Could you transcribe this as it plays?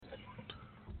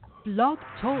Blog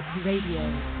Talk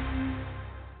Radio.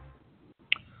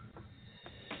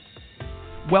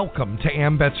 Welcome to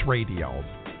AMVETS Radio.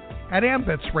 At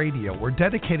AMVETS Radio, we're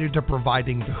dedicated to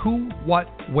providing the who, what,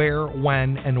 where,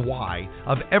 when, and why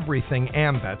of everything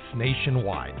AMVETS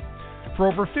nationwide.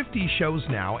 For over 50 shows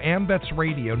now, AMVETS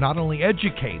Radio not only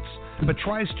educates, but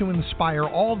tries to inspire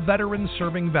all veterans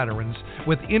serving veterans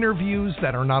with interviews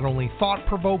that are not only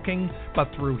thought-provoking, but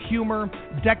through humor,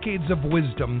 decades of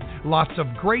wisdom, lots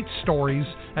of great stories,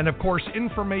 and of course,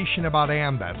 information about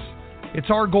AMVETS. It's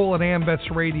our goal at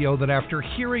AMVETS Radio that after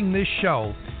hearing this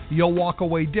show, you'll walk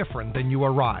away different than you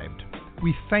arrived.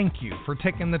 We thank you for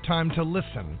taking the time to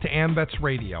listen to AMVETS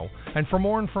Radio, and for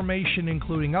more information,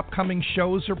 including upcoming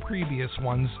shows or previous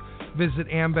ones, visit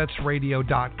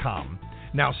AMVETSradio.com.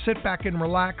 Now sit back and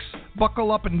relax,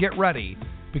 buckle up and get ready,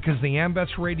 because the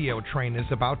AMVETS Radio train is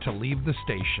about to leave the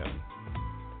station.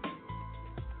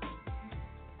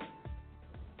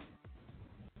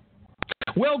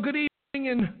 Well, good evening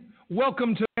and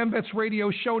welcome to AMVETS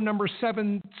Radio show number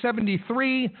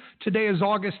 773. Today is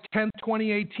August 10th,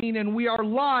 2018, and we are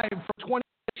live for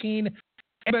 2018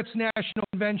 AMVETS National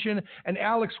Convention. And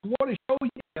Alex, what a show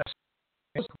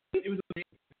It was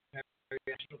a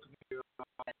national convention.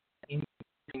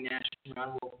 National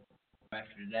round.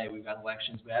 After today, we've got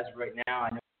elections, but as of right now,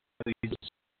 I know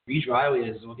Reed Riley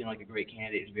is looking like a great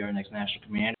candidate to be our next national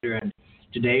commander, and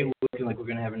today we're looking like we're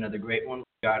going to have another great one. We've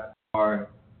got our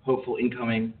hopeful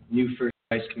incoming new first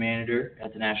vice commander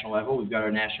at the national level. We've got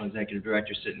our national executive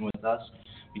director sitting with us.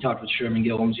 We talked with Sherman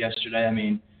Gillums yesterday. I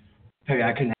mean, Perry,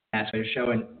 I couldn't ask for a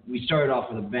show, and we started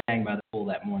off with a bang by the pool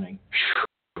that morning.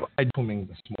 I did swimming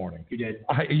this morning. You did?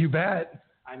 You bet.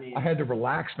 I mean, I had to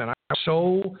relax, man. I was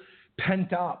so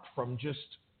pent up from just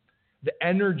the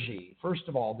energy. First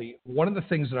of all, one of the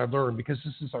things that I've learned, because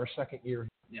this is our second year,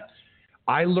 yes,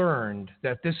 I learned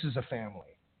that this is a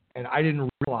family. And I didn't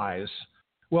realize,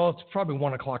 well, it's probably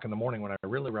 1 o'clock in the morning when I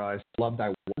really realized how loved I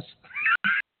was.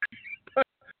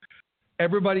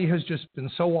 Everybody has just been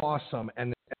so awesome.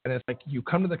 And it's like you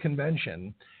come to the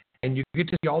convention and you get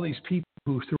to see all these people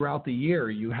who throughout the year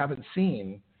you haven't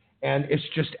seen. And it's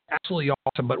just absolutely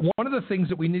awesome. But one of the things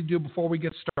that we need to do before we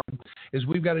get started is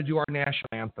we've got to do our national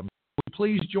anthem. Would you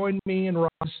please join me and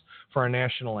Ross for our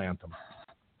national anthem?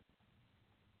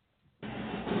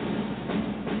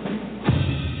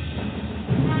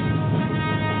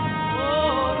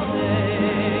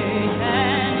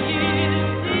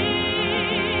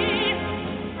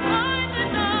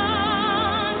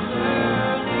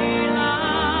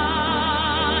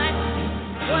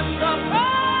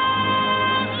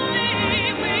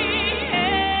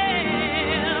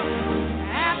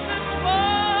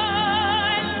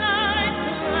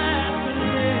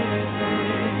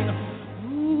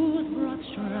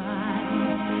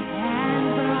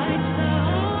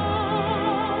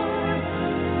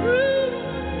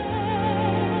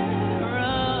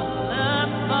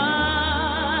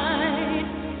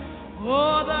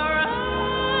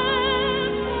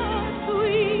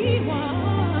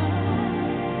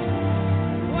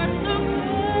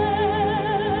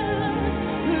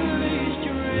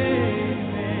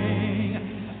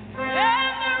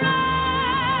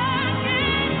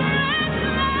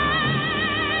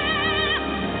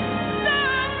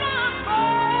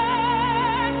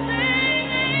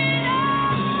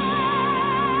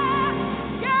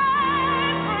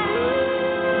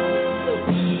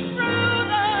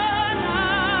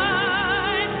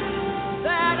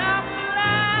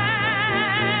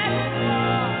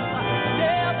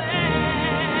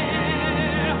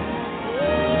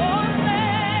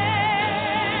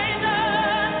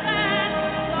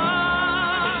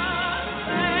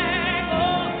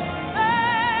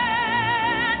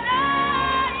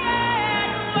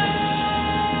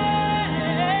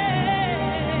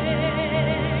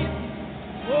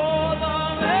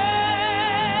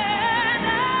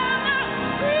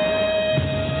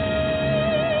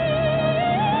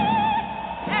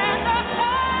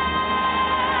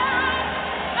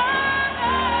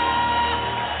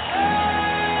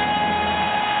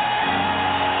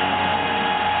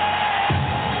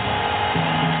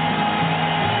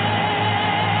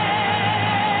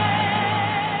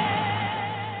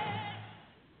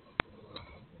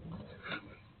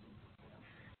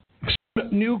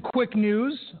 New quick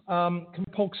news.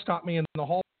 Polk stopped me in the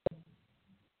hall,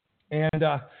 and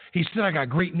he said, "I got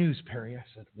great news, Perry." I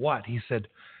said, "What?" He said,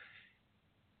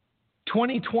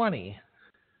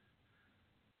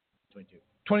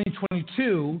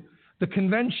 2022, the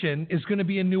convention is going to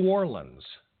be in New Orleans.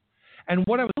 And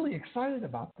what I was really excited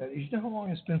about that is, you know how long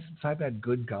it's been since I've had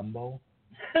good gumbo?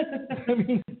 I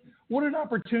mean, what an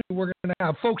opportunity we're going to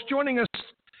have. Folks, joining us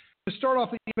To start off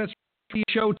the AMVETS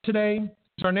show today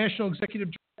is our National Executive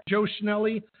Joe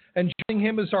Schnelly, and joining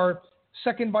him is our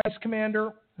Second Vice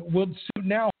Commander, will suit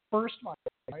now First Vice,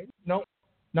 right? No,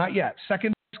 not yet.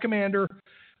 Second Vice Commander,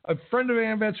 a friend of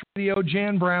AMVETS Radio,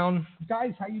 Jan Brown.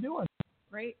 Guys, how you doing?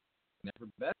 Great.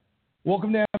 Never bet.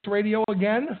 Welcome to AMVETS Radio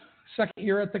again. Second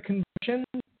year at the convention.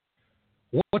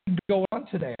 What's going on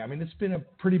today? I mean, it's been a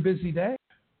pretty busy day.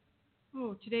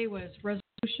 Oh, today was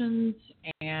resolutions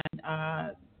and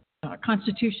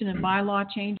constitution and bylaw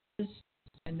changes,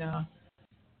 and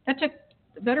that took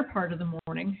the better part of the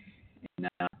morning. And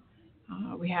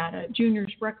we had a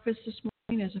juniors breakfast this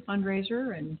morning as a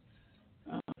fundraiser, and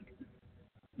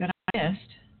that I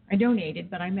missed. I donated,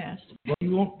 but I missed. Well,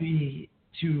 you won't be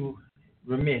too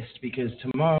remiss because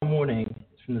tomorrow morning,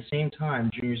 from the same time,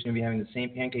 juniors going to be having the same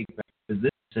pancake breakfast.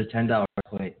 This is a $10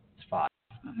 plate. It's $5.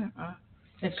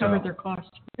 They've covered their costs.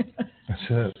 That's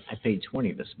it. I paid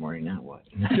 $20 this morning. Now what?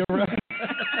 You're right.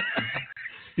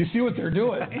 You see what they're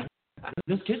doing.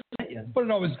 Those kids at you. But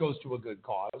it always goes to a good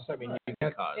cause. I mean, you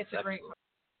get It's a great.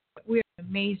 We have an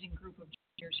amazing group of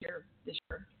juniors here this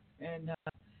year, and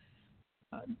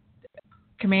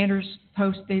commanders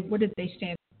post. What did they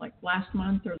stand like last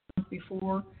month or the month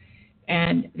before?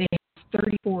 And they have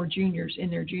 34 juniors in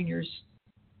their juniors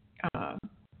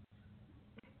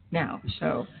now.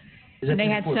 So, and they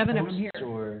had 7 of them here.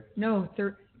 Or? No,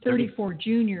 34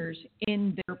 juniors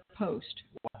in their post.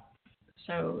 Wow.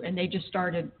 So, and they just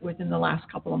started within the last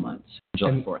couple of months.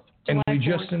 July 4th. And we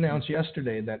July 4th. just announced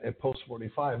yesterday that at Post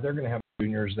 45, they're going to have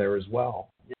juniors there as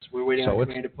well. Yes, we're waiting So on it's-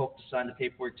 Commander Polk to sign the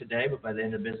paperwork today, but by the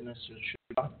end of business, it should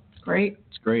be done. Great.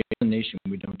 It's great. As a nation,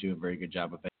 we don't do a very good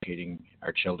job of educating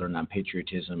our children on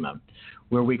patriotism,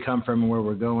 where we come from and where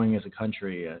we're going as a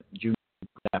country. Junior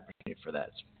opportunity for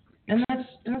that. And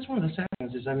that's one of the sad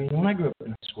things is, I mean, when I grew up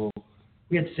in school,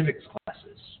 we had civics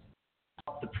classes,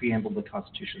 the preamble of the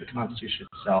Constitution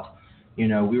itself. You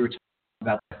know, we were talking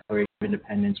about the Declaration of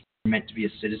Independence. We're meant to be a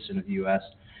citizen of the U.S.,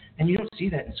 and you don't see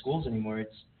that in schools anymore.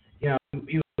 It's, you know,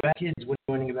 you have kids when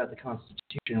you're learning about the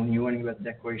Constitution, when you're learning about the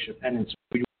Declaration of Independence,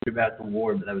 we learned about the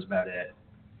war, but that was about it.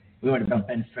 We learned about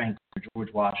Ben Franklin or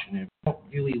George Washington. We don't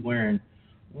really learn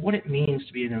what it means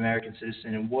to be an American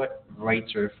citizen and what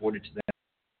rights are afforded to them,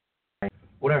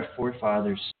 what our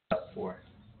forefathers stood up for.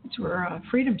 It's where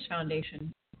Freedom's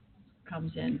Foundation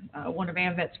comes in, one of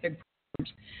AMVET's big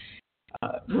programs,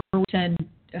 where we send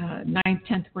 9th,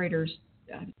 10th graders,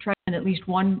 try to send at least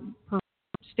one per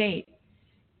state,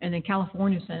 and then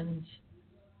California sends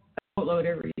a boatload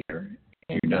every year.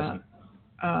 And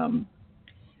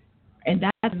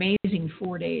that's amazing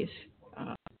 4 days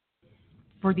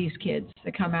for these kids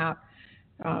that come out.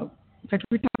 In fact,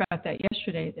 we talked about that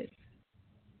yesterday, that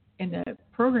in the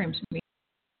programs meeting,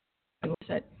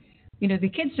 that, you know, the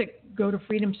kids that go to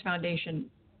Freedom's Foundation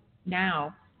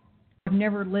now have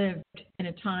never lived in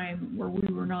a time where we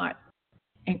were not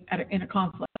in a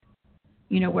conflict.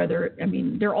 You know, whether, I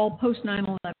mean, they're all post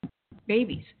 9/11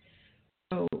 babies.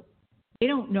 So they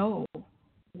don't know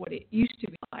what it used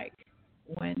to be like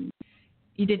when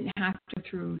you didn't have to go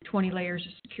through 20 layers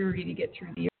of security to get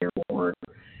through the airport.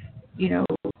 You know,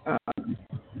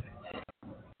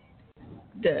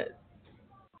 the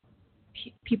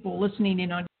people listening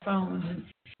in on phones. And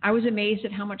I was amazed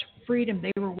at how much freedom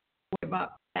they were willing to give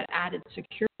up, that added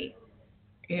security.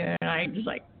 And I was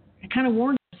like, I kind of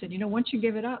warned them. I said, you know, once you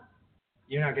give it up,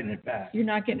 You're not getting it back. you're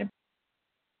not getting it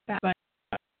back. But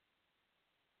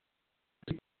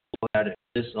Without it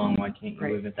this long, why can't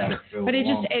you live without it for But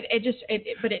long?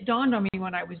 it dawned on me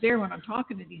when I was there, when I'm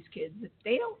talking to these kids, that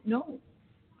they don't know.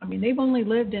 I mean, they've only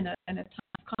lived in a time of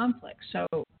conflict, so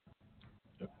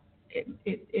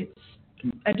it's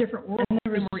a different world.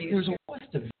 There was a lot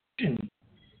of division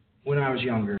when I was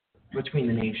younger between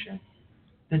the nation.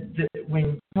 When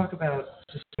you talk about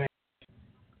systemic,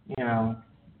 you know,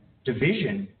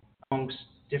 division amongst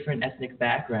different ethnic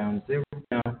backgrounds, there were,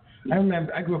 you know, I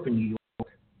remember I grew up in New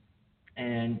York,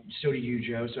 and so did you,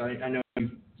 Joe. So I know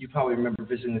you probably remember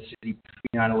visiting the city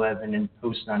pre 9/11 and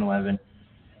post 9/11.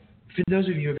 For those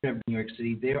of you who have never been to New York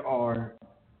City, there are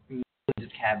millions of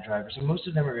cab drivers, and most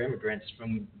of them are immigrants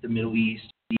from the Middle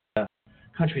East, the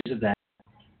countries of that.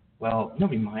 Well,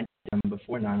 nobody minded them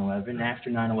before 9/11. After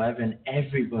 9/11,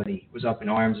 everybody was up in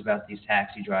arms about these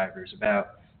taxi drivers,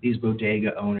 about these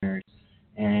bodega owners,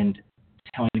 and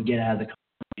telling them to get out of the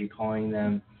country, calling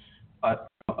them a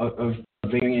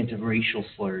variant of racial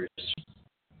slurs.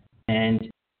 And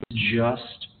it's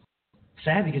just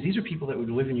sad because these are people that would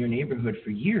live in your neighborhood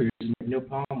for years and have no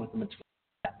problem with them until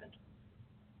it happened.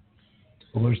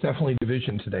 Well, there's definitely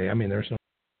division today. I mean, there's no,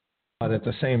 but at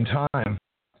the same time,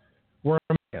 we're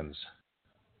Americans.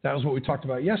 That was what we talked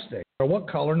about yesterday. No matter what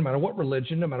color, no matter what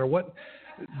religion, no matter what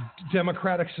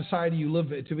democratic society you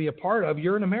live to be a part of,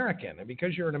 you're an American. And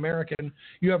because you're an American,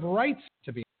 you have rights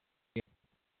to be.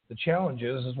 The challenge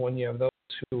is when you have those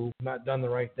who have not done the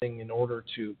right thing in order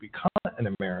to become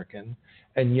an American,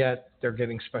 and yet they're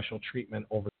getting special treatment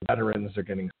over the veterans, they're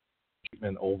getting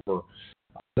treatment over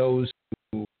those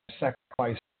who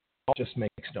sacrifice. It just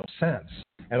makes no sense.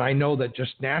 And I know that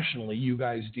just nationally, you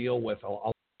guys deal with a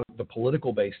lot of the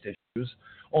political-based issues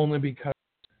only because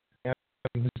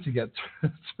to get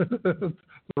thrown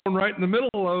right in the middle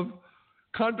of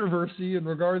controversy in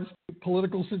regards to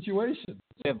political situations.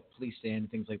 We have police stand and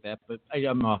things like that, but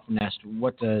I'm often asked,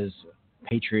 what does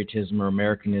patriotism or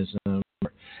Americanism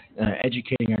or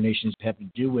educating our nations have to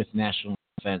do with national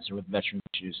defense or with veteran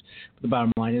issues? But the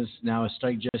bottom line is now a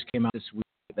study just came out this week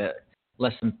that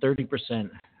less than 30%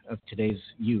 of today's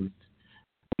youth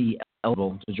will be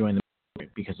eligible to join the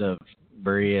military because of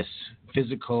various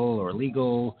physical or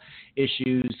legal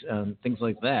issues, things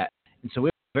like that. And so we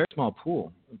have a very small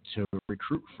pool to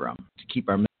recruit from to keep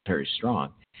our military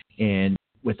strong. And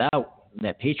without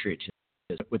that patriotism,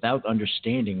 without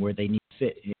understanding where they need to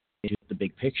fit into the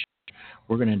big picture,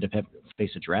 we're going to end up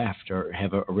face a draft or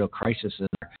have a real crisis in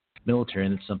our military.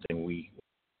 And it's something we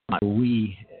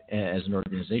as an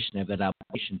organization have that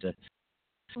obligation to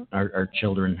our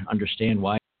children understand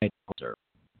why they serve.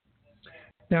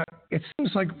 Now, it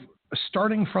seems like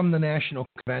starting from the National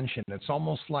Convention, it's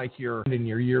almost like you're in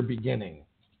your year beginning.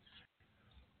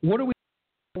 What do we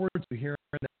look forward to here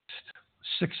in the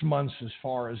next 6 months as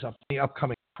far as the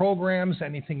upcoming programs,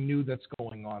 anything new that's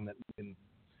going on that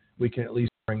we can at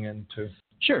least bring into?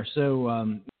 Sure.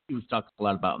 So we've talked a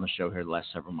lot about on the show here the last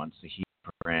several months, the HEAT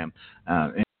program,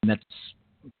 and that's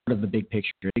part of the big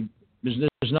picture. There's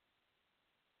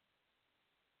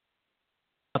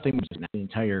nothing the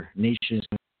entire nation is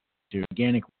going to do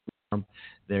organic reform.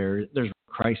 There's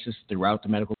crisis throughout the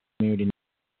medical community,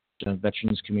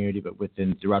 veterans community, but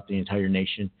throughout the entire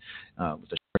nation with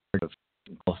the shortage of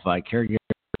qualified caregivers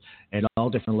at all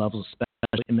different levels,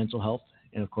 especially in mental health.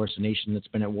 And, of course, a nation that's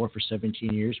been at war for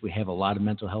 17 years, we have a lot of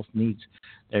mental health needs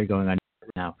that are going on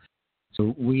right now.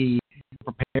 So we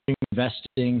are preparing,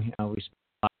 investing, we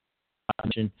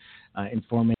spend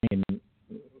informing and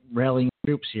rallying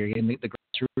groups here, and the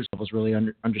grassroots level is really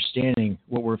understanding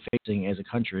what we're facing as a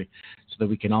country so that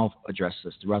we can all address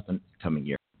this throughout the coming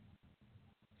year.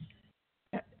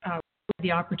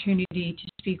 The opportunity to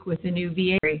speak with the new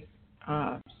VA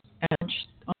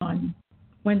on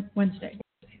Wednesday.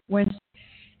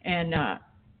 And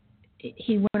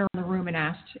he went around the room and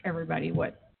asked everybody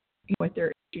what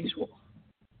their issues were,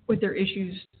 with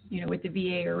the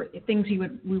VA or things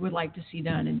we would like to see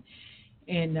done,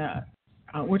 and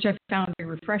which I found very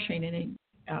refreshing. And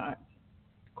of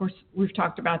course, we've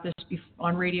talked about this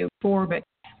on radio before, but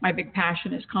my big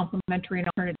passion is complementary and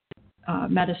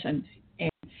alternative medicine,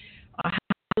 and how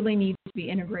it really needs to be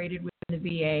integrated within the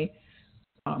VA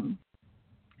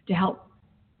to help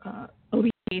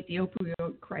alleviate the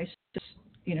opioid crisis,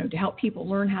 to help people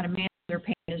learn how to manage their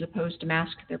pain as opposed to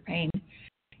mask their pain,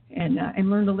 and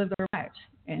learn to live their lives.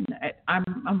 And I'm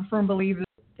a firm believer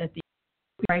that the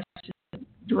crisis is a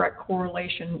direct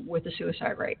correlation with the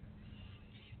suicide rate,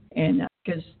 and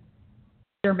because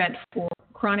they're meant for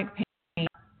chronic pain.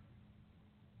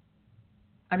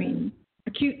 I mean,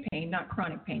 acute pain, not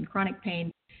chronic pain. Chronic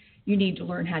pain, you need to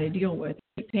learn how to deal with.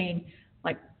 Acute pain,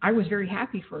 like I was very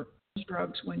happy for those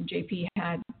drugs when JP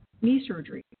had knee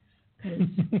surgery.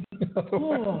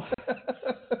 Oh,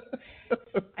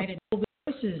 I didn't know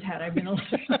the doses had I been alive,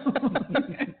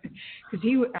 because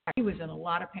he was in a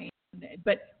lot of pain.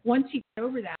 But once he got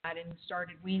over that and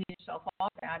started weaning himself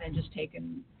off that and just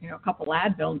taking a couple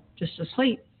Advil just to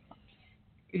sleep,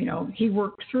 he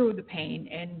worked through the pain,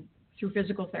 and through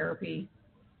physical therapy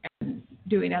and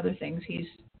doing other things,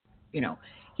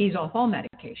 he's off all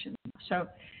medication. So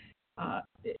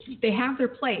they have their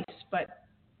place, but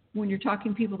when you're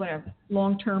talking people that have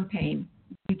long-term pain,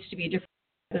 it needs to be different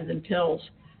other than pills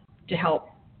to help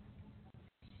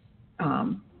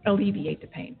alleviate the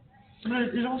pain.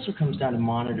 But it also comes down to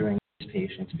monitoring these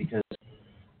patients, because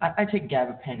I take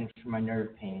gabapentin for my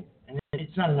nerve pain, and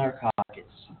it's not a narcotic. It's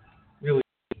really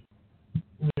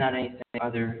not anything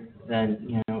other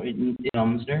than, it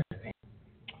numbs nerve pain.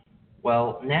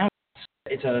 Well, now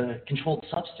it's a controlled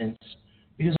substance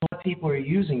because a lot of people are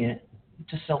using it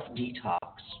to self-detox.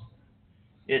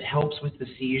 It helps with the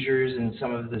seizures and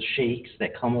some of the shakes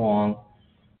that come along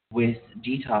with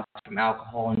detox from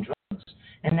alcohol and drugs.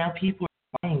 And now people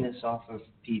are buying this off of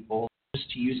people just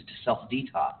to use it to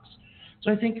self-detox.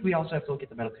 So I think we also have to look at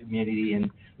the medical community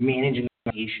and managing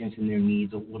patients and their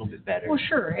needs a little bit better. Well,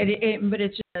 sure, but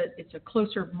it's a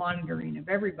closer monitoring of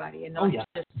everybody, and not just.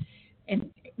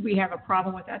 And we have a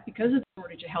problem with that because of the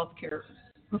shortage of healthcare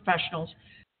professionals.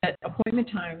 That appointment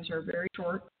times are very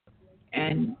short,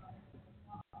 and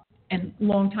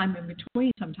long time in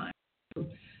between. Sometimes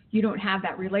you don't have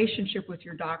that relationship with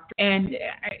your doctor, and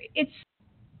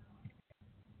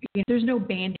there's no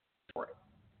band-aid for it.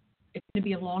 It's going to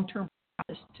be a long-term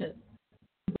process to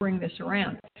bring this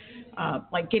around,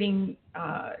 like getting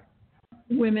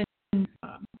women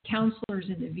counselors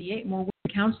in the VA, more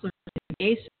women counselors in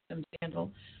the VA system to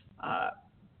handle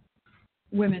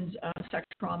women's sexual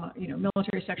trauma,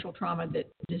 military sexual trauma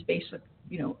that is based,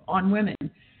 on women.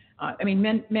 I mean,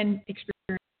 men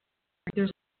experience,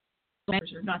 there's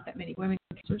not that many women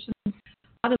counselors, and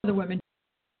a lot of the women.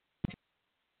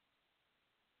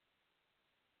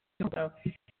 So,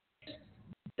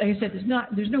 like I said,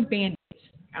 there's no band-aids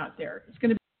out there. It's going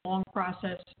to be a long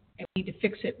process, and we need to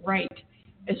fix it right,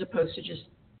 as opposed to just,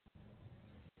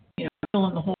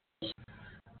 filling the holes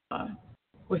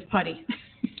with putty.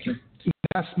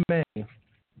 Last May,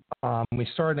 we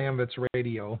started AMVETS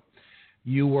Radio.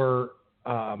 You were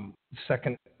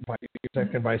second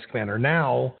vice commander.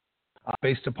 Now,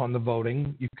 based upon the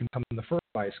voting, you can become the first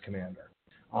vice commander.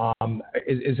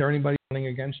 Is there anybody running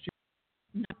against you?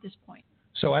 Not at this point.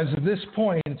 So as of this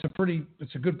point,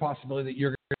 it's a good possibility that you're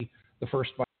going to be the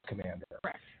first vice commander.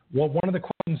 Correct. Well, one of the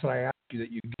questions that I asked you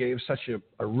that you gave such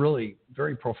a really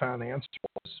very profound answer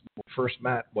was, when we first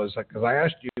met, was because I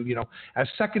asked you, as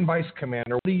second vice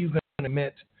commander, what are you going to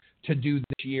commit to do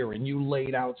this year? And you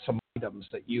laid out some items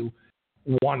that you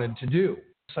wanted to do.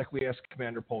 Just like we asked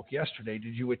Commander Polk yesterday,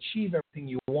 did you achieve everything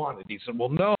you wanted? He said, well,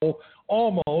 no,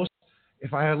 almost.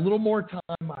 If I had a little more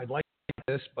time, I'd like to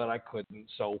do this, but I couldn't.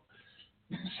 So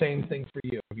same thing for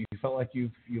you. Have you felt like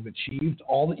you've achieved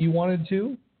all that you wanted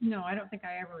to? No, I don't think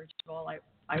I ever achieve all I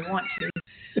want to.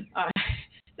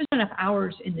 There's not enough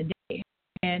hours in the day,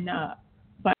 and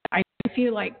but I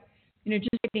feel like just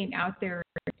getting out there,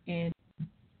 and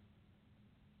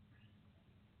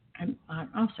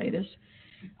I'll say this,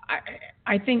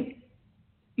 I think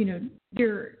the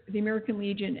American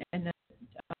Legion and the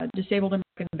Disabled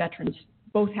American Veterans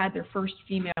both had their first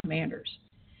female commanders,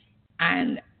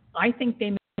 and I think they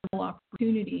missed a real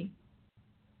opportunity,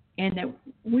 and that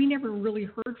we never really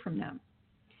heard from them.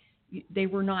 They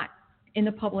were not in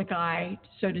the public eye,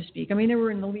 so to speak. I mean, they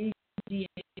were in the Legion,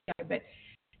 but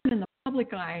in the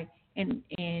public eye, and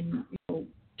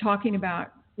talking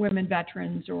about women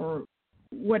veterans or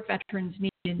what veterans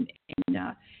need,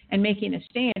 and making a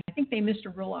stand. I think they missed a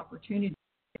real opportunity.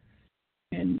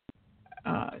 And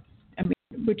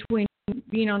between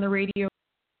being on the radio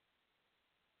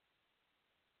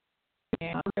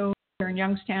here in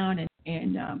Youngstown,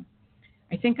 and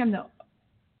I think I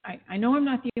know I'm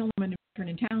not the only woman veteran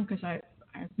in town, because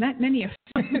I've met many of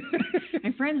them.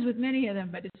 I'm friends with many of them,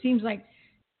 but it seems like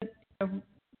I'm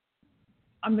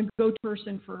the go-to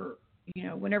person for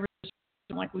whenever there's,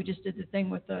 like we just did the thing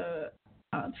with the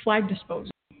flag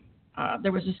disposal.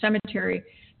 There was a cemetery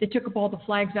that took up all the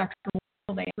flags after the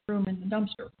war. They threw them in the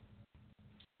dumpster,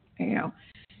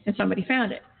 and somebody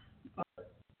found it.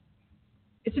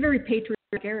 It's a very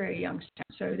patriotic area, Youngstown,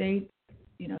 so they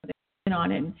went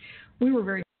on, and we were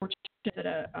very fortunate that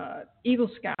a Eagle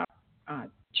Scout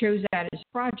chose that as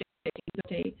a project. He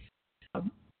built a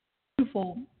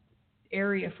beautiful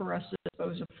area for us to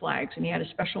dispose of flags, and he had a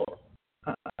special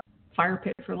fire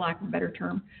pit, for lack of a better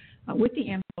term, with the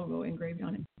AMVETS logo engraved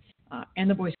on it, and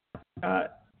the Boy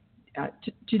Scouts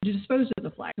to dispose of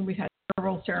the flag. And we've had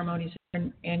several ceremonies,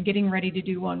 and getting ready to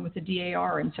do one with the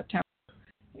DAR in September.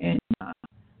 And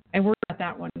I worried about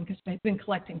that one because I've been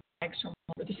collecting flags from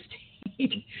all over the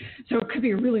state, so it could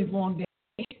be a really long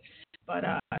day. But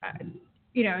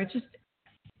it's just,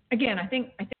 again, I think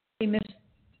they missed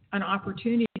an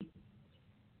opportunity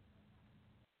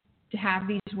to have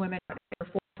these women at the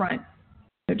forefront,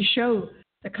 to show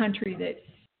the country that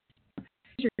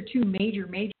these are two major,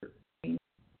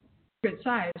 good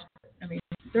size. I mean,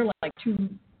 they're like two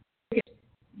biggest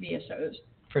VSOs.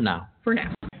 For now.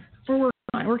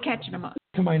 We're catching them up.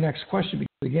 To my next question,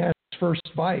 because again, first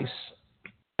vice,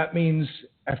 that means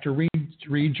after Reed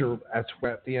or at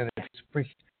the end,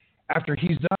 after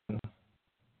he's done,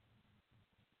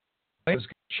 it's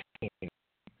going to change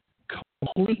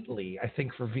completely, I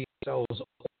think, for VSOs,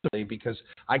 because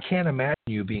I can't imagine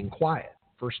you being quiet,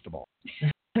 first of all.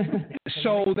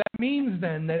 So that means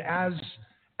then that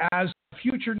as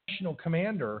future national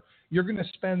commander, you're going to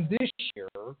spend this year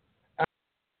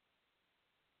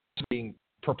being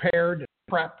prepared and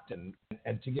prepped and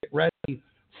to get ready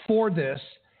for this.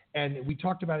 And we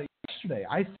talked about it yesterday.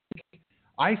 I think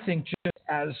I think just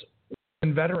as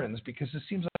women veterans, because it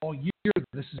seems like all year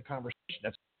this is a conversation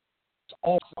that's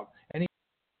all about, and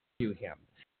you him.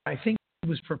 I think he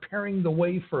was preparing the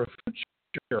way for a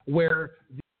future where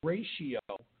the ratio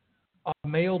of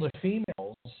male to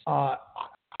females,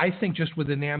 I think just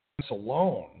within AMVETS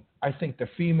alone, I think the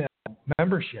female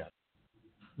membership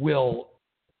will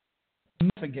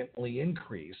significantly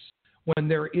increase when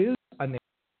there is a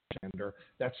gender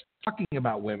that's talking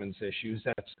about women's issues.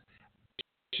 That's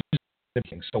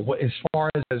so. What, as far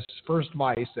as First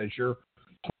Vice, as you're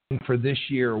planning for this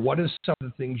year, what is some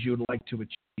of the things you would like to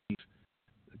achieve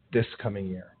this coming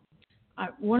year?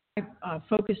 One of my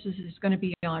focuses is going to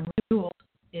be on renewal,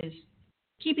 is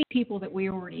keeping people that we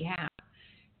already have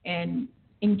and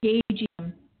engaging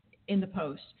them in the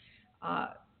post.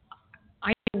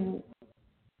 I know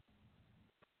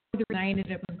the reason I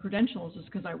ended up in credentials is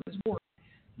because I was bored.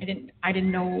 I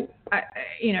didn't know,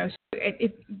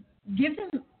 give them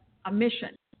a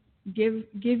mission. Give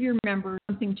your members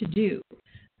something to do.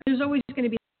 There's always going to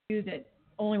be a few that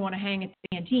only want to hang at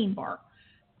the canteen bar,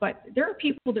 but there are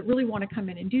people that really want to come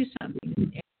in and do something.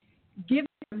 And give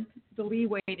them the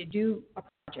leeway to do a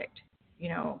project.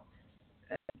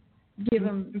 Give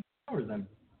them, empower them.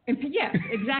 Yeah,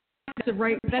 exactly. That's the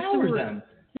right. That's the word. Them.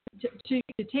 To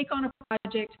take on a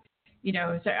project.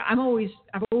 So I've always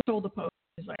told the post,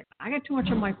 is like, I got too much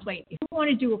on my plate. If you want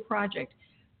to do a project,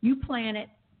 you plan it.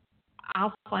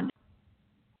 I'll fund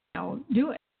it.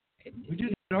 Do it. We do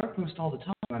that at our post all the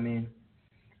time. I mean,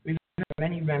 we've had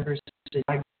many members say,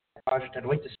 "I got a project. I'd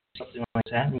like to see something like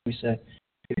that." And we say,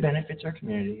 if it benefits our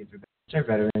community, if it benefits our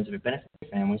veterans, if it benefits our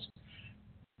families,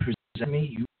 present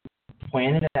me. You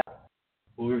plan it out.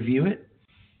 We'll review it.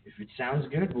 If it sounds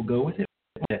good, we'll go with it.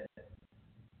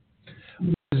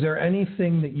 Is there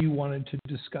anything that you wanted to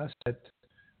discuss that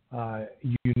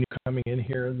you knew coming in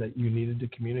here that you needed to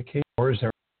communicate, or is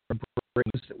there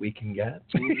breaks that we can get?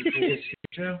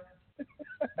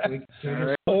 I'm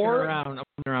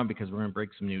around because we're going to break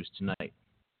some news tonight.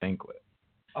 Banquet.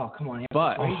 Oh, come on.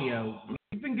 But radio.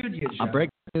 We've been good, Joe. I'll break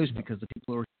the news because the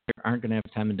people who are here aren't going to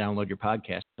have time to download your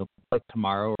podcast until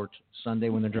tomorrow or Sunday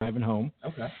when they're driving home.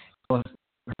 Okay.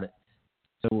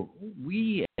 So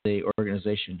we, as an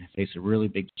organization, face a really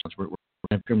big challenge.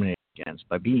 We're discriminated against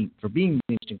for being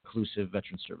the most inclusive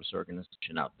veteran service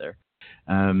organization out there.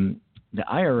 The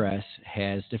IRS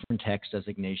has different tax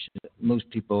designations. Most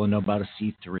people know about a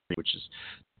C3, which is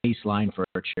baseline for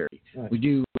our charity. Right. We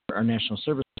do our National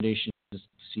Service Foundation is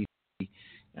C3,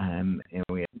 and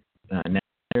we have national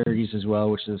charities as well,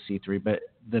 which is a C3. But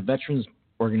the veterans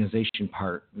organization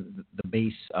part, the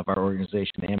base of our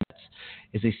organization, the AMVETS,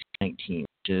 is a C19,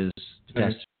 which is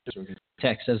the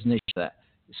tax designation for that.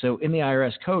 So in the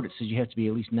IRS code, it says you have to be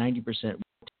at least 90%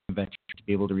 veteran to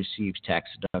be able to receive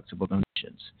tax-deductible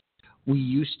donations. We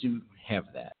used to have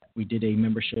that. We did a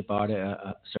membership audit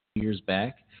several years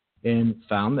back and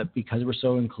found that because we're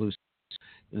so inclusive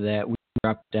that we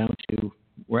dropped down to,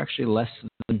 we're actually less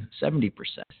than 70%.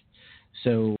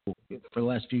 So for the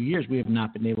last few years, we have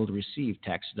not been able to receive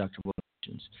tax-deductible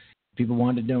donations. If people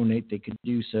wanted to donate, they could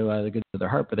do so out of the goodness of their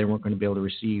heart, but they weren't going to be able to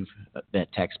receive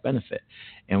that tax benefit.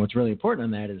 And what's really important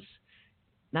on that is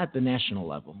not the national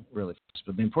level, really,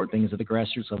 but the important thing is at the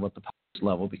grassroots level, at the post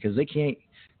level, because they can't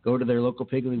go to their local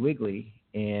Piggly Wiggly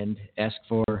and ask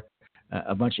for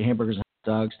a bunch of hamburgers and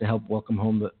hot dogs to help welcome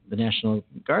home the National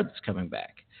Guard that's coming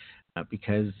back,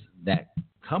 because that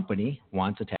company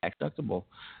wants a tax-deductible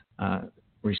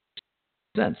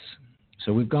sense.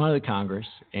 So we've gone to the Congress,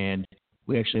 and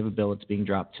we actually have a bill that's being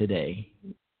dropped today.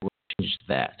 We'll change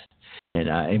that. And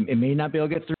it may not be able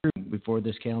to get through before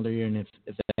this calendar year, and if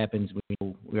that happens,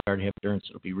 we already have insurance.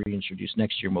 It'll be reintroduced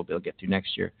next year, and we'll be able to get through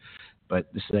next year.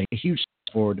 But this is a huge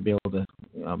step forward to be able to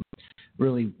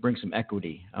really bring some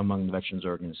equity among the veterans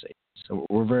organizations. So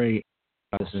we're very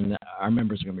excited about this, and our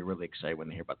members are going to be really excited when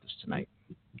they hear about this tonight.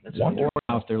 That's wonderful.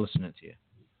 Or if they're listening to you.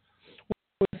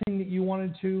 Anything that you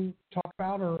wanted to talk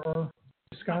about or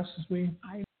discuss as we?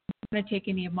 I'm not going to take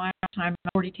any of my time.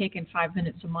 I've already taken 5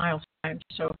 minutes of Miles' time,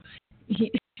 so.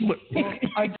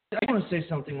 I want to say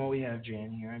something while we have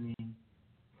Jan here.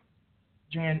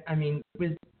 Jan,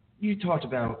 with you talked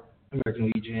about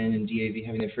American Legion and DAV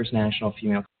having their first national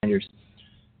female commanders.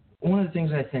 One of the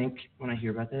things I think when I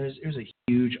hear about that is there's a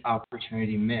huge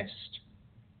opportunity missed.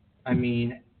 Could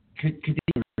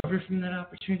they recover from that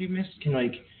opportunity missed?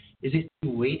 Is it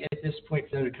too late at this point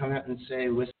for them to come out and say,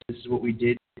 "Listen, this is what we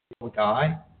did with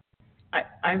Guy"?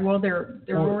 Well, they're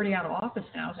already out of office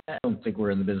now. I don't think we're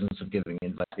in the business of giving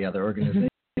advice to the other organizations.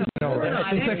 No,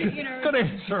 right. Good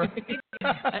answer.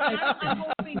 I'm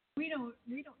hoping we don't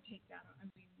take that.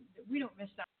 We don't miss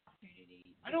that opportunity.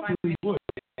 I don't think we would.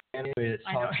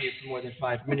 I know. talk to you for more than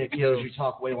 5 minutes. You usually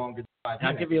talk way longer than 5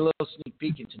 minutes. I'll give you a little sneak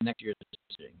peek into next year's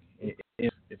meeting.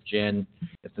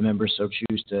 If the members so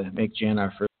choose to make Jan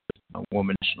our first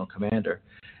woman national commander,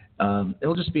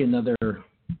 it'll just be another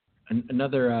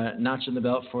notch in the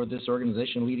belt for this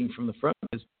organization leading from the front.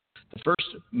 Because the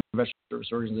first veteran service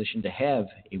organization to have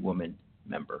a woman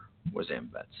member was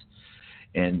AMVETS,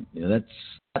 and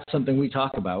that's something we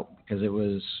talk about because it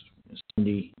was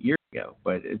 70 years ago.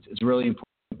 But it's really important.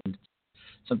 It's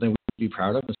something we should be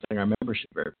proud of, and something our members should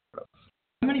be very proud of.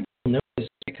 How many people know this?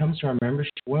 When it comes to our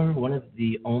membership, we're one of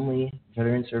the only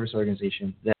veteran service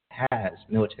organizations that has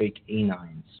military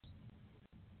canines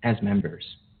as members.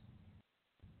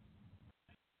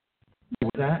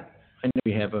 With that, I know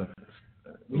we have about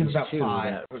two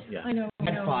 5. Yeah. I know. We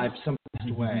had 5. Some passed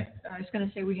away. I was going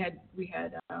to say we had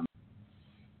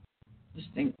this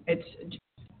thing. It's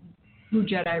Blue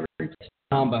Jedi.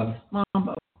 Mambo.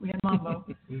 We had Mambo.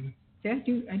 See,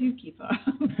 I do keep up.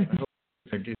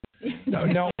 I do.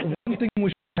 No, one thing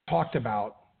we talked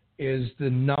about is the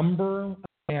number of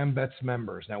AMVETS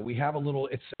members. Now, we have a little,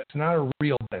 it's not a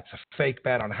real bet, it's a fake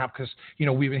bet on how, because,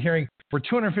 we've been hearing we're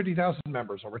 250,000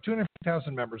 members, over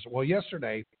 250,000 members. Well,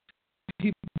 yesterday,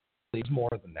 people believe more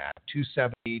than that,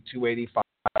 270, 285.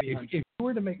 If you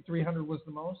were to make 300 was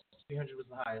the most? 300 was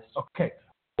the highest. Okay.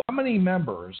 How many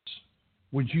members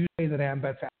would you say that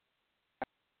AMVETS has?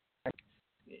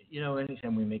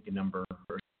 Anytime we make a number,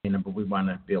 we want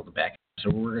to be able to back it. So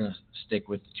we're going to stick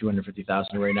with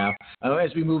 250,000 right now.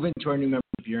 As we move into our new membership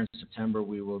year in September,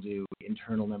 we will do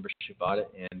internal membership audit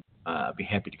and be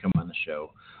happy to come on the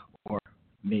show. Or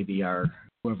maybe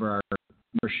whoever our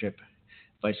membership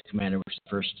vice commander, which is the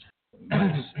first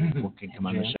can come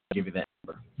on the show and give you that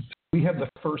number. We have the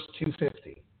first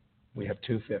 250. We have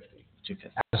 250.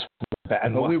 250.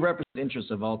 But we represent the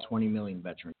interests of all 20 million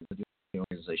veterans. We're the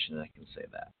organization that can say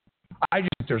that. I just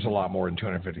think there's a lot more than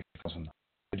 250,000.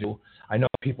 I know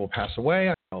people pass away.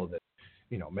 I know that,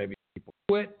 maybe people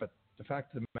quit. But the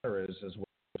fact of the matter is we're in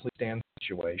a complete stand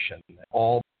situation.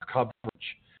 All coverage.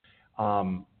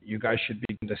 You guys should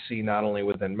begin to see not only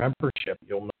within membership,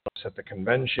 you'll notice at the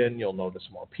convention, you'll notice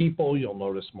more people, you'll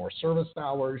notice more service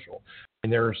hours.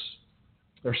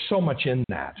 There's so much in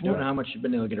that. I don't know how much you've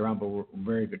been able to get around, but we're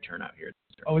very good turnout here.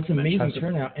 Oh, it's amazing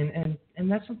turnout. And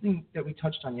that's something that we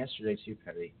touched on yesterday too,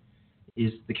 Perry,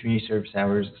 is the community service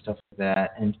hours and stuff like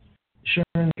that. And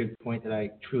Sharon made a good point that I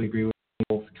truly agree with.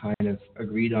 Both kind of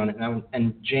agreed on it.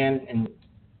 And Jan and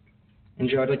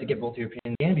Joe, I'd like to get both of your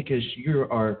opinions. Jan, because you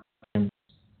are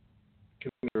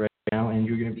right now and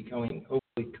you're going to be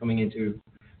hopefully coming into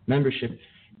membership.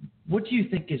 What do you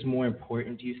think is more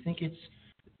important? Do you think it's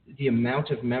the amount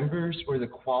of members or the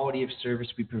quality of service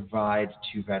we provide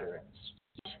to veterans?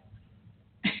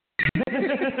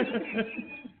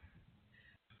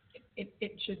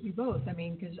 It should be both.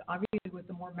 Because obviously with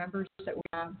the more members that we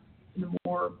have, the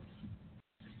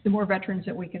more veterans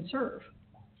that we can serve.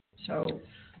 So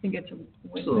I think it's a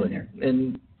win-win there.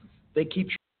 And they keep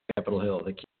track at Capitol Hill.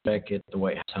 They keep track at the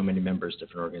White House how many members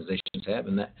different organizations have,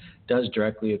 and that does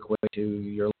directly equate to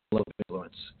your level of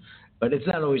influence. But it's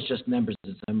not always just members;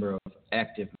 it's a number of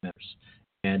active members.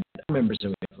 And our members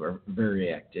are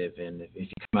very active. And if you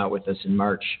come out with us in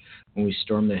March when we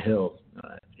storm the Hill,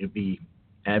 it'll be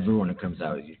everyone who comes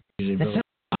out. Usually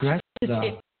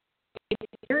It's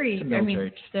very.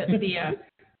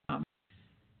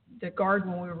 The guard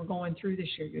when we were going through this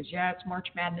year goes, yeah, it's March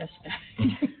Madness.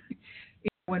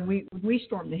 When we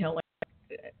stormed the Hill,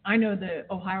 I know the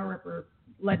Ohio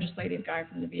legislative guy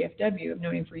from the VFW. I've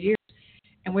known him for years,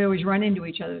 and we always run into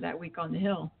each other that week on the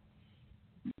Hill.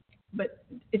 But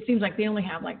it seems like they only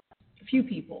have like a few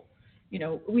people.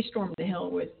 We stormed the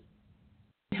Hill with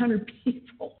 100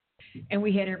 people, and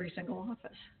we hit every single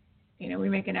office. We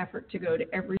make an effort to go to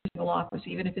every single office,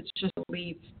 even if it's just to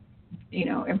leave,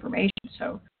 information.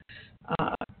 So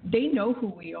they know who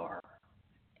we are,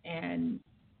 and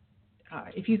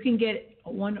if you can get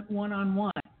a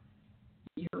one-on-one,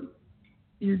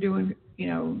 you're doing,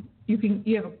 you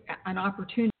have an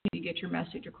opportunity to get your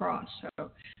message across.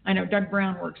 So I know Doug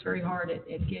Brown works very hard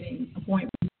at getting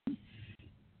appointments,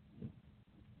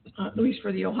 at least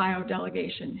for the Ohio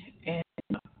delegation, and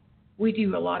we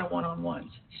do a lot of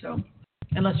one-on-ones. So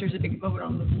unless there's a big vote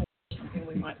on the floor or something,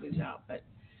 we might lose out. But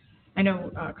I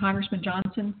know Congressman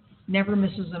Johnson never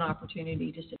misses an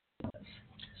opportunity to sit with us.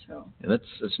 So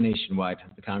that's nationwide.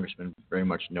 The congressman very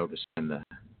much noticed when the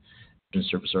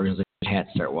service organization hats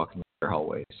start walking their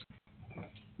hallways.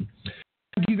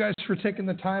 Thank you guys for taking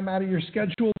the time out of your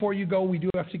schedule. Before you go, we do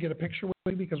have to get a picture with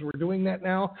you because we're doing that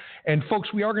now. And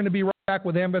folks, we are going to be right back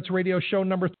with AMVETS Radio Show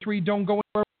number 3. Don't go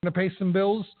anywhere. We're going to pay some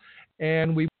bills,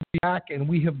 and we back, and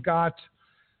we have got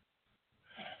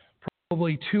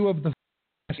probably two of the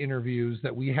interviews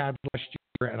that we had last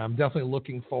year, and I'm definitely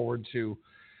looking forward to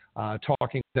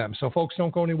talking to them. So, folks,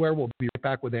 don't go anywhere. We'll be right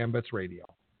back with AMVETS Radio.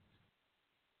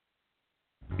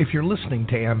 If you're listening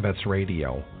to AMVETS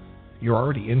Radio, you're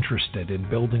already interested in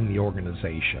building the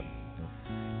organization.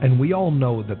 And we all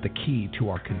know that the key to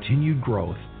our continued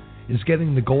growth is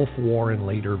getting the Gulf War and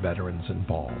later veterans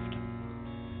involved.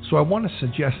 So I want to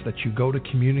suggest that you go to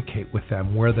communicate with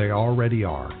them where they already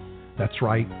are. That's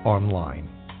right, online.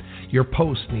 Your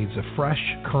post needs a fresh,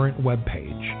 current web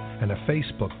page and a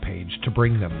Facebook page to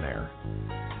bring them there.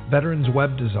 Veterans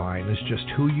Web Design is just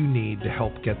who you need to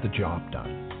help get the job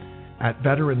done. At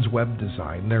Veterans Web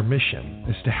Design, their mission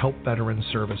is to help veteran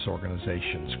service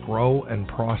organizations grow and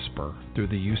prosper through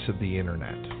the use of the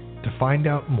Internet. To find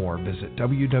out more, visit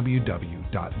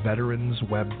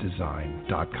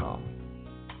www.veteranswebdesign.com.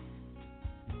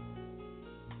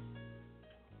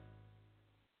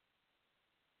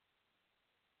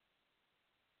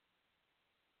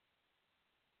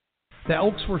 The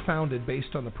Elks were founded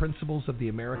based on the principles of the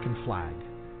American flag.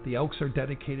 The Elks are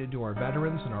dedicated to our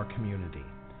veterans and our community.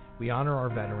 We honor our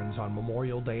veterans on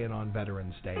Memorial Day and on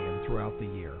Veterans Day and throughout the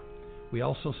year. We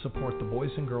also support the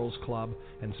Boys and Girls Club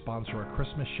and sponsor a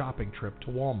Christmas shopping trip to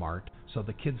Walmart so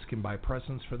the kids can buy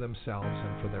presents for themselves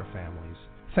and for their families.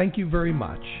 Thank you very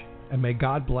much, and may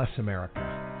God bless America.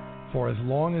 For as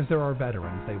long as there are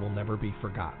veterans, they will never be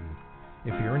forgotten.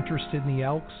 If you're interested in the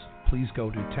Elks, please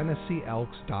go to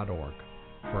TennesseeElks.org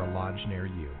for a lodge near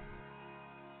you.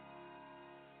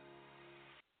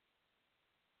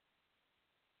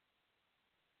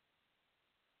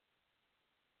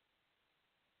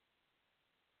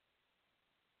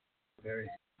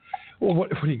 Well,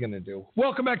 what are you going to do?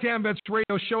 Welcome back to AMVETS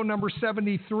Radio, show number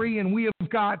 73, and we have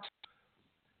got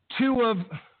two of,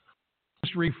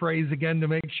 just rephrase again to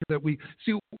make sure that we,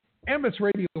 see, AMVETS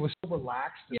Radio was so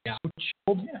relaxed and so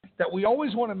chilled that we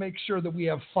always want to make sure that we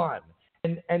have fun.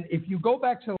 And if you go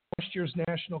back to last year's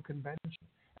national convention,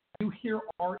 you hear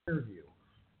our interview,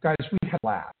 guys, we had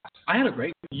laughs. I had a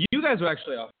great. You guys were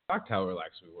actually shocked how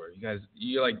relaxed we were. You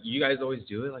guys always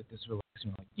do it like this relaxed.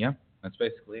 And we're like, yeah, that's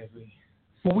basically every.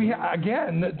 Well,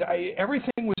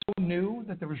 everything was so new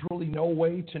that there was really no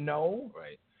way to know.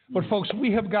 Right. But folks,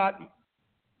 we have got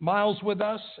Miles with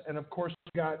us, and of course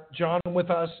we got John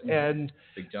with us, and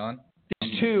Big John.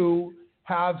 These two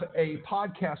have a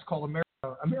podcast called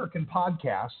American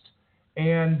Podcast,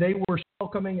 and they were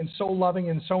welcoming and so loving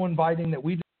and so inviting that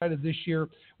we decided this year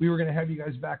we were going to have you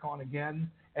guys back on again,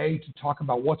 to talk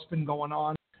about what's been going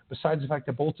on, besides the fact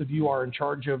that both of you are in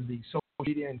charge of the social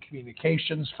media and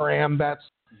communications for AMVETS.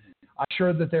 I'm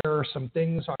sure that there are some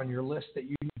things on your list that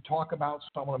you need to talk about, so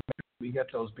I want to make sure we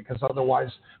get those, because otherwise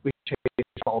we can chase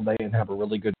all day and have a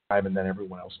really good time, and then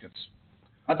everyone else gets...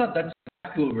 I thought that's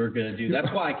exactly what we were going to do.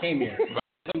 That's why I came here.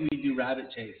 We do rabbit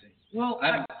chasing. Well,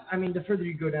 I mean, the further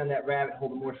you go down that rabbit hole,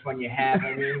 the more fun you have.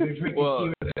 I mean, we're drinking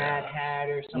tea with a Mad Hat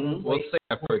or something. We'll save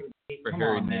that for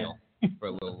Harry Neal for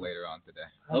a little later on today.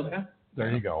 Okay.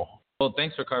 There you go. Well,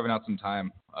 thanks for carving out some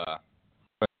time to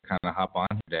kind of hop on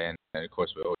today. And of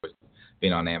course, we've always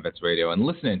been on AMVETS Radio and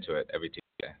listening to it every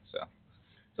Tuesday. So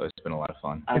it's been a lot of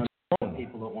fun. I don't know,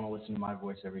 people don't want to listen to my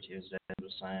voice every Tuesday. I'm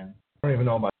just saying. I don't even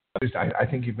know about I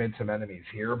think you've made some enemies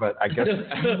here, but I guess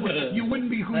you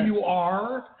wouldn't be who you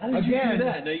are. How did you do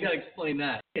that? No, you got to explain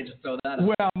that. You can't just throw that out.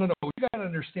 Well, no. You got to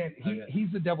understand, he's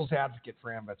the devil's advocate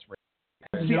for AMVETS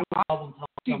Radio.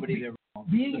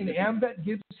 Being an AMVET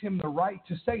gives him the right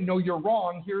to say, no, you're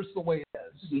wrong, here's the way it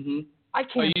is. Mm-hmm. I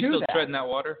can't do that. Are you still treading that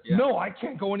water? Yeah. No, I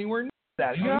can't go anywhere near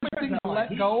that. You know how many things to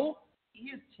let go? He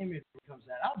is timid when he comes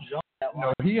out. I'll jump that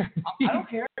No, line. I don't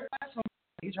care if I have some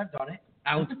age. I've done it.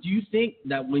 Alex, do you think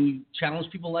that when you challenge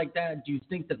people like that, do you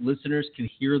think that listeners can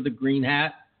hear the green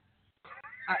hat?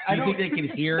 Do you think they can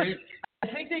hear it? I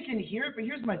think they can hear it, but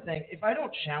here's my thing. If I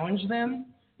don't challenge them,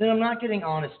 then I'm not getting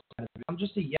honest. I'm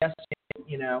just a yes,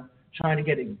 trying to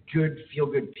get a good,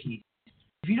 feel-good piece.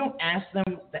 If you don't ask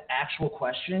them the actual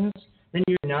questions, then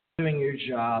you're not doing your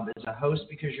job as a host,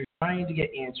 because you're trying to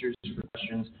get answers for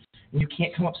questions, and you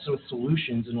can't come up with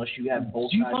solutions unless you have both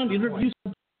sides. Do you find interviews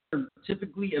are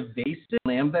typically evasive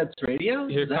on AMVETS Radio?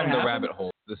 Here comes the rabbit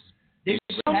hole.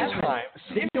 Sometimes.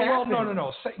 Well,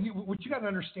 no. What you got to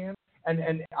understand,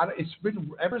 and it's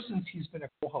been ever since he's been a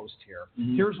co-host here.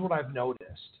 Mm-hmm. Here's what I've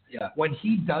noticed. Yeah. When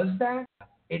he does that,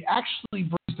 it actually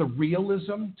brings the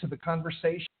realism to the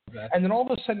conversation, okay. And then all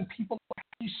of a sudden people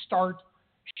actually start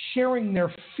sharing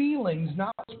their feelings,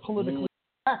 not as politically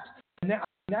correct. And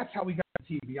that's how we got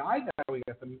the TBI. That's how we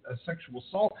got the sexual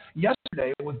assault.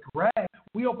 Yesterday with Greg,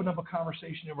 we opened up a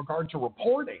conversation in regard to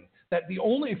reporting. That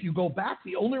if you go back,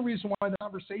 the only reason why the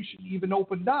conversation even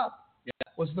opened up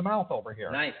was the mouth over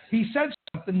here. Nice. He said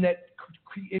something that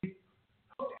created,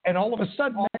 and all of a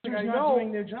sudden, I know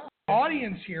doing their job.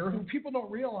 Audience here who people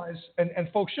don't realize, and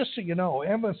folks, just so you know,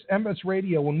 AMVETS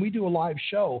Radio, when we do a live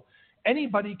show,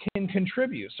 anybody can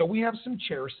contribute. So we have some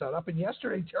chairs set up, and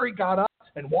yesterday Terry got up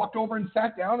and walked over and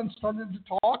sat down and started to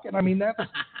talk, and I mean, that's what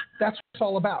it's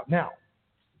all about. Now.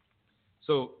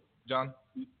 So, John?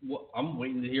 Well, I'm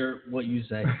waiting to hear what you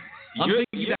say. I'm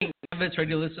thinking, AMVETS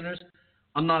Radio listeners,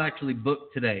 I'm not actually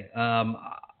booked today.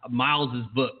 Miles is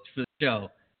booked for the show.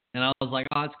 And I was like,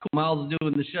 oh, it's cool. Miles is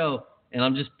doing the show. And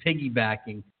I'm just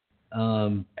piggybacking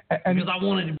because I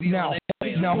wanted to be now, on it.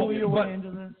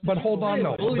 But hold on,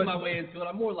 though. Bully my way into it.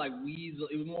 I'm more like weasel.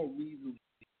 It was more weasel.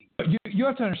 You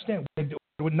have to understand,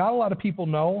 what not a lot of people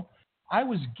know, I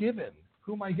was given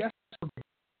who my guests were.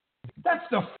 That's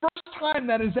the first time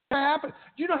that has ever happened.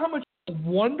 Do you know how much of a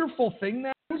wonderful thing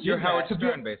that is? You're Howard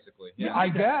Stern, basically. Yeah, I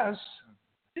guess.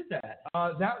 Who did that?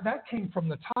 That came from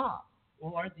the top.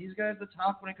 Well, aren't these guys the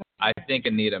top when it comes? I think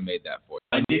Anita made that for you.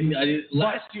 I didn't.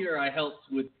 Last year I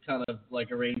helped with kind of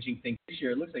like arranging things. This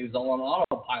year it looks like it was all on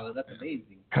autopilot. That's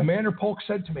amazing. Commander Polk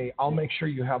said to me, "I'll make sure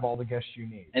you have all the guests you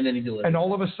need." And then he delivered. And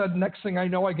all of a sudden, next thing I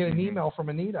know, I get an email from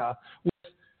Anita with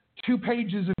 2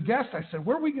 pages of guests. I said,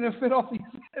 "Where are we going to fit all these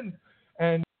in?"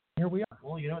 And here we are.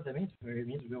 Well, you know what that means? It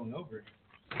means we're going over.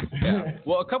 Yeah.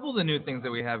 Well, a couple of the new things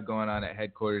that we have going on at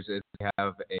headquarters is we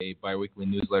have a biweekly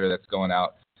newsletter that's going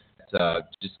out.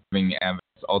 It's just giving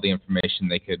AMVETS all the information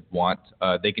they could want.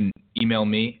 They can email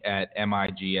me at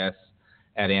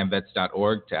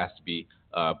migs@amvets.org to ask to be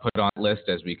put on the list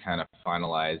as we kind of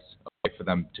finalize a way for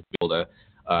them to be able to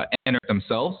enter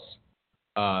themselves.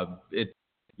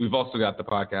 We've also got the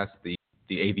podcast, the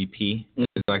AVP, as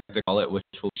I like to call it, which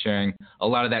will be sharing a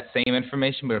lot of that same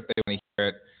information, but if they want to hear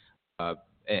it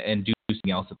and do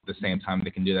something else at the same time,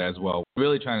 they can do that as well. We're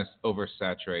really trying to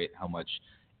oversaturate how much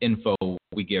info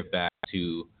we give back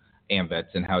to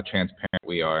AMVETS and how transparent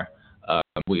we are.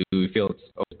 We feel it's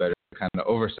always better to kind of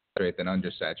oversaturate than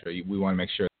undersaturate. We want to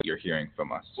make sure that you're hearing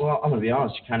from us. Well, I'm going to be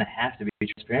honest. You kind of have to be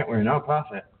transparent. We're a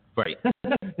nonprofit. Right.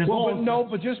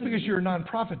 But just because you're a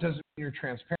nonprofit doesn't mean you're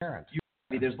transparent.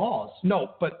 There's laws.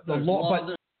 No, but the law.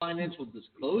 There's financial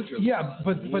disclosure. Yeah,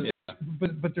 but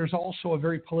there's also a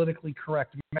very politically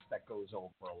correct message that goes over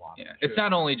a lot. Yeah, it's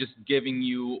not only just giving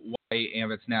you why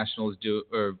AMVETS National is doing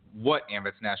or what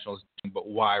AMVETS National is doing, but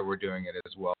why we're doing it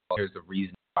as well. Here's the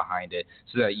reason behind it,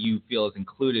 so that you feel as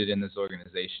included in this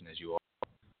organization as you are.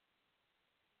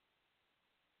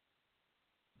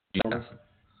 Yeah.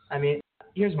 I mean,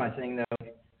 here's my thing though.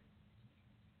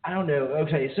 I don't know.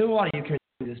 Okay, so a lot of you can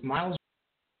do this. Miles,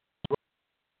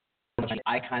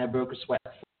 I kind of broke a sweat.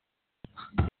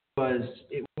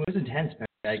 It was intense, man.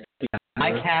 Like,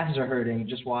 my calves are hurting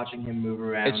just watching him move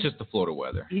around. It's just the Florida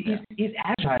weather. He's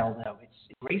agile though. It's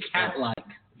graceful. Cat-like.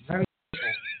 Very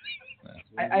graceful.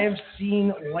 I have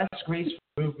seen less graceful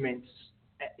movements,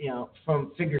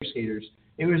 from figure skaters.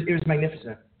 It was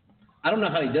magnificent. I don't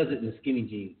know how he does it in the skinny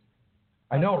jeans.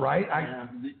 I know, right? I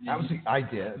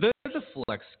did. They're the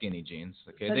flex skinny jeans.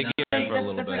 Okay, they get in for a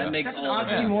little bit. That makes all an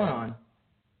oxymoron.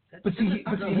 But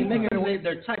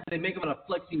they're tight. They make them out of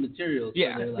flexy materials.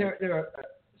 Yeah, so they're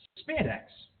spandex.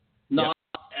 No,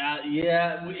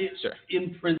 Sure.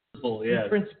 In principle, yeah.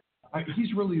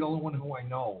 He's really the only one who I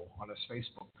know on his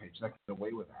Facebook page that can get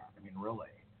away with that. I mean, really.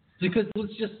 Because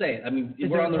let's just say it. I mean,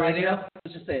 we're on the radio.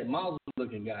 Let's just say it. Miles is a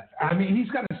looking guy. I mean, he's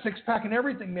got a 6-pack and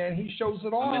everything, man. He shows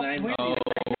it all. I mean,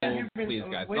 Please,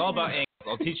 guys. It's all about angles.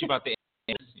 I'll teach you about the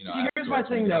angles. Here's my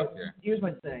thing, though. Here's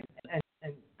my thing, and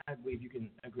I believe you can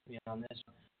agree with me on this.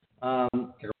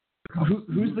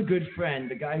 Who's the good friend?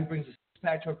 The guy who brings a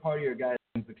 6-pack to a party, or a guy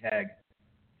who brings the keg?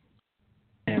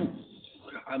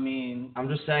 I mean, I'm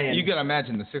just saying. You got to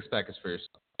imagine the 6-pack is for your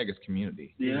biggest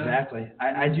community. Yeah. Exactly.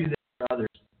 I do this for others.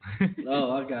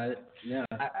 Oh, I got it. Yeah.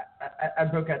 I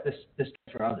broke out this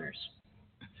for others.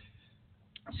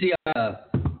 See, I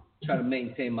try to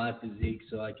maintain my physique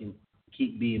so I can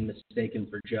keep being mistaken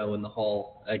for Joe in the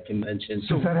hall at conventions.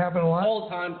 Does that happen a lot? All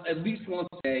the time, at least once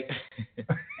a day.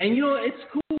 And it's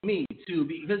cool with me too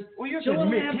because Joe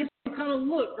and I have this kind of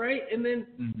look, right? And then,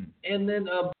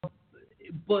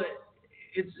 but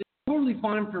it's totally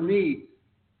fine for me.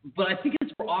 But I think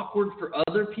it's more awkward for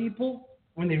other people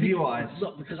when they realize.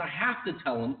 Because I have to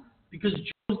tell them because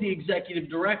Joe's the executive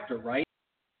director, right?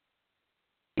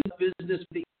 Business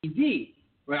with the ED,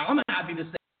 right? I'm happy to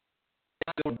say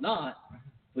I'm not,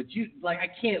 but I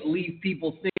can't leave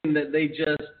people thinking that they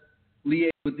just liaise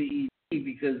with with the ED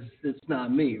because it's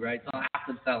not me, right? So I have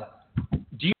to tell him.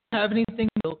 Do you have anything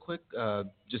real quick?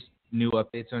 Just new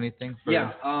updates or anything?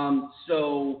 Yeah.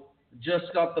 So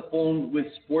just got the phone with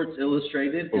Sports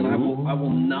Illustrated, and I will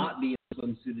not be in a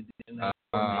swimsuit edition.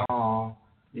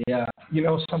 Yeah. You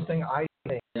know something? I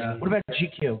think. Yeah. What about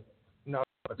GQ? No.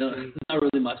 No, not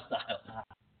really my style.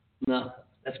 No.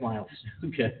 That's Miles.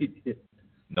 Okay.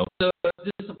 Nope. So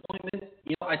disappointment.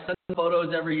 You know, I send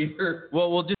photos every year.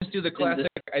 Well, we'll just do the classic.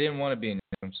 I didn't want to be in a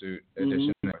swimsuit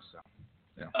edition. So.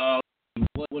 Yeah.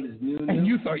 What is new? And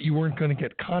you thought you weren't going to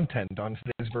get content on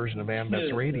today's version of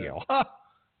AMVETS Radio.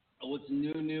 What's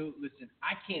new? Listen,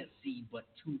 I can't see but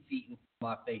 2 feet in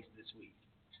my face this week.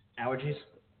 Allergies?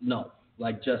 No,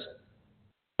 like just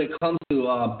when it comes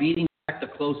to beating back the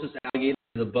closest alligator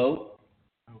to the boat.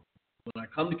 When I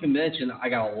come to convention, I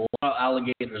got a lot of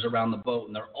alligators around the boat,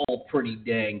 and they're all pretty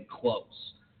dang close.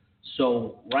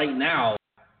 So right now,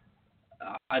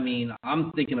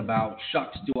 I'm thinking about,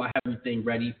 shucks, do I have everything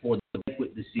ready for the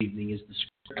banquet this evening? Is the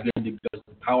script good to go? Is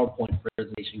the PowerPoint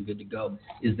presentation good to go?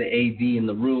 Is the AV in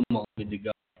the room all good to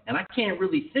go? And I can't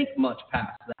really think much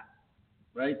past that,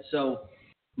 right? So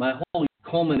my whole week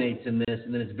culminates in this,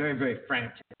 and then it's very, very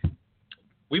frantic.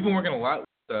 We've been working a lot with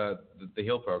the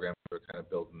HEAL program. We're kind of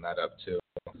building that up too.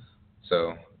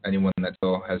 So anyone that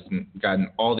still hasn't gotten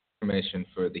all the information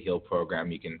for the HEAL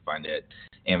program, you can find it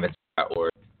at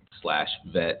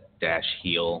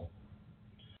amvets.org/vet-heal.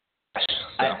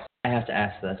 I have to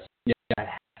ask this. Yeah. I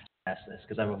have to ask this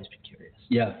because I've always been curious.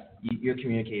 Yeah. You're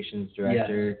communications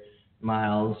director,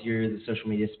 Miles. You're the social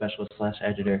media specialist /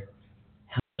 editor.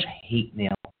 How much hate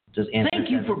mail does AMVETS Thank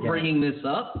you for get? bringing this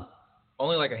up.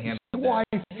 Only like a handful. Why?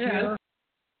 Yeah.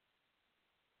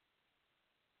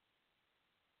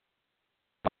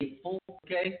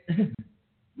 Okay.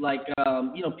 Like,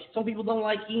 some people don't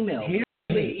like emails.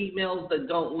 Emails that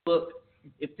don't look.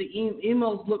 If the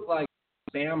emails look like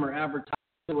spam or advertising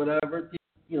or whatever,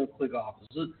 click off.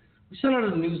 So we send out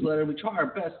a newsletter. We try our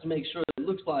best to make sure that it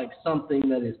looks like something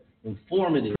that is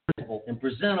informative and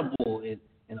presentable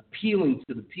and appealing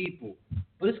to the people.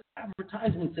 But it's got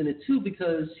advertisements in it too,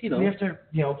 because we have to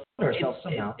put ourselves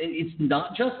somehow. It's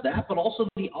not just that, but also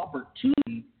the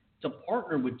opportunity to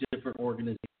partner with different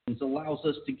organizations allows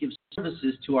us to give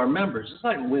services to our members. It's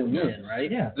like a win-win,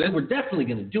 right? Yeah. Then we're definitely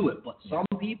going to do it, but some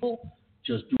people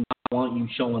just do not want you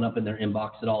showing up in their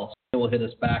inbox at all. So they will hit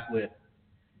us back with,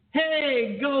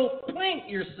 hey, go plant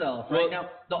yourself. Right now,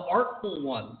 the artful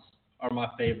ones are my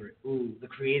favorite. Ooh, the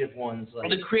creative ones.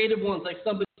 Like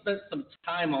somebody spent some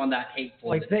time on that hateful.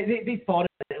 Like they thought of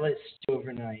it, let it stew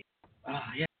overnight.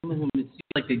 Yeah, some of them it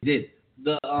seems like they did.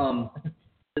 The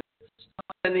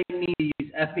sending me these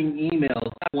effing emails,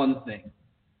 that's one thing.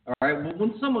 All right, well,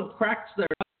 when someone cracks their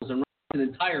knuckles and writes an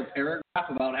entire paragraph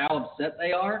about how upset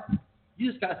they are, you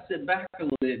just got to sit back a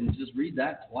little bit and just read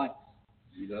that twice.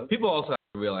 People also have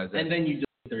to realize that. And then you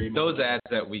delete their email. Those ads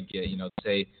that we get,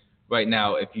 say right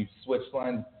now, if you switch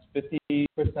lines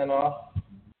 50% off, I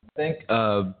think,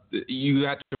 you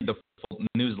have to read the full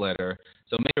newsletter.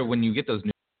 So make sure when you get those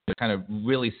to kind of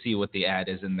really see what the ad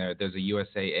is in there. There's a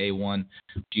USAA one.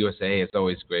 USAA is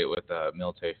always great with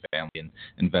military family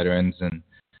and veterans, and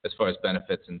as far as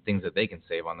benefits and things that they can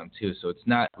save on them too. So it's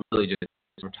not really just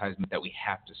advertisement that we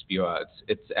have to spew out.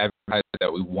 It's advertisement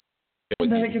that we want.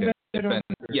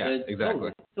 Yeah,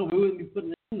 exactly. So we wouldn't be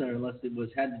putting it in there unless it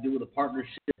had to do with a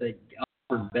partnership that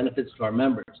offered benefits to our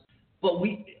members. But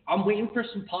I'm waiting for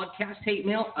some podcast hate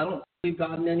mail. I don't think we've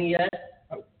gotten any yet.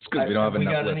 It's because we don't have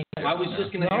enough list. I was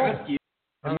just going to ask you.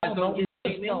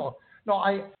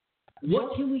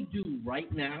 What can we do right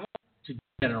now to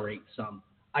generate some?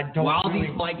 While these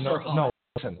mics are hot. No,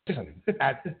 listen.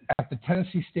 At the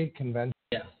Tennessee State Convention,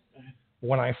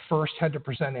 when I first had to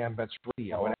present AMVETS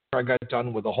Radio, and after I got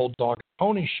done with the whole dog and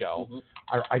pony show,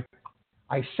 I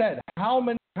said, how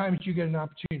many times do you get an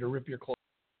opportunity to rip your clothes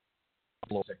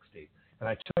below 60? And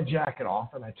I took my jacket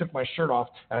off, and I took my shirt off,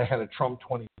 and I had a Trump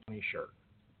 2020 shirt.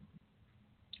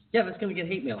 Yeah, that's going to get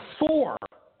hate mail. 4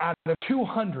 out of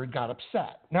 200 got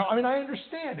upset. Now, I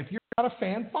understand. If you're not a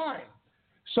fan, fine.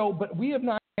 So, but we have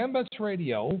not, AMVETS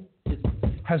Radio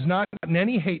has not gotten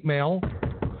any hate mail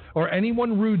or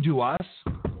anyone rude to us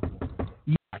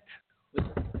yet.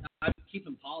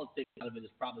 Keeping politics out of it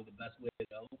is probably the best way to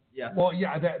go. Yeah. Well,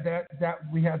 yeah, that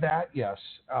we have that. Yes.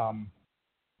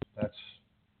 That's.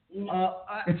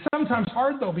 It's sometimes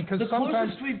hard though because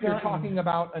sometimes you're talking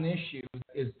about an issue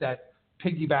that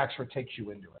piggybacks or takes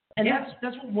you into it. And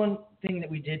that's one thing that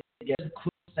we did get. The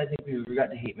closest I think we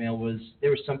got to hate mail was there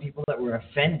were some people that were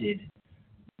offended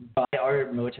by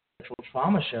our military sexual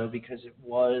trauma show because it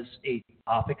was a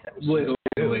topic that was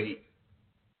wait.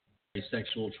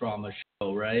 sexual trauma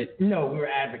show, right? No, we were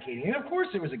advocating, and of course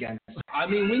it was against. I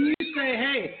mean, when you say,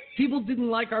 hey, people didn't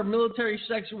like our military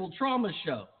sexual trauma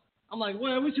show, I'm like,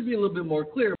 well, we should be a little bit more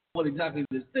clear about what exactly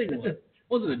this thing was.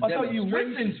 Was it a I thought you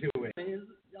demonstration? listened to it.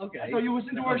 Okay. I thought you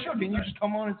listened to our show. Didn't you just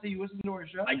come on and say you listened to our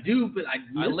show? I do, but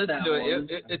I listen that to one.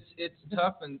 it. It's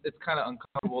tough and it's kind of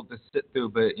uncomfortable to sit through,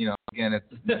 but again, it's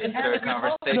a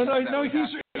conversation.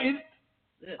 No.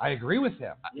 I agree with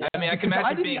him. I mean, I can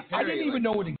imagine I didn't even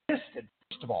know it existed,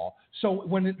 first of all. So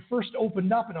when it first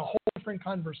opened up in a whole different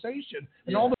conversation,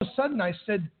 and all of a sudden I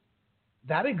said,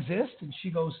 that exists? And she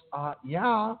goes,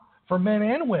 yeah, for men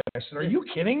and women. I said, are you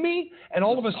kidding me? And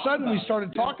all of a sudden we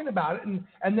started talking about it,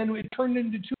 and then it turned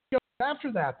into 2 shows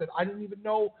after that I didn't even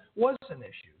know was an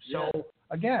issue. So,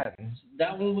 again.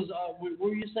 That one was, what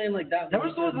were you saying? Like that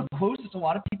was the closest. A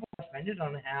lot of people were offended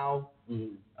on how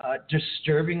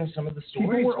disturbing some of the stories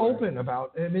people were open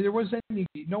about. I mean, there wasn't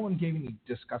no one gave any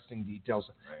disgusting details,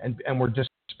 and were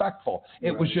disrespectful.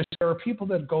 It was just there are people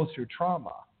that go through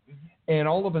trauma, and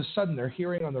all of a sudden they're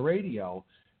hearing on the radio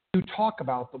to talk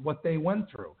about what they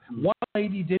went through. One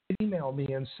lady did email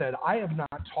me and said, I have not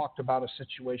talked about a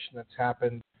situation that's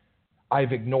happened.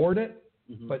 I've ignored it,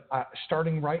 but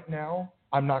starting right now,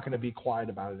 I'm not going to be quiet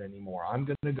about it anymore. I'm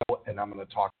going to go and I'm going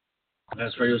to talk.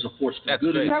 That's right. It was a force for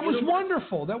good. That was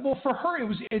wonderful. For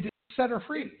her, it set her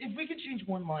free. If we could change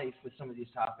one life with some of these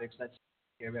topics, that's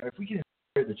if we can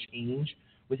inspire the change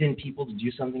within people to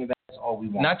do something about it, that's all we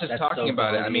want. Not just talking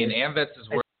about it. I mean, AMVETS is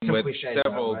working with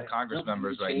several Congress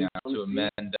members right now to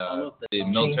amend the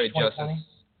military justice.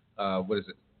 What is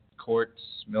it? Courts,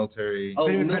 military. Oh,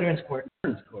 Veterans Court.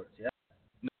 Veterans Courts, yeah.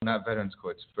 No, not Veterans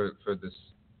Courts. For this,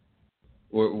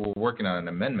 we're working on an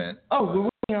amendment. Oh, we're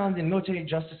working on the Military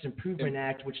Justice Improvement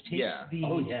Act, which takes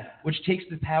which takes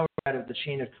the power out of the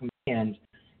chain of command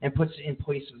and puts it in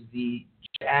place of the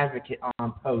advocate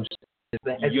on post,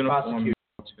 the head prosecutor.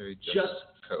 Military Justice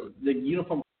Code. The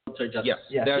Uniform Military Justice.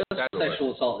 Yes. That's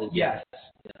sexual assault. Yes.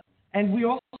 Yeah. And we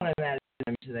also want to add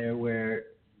to there where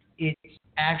it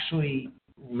actually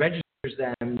registers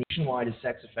them nationwide as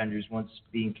sex offenders once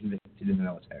being convicted in the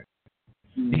military.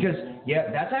 Because,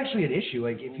 that's actually an issue.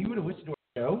 Like, if you would have listened to our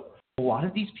show, a lot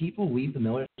of these people leave the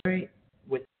military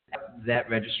without that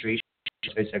registration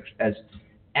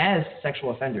as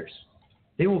sexual offenders.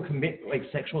 They will commit,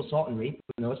 sexual assault and rape in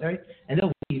the military, and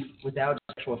they'll leave without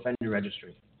a sexual offender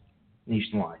registry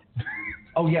nationwide.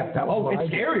 Oh, yeah. It's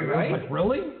scary, right? Like,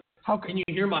 really? How can you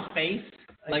hear my face?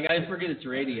 I forget it's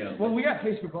radio. Well, we got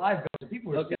Facebook Live, so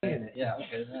people are seeing it. Yeah,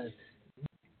 okay. Nice.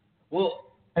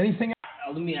 Well, anything?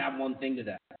 Let me add one thing to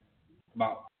that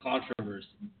about controversy.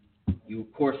 You,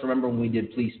 of course, remember when we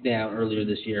did Please Down earlier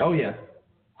this year. Oh, yeah.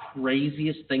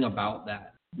 Craziest thing about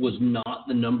that was not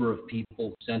the number of people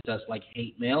who sent us,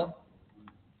 hate mail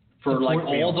for,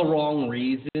 all the wrong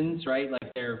reasons, right?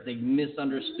 They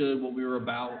misunderstood what we were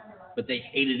about, but they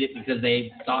hated it because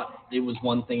they thought it was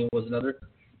one thing and it was another.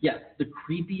 Yeah, the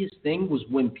creepiest thing was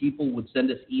when people would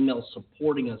send us emails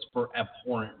supporting us for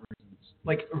abhorrent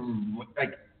reasons.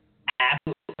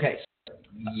 Okay.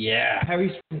 Yeah.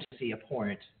 Harry's fantasy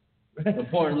abhorrent.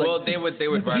 Abhorrent. Well, they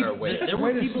would run our way. There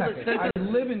were people that said I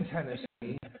live in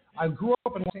Tennessee. I grew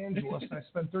up in Los Angeles and I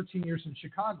spent 13 years in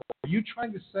Chicago. Are you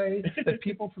trying to say that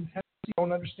people from Tennessee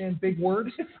don't understand big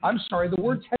words? I'm sorry, the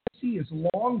word Tennessee is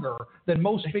longer than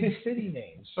most big city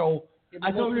names. So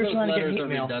I thought we were trying to get hate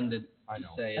mail. Redundant. I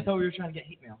know. I thought we were trying to get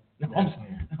hate mail. No.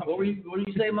 What were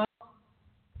you saying, Mike?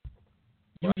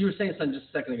 You were saying something just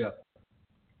a second ago.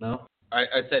 No? I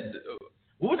said,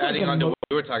 adding on to what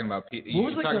we were talking about, you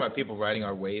were talking about people riding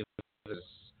our waves.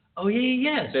 Oh,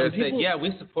 yeah. They said,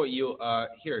 we support you.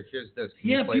 Here's this.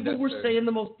 Yeah, people were saying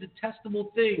the most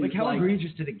detestable things. How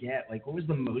egregious did it get? What was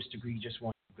the most egregious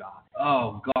one you got?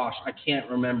 Oh, gosh, I can't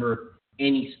remember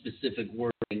any specific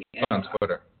wording. On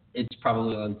Twitter. It's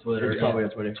probably on Twitter. It's probably on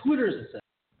Twitter. Twitter's a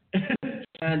second.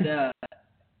 And,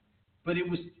 but it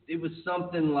was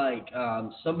something like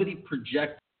somebody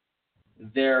projected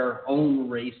their own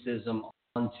racism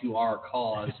onto our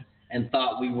cause and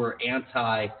thought we were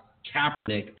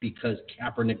anti-Kaepernick because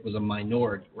Kaepernick was a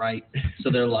minority, right?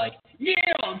 So they're like, yeah,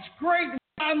 it's great to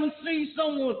finally see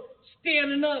someone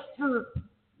standing up for,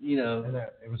 And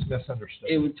it was misunderstood.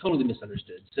 It was totally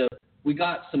misunderstood. So we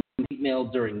got some hate mail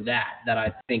during that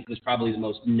I think was probably the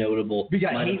most notable. We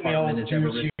got hate mail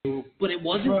but it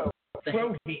wasn't.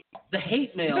 The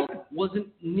hate mail wasn't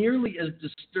nearly as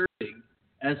disturbing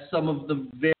as some of the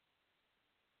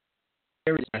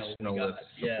very nationalist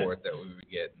support that we were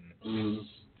getting.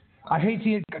 I hate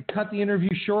to cut the interview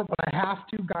short, but I have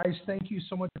to. Guys, thank you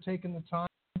so much for taking the time.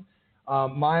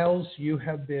 Miles, you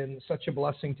have been such a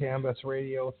blessing to AMVETS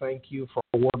Radio. Thank you for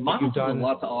the work that Miles you've has done. a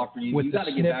lot to offer you. with You the got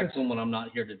to get back snippets. to him when I'm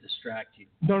not here to distract you.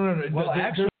 No. Well,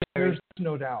 actually, there's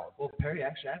no doubt. Well, Perry,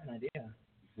 actually, I have an idea.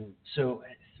 So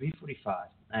at 3:45,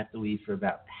 I have to leave for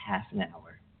about half an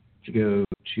hour to go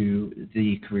to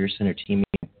the Career Center team meeting.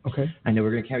 Okay. I know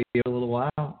we're going to carry you a little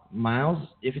while. Miles,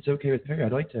 if it's okay with Perry,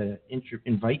 I'd like to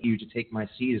invite you to take my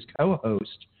seat as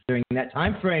co-host during that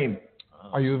time frame.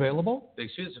 Are you available? Big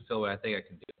shoes to fill, but I think I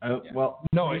can do it. Oh, Yeah. well.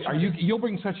 No. Are you? You'll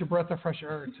bring such a breath of fresh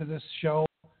air to this show.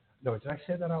 No, did I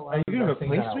say that out loud? Are you going to Did I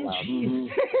think replace that out me? loud?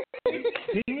 Jeez.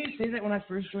 Didn't you say that when I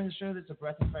first joined the show? That's a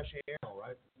breath of fresh air. All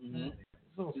right. Mm-hmm. It's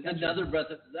a little Another breath.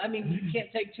 I mean, you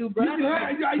can't take two breaths. You're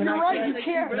right. You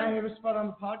can't. Can I have a spot on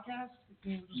the podcast?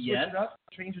 Can you just switch it up?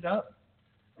 Change it up?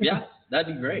 Yeah,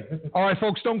 that'd be great. All right,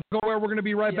 folks, don't go away. We're going to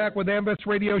be right back with AMVETS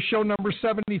Radio show number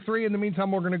 73. In the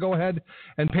meantime, we're going to go ahead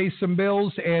and pay some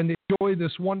bills and enjoy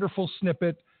this wonderful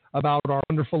snippet about our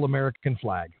wonderful American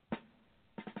flag.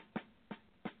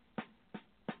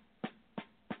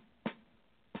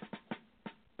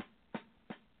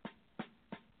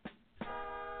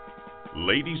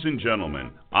 Ladies and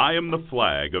gentlemen, I am the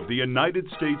flag of the United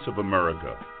States of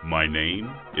America. My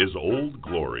name is Old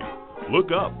Glory.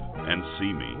 Look up and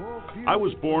see me. I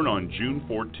was born on June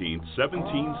 14,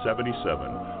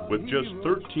 1777, with just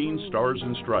 13 stars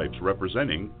and stripes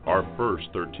representing our first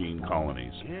 13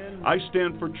 colonies. I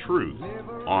stand for truth,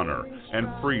 honor, and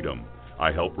freedom.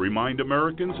 I help remind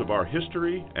Americans of our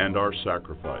history and our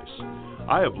sacrifice.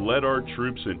 I have led our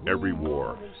troops in every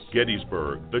war: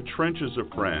 Gettysburg, the trenches of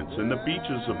France, and the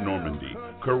beaches of Normandy,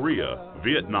 Korea,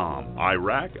 Vietnam,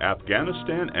 Iraq,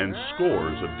 Afghanistan, and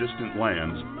scores of distant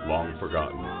lands long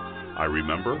forgotten. I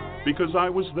remember because I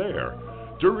was there.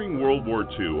 During World War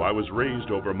II, I was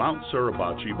raised over Mount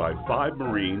Suribachi by 5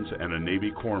 Marines and a Navy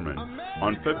corpsman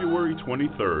on February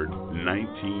 23,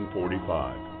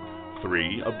 1945.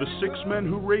 3 of the 6 men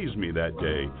who raised me that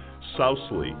day,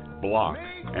 Sousley, Block,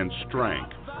 and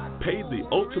Strank, paid the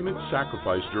ultimate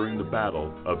sacrifice during the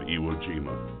Battle of Iwo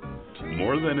Jima.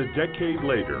 More than a decade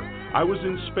later, I was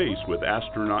in space with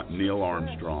astronaut Neil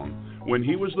Armstrong when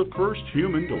he was the first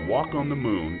human to walk on the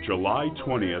moon, July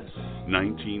 20th,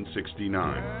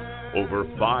 1969. Over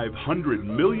 500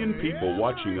 million people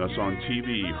watching us on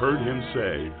TV heard him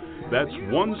say, "That's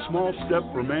one small step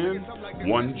for man,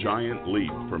 one giant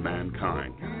leap for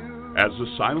mankind." As a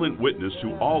silent witness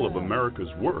to all of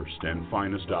America's worst and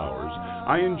finest hours,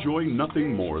 I enjoy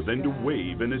nothing more than to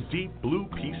wave in a deep blue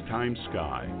peacetime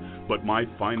sky. But my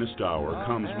finest hour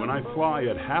comes when I fly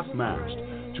at half-mast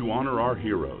to honor our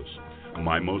heroes.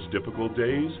 My most difficult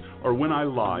days are when I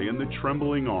lie in the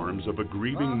trembling arms of a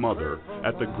grieving mother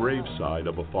at the graveside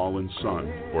of a fallen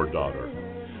son or daughter.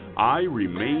 I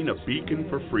remain a beacon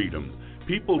for freedom.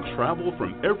 People travel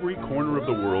from every corner of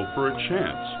the world for a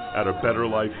chance at a better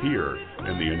life here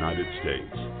in the United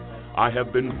States. I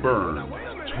have been burned,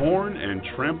 torn, and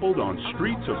trampled on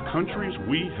streets of countries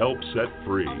we helped set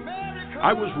free.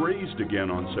 I was raised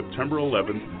again on September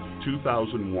 11,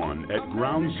 2001 at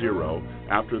Ground Zero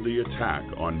after the attack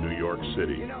on New York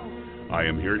City. I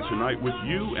am here tonight with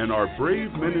you and our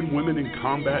brave men and women in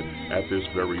combat at this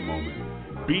very moment.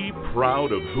 Be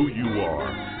proud of who you are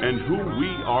and who we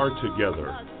are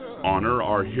together. Honor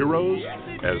our heroes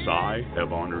as I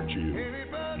have honored you.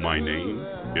 My name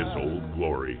is Old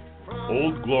Glory.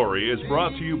 Old Glory is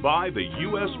brought to you by the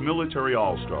U.S. Military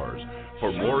All-Stars.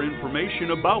 For more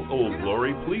information about Old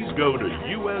Glory, please go to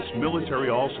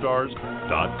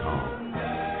usmilitaryallstars.com.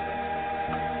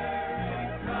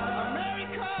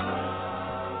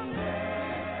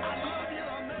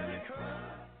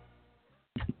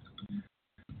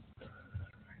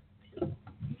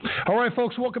 All right,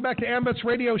 folks, welcome back to AMVETS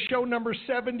Radio show number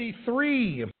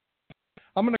 73.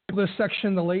 I'm going to call this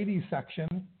section the ladies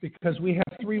section because we have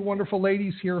 3 wonderful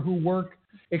ladies here who work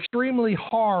extremely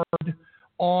hard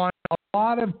on a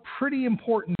lot of pretty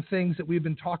important things that we've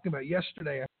been talking about.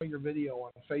 Yesterday, I saw your video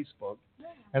on Facebook,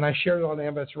 and I shared it on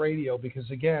AMVETS Radio because,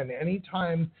 again,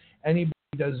 anytime anybody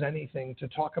does anything to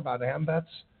talk about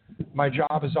AMVETS, my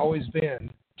job has always been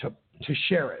to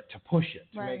share it, to push it,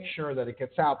 to make sure that it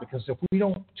gets out, because if we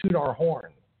don't toot our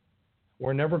horn,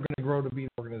 we're never going to grow to be the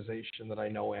organization that I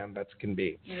know AMVETS can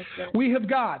be. We have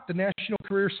got the National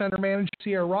Career Center Manager,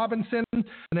 Sierra Robinson, the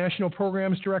National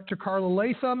Programs Director, Carla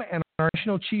Latham, and our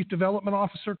National Chief Development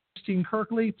Officer, Christine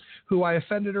Kirkley, who I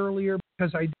offended earlier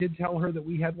because I did tell her that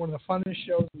we had one of the funnest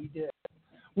shows we did.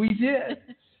 We did.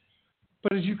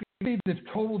 But as you can see, the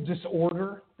total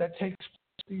disorder that takes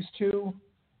place these two,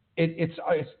 it is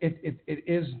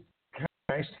kind of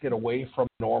nice to get away from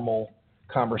normal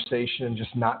conversation and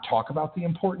just not talk about the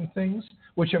important things,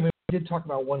 which, I mean, did talk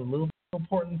about one little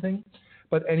important thing.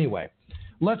 But anyway,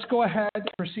 let's go ahead and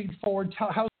proceed forward.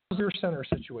 How's your center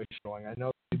situation going? I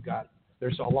know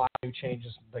there's a lot of new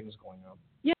changes and things going on.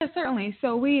 Yeah, certainly.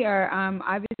 So we are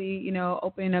obviously,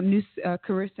 opening up new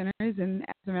career centers, and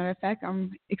as a matter of fact,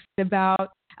 I'm excited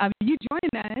about you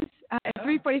joining us at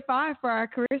 3:45 for our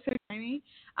career center training.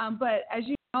 But as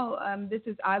you know, this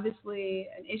is obviously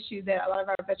an issue that a lot of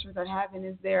our veterans are having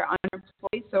is they're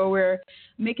unemployed. So we're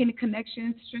making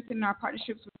connections, strengthening our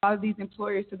partnerships with all of these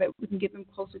employers so that we can get them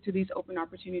closer to these open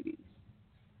opportunities.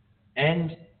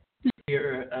 And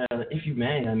if you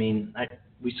may,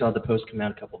 we saw the post come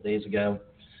out a couple of days ago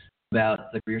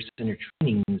about the Career Center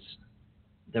trainings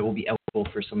that will be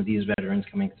eligible for some of these veterans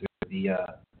coming through the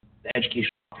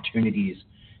educational opportunities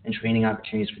and training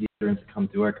opportunities for these veterans to come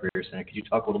through our Career Center. Could you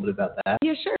talk a little bit about that?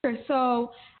 Yeah, sure.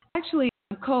 So actually,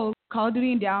 Call of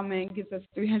Duty Endowment gives us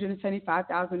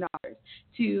 $375,000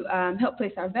 to help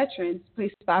place our veterans,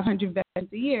 place 500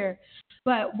 veterans a year.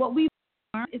 But what we've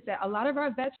learned is that a lot of our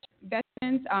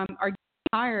veterans are getting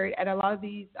hired at a lot of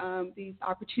these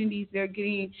opportunities. They're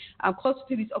getting closer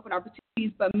to these open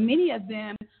opportunities, but many of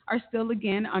them are still,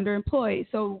 again, underemployed.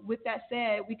 So with that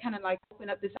said, we kind of open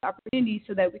up this opportunity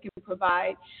so that we can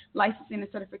provide licensing and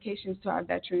certifications to our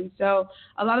veterans. So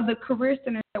a lot of the career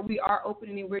centers that we are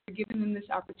opening, we're giving them this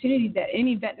opportunity that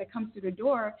any vet that comes through the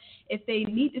door, if they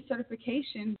need the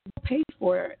certification, we'll pay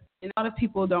for it. And a lot of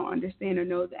people don't understand or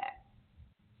know that.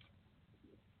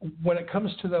 When it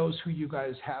comes to those who you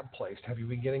guys have placed, have you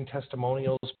been getting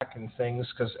testimonials back and things?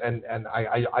 And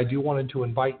I do wanted to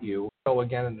invite you,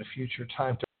 again in the future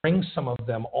time, to bring some of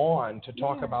them on to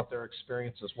talk about their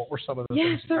experiences. What were some of the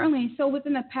things? Yeah, certainly. So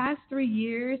within the past 3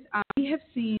 years, we have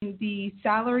seen the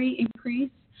salary increase.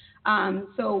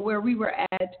 So where we were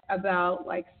at about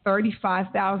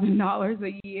 $35,000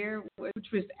 a year,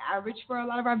 which was average for a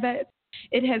lot of our vets,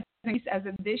 it has increased as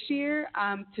of this year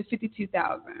to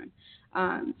 $52,000.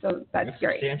 So that's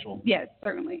great. Substantial. Yes,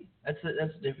 certainly. That's the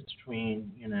difference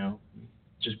between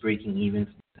just breaking even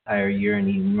for the entire year and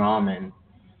eating ramen,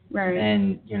 right,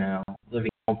 and living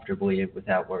comfortably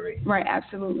without worry. Right,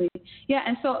 absolutely. Yeah,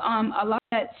 and so a lot of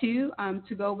that too,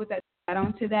 to go with that, add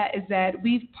on to that, is that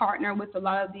we've partnered with a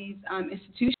lot of these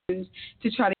institutions to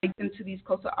try to get them to these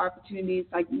closer opportunities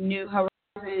like New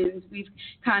Horizons. We've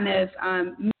kind of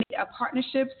made a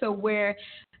partnership so where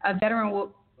a veteran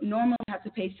will normally have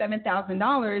to pay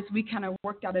 $7,000, we kind of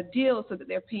worked out a deal so that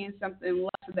they're paying something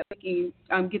less so that we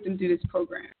can get them through this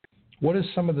program. What is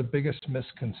some of the biggest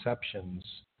misconceptions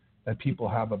that people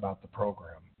have about the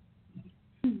program?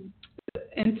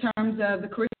 In terms of the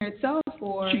career itself,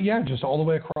 or? Yeah, just all the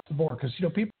way across the board. Because,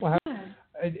 people have,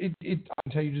 I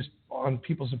can tell you just on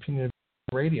people's opinion of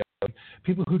radio,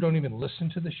 people who don't even listen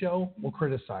to the show will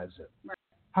criticize it. Right.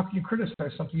 How can you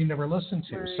criticize something you never listened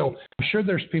to? Right. So I'm sure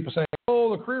there's people saying,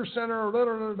 oh, the Career Center,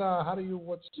 how do you,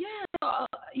 what's... Yeah,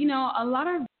 a lot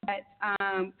of vets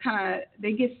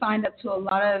they get signed up to a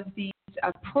lot of these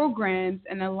programs,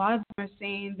 and a lot of them are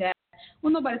saying that,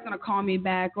 well, nobody's going to call me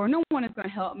back, or no one is going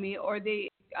to help me, or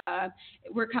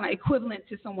we're kind of equivalent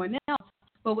to someone else.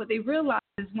 But what they realize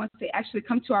is once they actually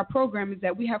come to our program is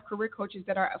that we have career coaches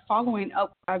that are following up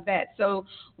with our vets. So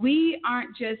we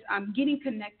aren't just getting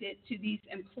connected to these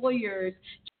employers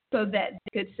so that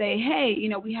they could say, hey,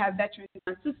 we have veterans in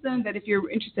our system that if you're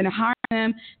interested in hiring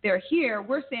them, they're here.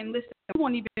 We're saying, listen, we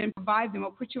won't even provide them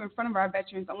or put you in front of our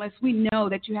veterans unless we know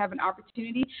that you have an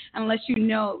opportunity, unless you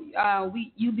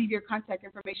you leave your contact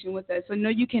information with us. So no,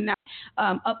 you cannot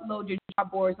upload your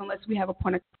job boards unless we have a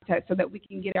point of contact so that we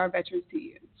can get our veterans to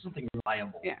you. Something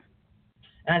reliable. Yeah.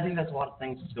 And I think that's a lot of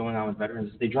things that's going on with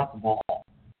veterans is they drop the ball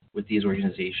with these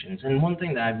organizations. And one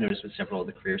thing that I've noticed with several of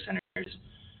the career centers,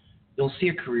 you'll see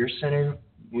a career center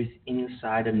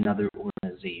inside another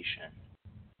organization.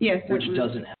 Yes, which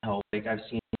doesn't help. I've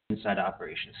seen inside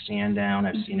Operation Stand Down.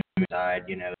 I've seen them inside,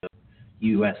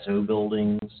 USO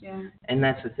buildings. Yeah. And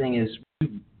that's the thing is,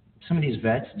 some of these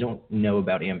vets don't know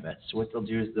about AMVETS. So what they'll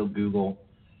do is they'll Google,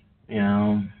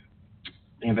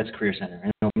 AMVETS Career Center,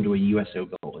 and they'll come to a USO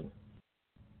building.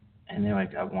 And they're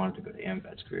like, I wanted to go to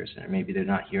AMVETS Career Center. Maybe they're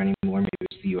not here anymore. Maybe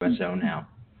it's the USO now.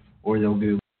 Or they'll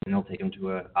Google and they'll take them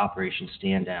to a Operation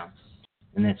Stand Down.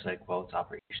 And it's like, well, it's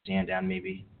Operation Stand Down.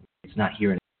 Maybe it's not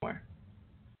here anymore.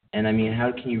 And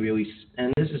how can you really,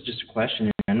 and this is just a question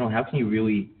in general, how can you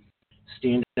really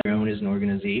stand on your own as an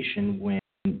organization when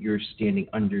you're standing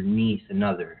underneath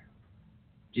another?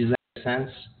 Does that make sense?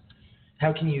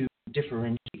 How can you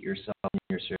differentiate yourself and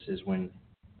your services when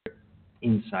you're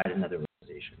inside another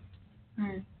organization? All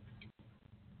right.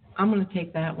 I'm going to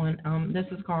take that one. This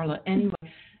is Carla. Anyway,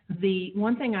 the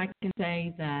one thing I can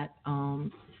say that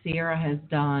Sierra has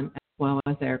done well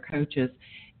as their coaches,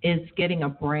 is getting a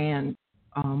brand.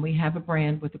 We have a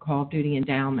brand with the Call of Duty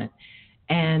Endowment.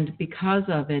 And because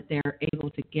of it, they're able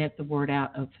to get the word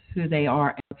out of who they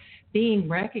are, and being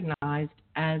recognized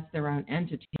as their own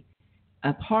entity,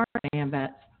 a part of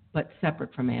AMVETS, but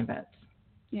separate from AMVETS.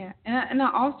 Yeah, and I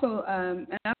also and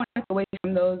I don't take away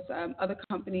from those other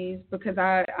companies, because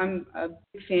I'm a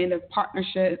big fan of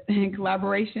partnerships and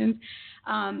collaborations,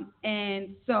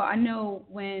 and so I know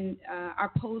when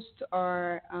our posts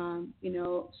are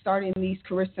starting these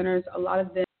career centers, a lot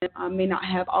of them may not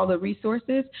have all the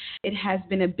resources. It has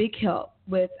been a big help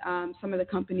with some of the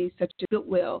companies such as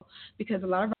Goodwill, because a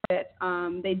lot of our vets,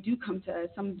 they do come to us.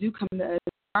 Some do come to us,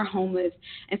 are homeless,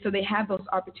 and so they have those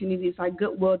opportunities like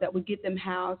Goodwill that would get them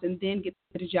housed and then get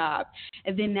them a job.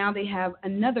 And then now they have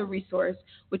another resource,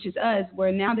 which is us,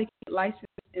 where now they get licensed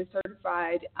and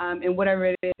certified in whatever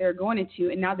it is they're going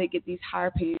into, and now they get these higher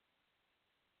paying.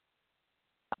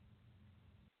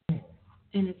 And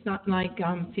it's not like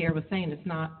Sierra was saying, it's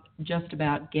not just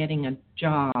about getting a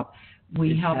job.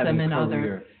 We help them in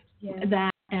other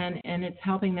that, and it's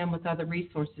helping them with other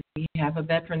resources. We have a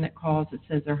veteran that calls that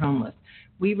says they're homeless.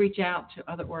 We reach out to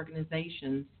other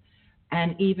organizations,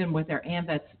 and even with their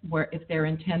AMVETS, where if they're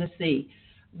in Tennessee,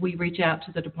 we reach out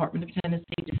to the Department of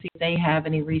Tennessee to see if they have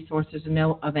any resources or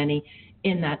know of any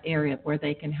in that area where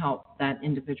they can help that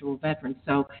individual veteran.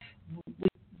 So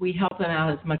we help them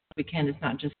out as much as we can. It's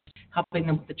not just helping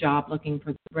them with the job, looking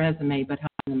for the resume, but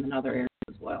helping them in other areas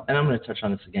as well. And I'm going to touch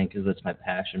on this again because that's my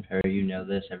passion, Perry. You know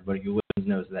this. Everybody who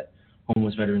knows that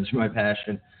homeless veterans are my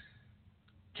passion.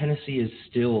 Tennessee is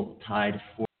still tied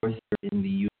fourth in the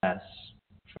U.S.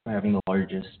 for having the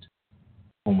largest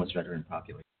homeless veteran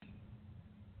population.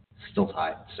 Still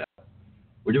tied. So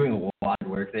we're doing a lot of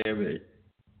work there, but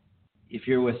if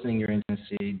you're listening, you're in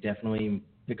Tennessee, definitely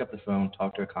pick up the phone,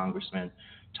 talk to a congressman,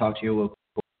 talk to your local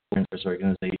service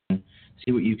organization,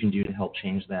 see what you can do to help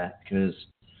change that, because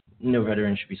no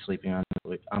veteran should be sleeping on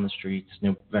the streets.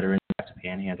 No veteran should have to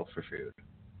panhandle for food.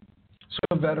 So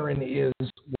a veteran is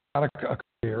without a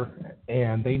career,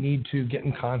 and they need to get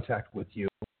in contact with you.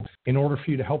 In order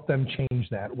for you to help them change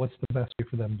that, what's the best way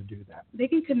for them to do that? They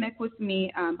can connect with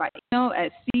me by email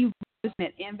at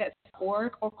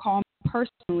c@amvets.org or call me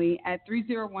personally at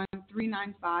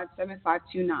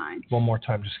 301-395-7529. One more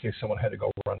time, just in case someone had to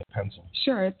go run the pencil.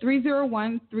 Sure.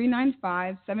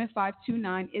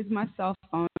 301-395-7529 is my cell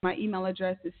phone. My email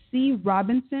address is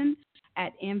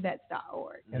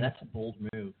crobinson@amvets.org. And that's a bold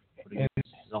move. Putting a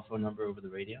cell phone number over the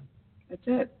radio. That's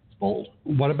it. It's bold.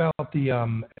 What about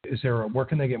where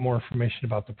can they get more information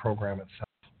about the program itself?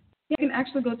 You can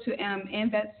actually go to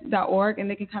AMVETS.org, and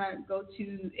they can kind of go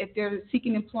to, if they're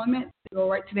seeking employment, they go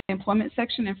right to the employment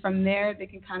section, and from there they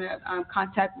can kind of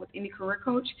contact with any career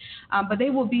coach. But they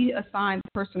will be assigned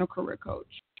a personal career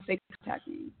coach if they contact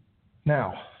me.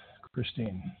 Now,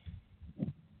 Christine.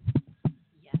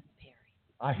 Yes, Perry.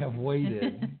 I have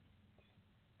waited.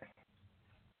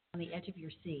 On the edge of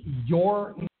your seat.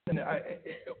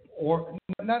 Or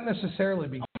not necessarily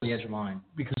because on the edge of mine.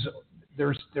 Because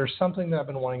there's something that I've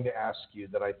been wanting to ask you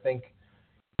that I think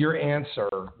your answer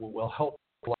will help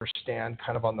people understand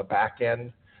kind of on the back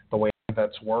end the way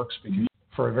that works, because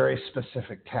for a very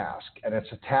specific task. And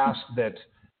it's a task that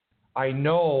I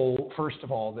know, first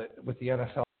of all, that with the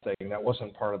NFL thing, that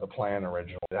wasn't part of the plan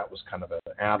originally. That was kind of an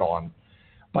add-on.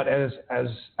 But as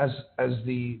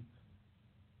the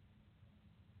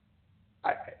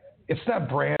it's not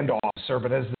brand officer,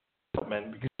 but as the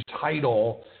development, because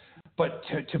title, but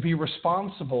to be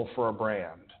responsible for a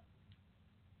brand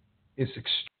is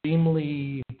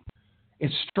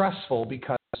it's stressful,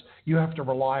 because you have to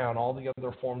rely on all the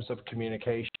other forms of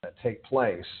communication that take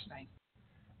place. Right.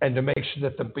 And to make sure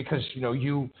that because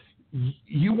you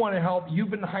want to help, you've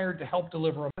been hired to help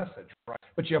deliver a message, right?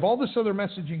 But you have all this other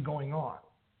messaging going on.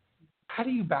 How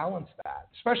do you balance that?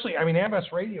 Especially,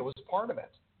 AMVETS Radio is part of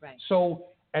it. Right. So,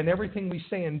 and everything we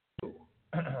say and do.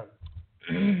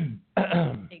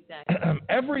 Exactly.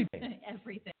 Everything.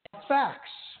 Everything. Facts.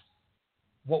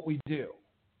 What we do,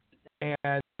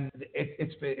 and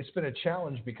it's been a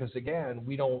challenge because again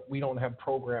we don't have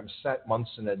programs set months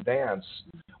in advance.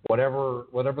 Whatever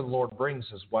the Lord brings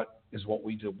is what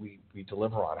we do. We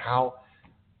deliver on.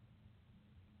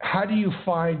 How do you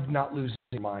find not losing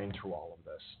your mind through all of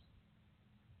this?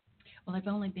 Well, I've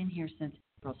only been here since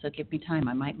April, so give me time.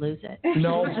 I might lose it.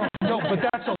 No, but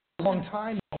that's a long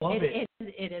time. I love it.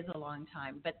 It is a long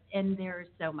time, and there's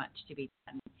so much to be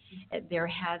done. There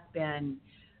has been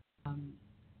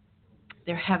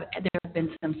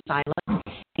some silence,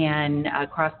 and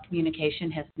cross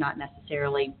communication has not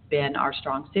necessarily been our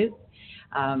strong suit.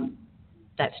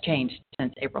 That's changed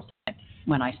since April 2nd.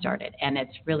 when I started. And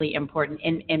it's really important,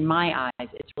 in my eyes,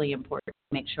 it's really important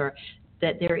to make sure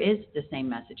that there is the same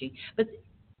messaging. But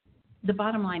the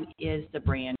bottom line is the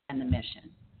brand and the mission.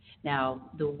 Now,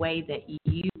 the way that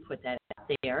you put that out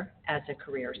there as a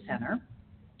career center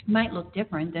might look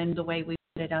different than the way we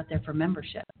put it out there for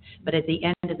membership. But at the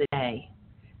end of the day,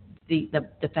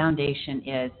 the foundation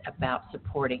is about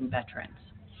supporting veterans.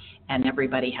 And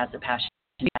everybody has a passion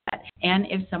to do that. And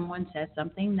if someone says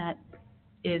something that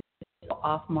is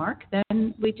off mark,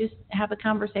 then we just have a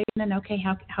conversation and, okay,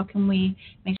 how can we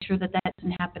make sure that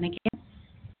doesn't happen again?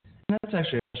 And that's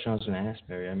actually a question I was going to ask,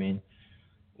 Barry. I mean,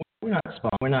 we're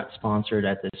not sponsored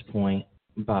at this point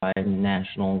by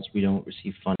nationals. We don't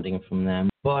receive funding from them,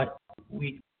 but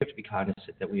we have to be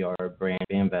cognizant that we are a brand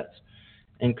of AMVETS.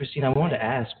 And Christine, I wanted to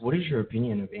ask, what is your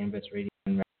opinion of AMVETS Radio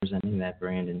and representing that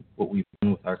brand and what we've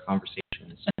done with our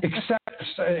conversations? Except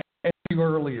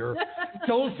earlier,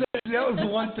 Joel said that was the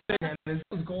one thing, and as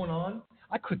it was going on,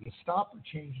 I couldn't stop or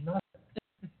change nothing.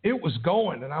 It was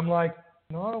going, and I'm like,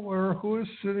 not aware who is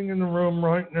sitting in the room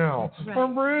right now. Right. Our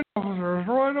brand officer is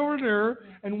right over there,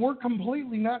 and we're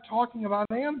completely not talking about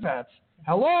AMVETS.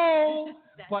 Hello,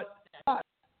 but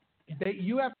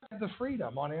you have to have the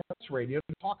freedom on AMVETS Radio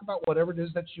to talk about whatever it is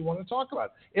that you want to talk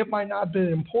about. It might not be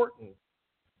important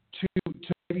to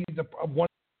maybe the one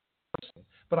person,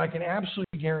 but I can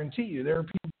absolutely guarantee you there are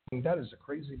people thinking that is a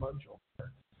crazy bunch over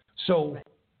there. So. Right.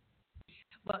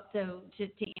 Well, so to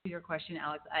answer your question,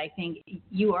 Alex, I think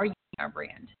you are using our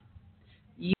brand.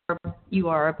 You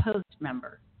are a post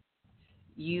member.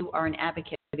 You are an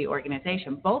advocate for the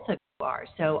organization. Both of you are.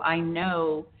 So I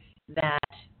know that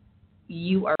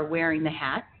you are wearing the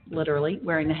hat, literally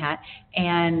wearing the hat.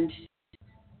 And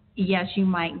yes, you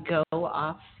might go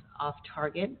off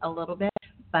target a little bit,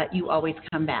 but you always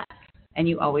come back and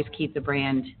you always keep the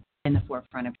brand in the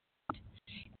forefront of your mind.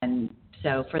 And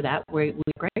so for that, we're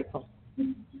grateful.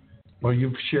 Well,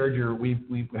 you've shared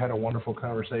we had a wonderful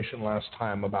conversation last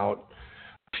time about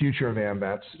future of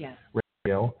AMVETS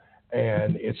Radio,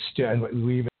 and it's still,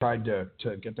 we even tried to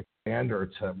get the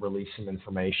commander to release some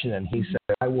information, and he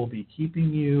said, I will be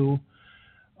keeping you,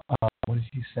 what did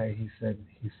he say? He said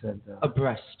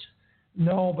abreast.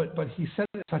 No, but he said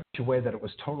it in such a way that it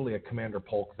was totally a Commander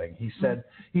Polk thing. He said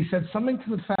something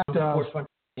to the fact of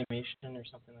information or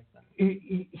something like that.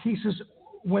 He says,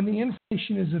 when the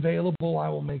information is available, I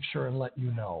will make sure and let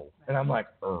you know. And I'm like,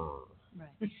 Right.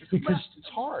 Because it's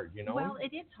hard, you know? Well,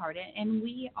 it is hard. And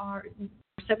we are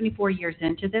 74 years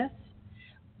into this,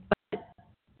 but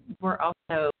we're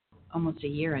also almost a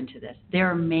year into this. There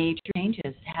are major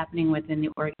changes happening within the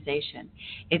organization.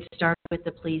 It started with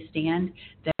the Please Stand.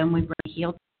 Then we bring the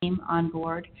HEAL team on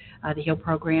board, the HEAL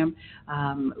program.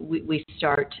 We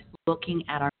start looking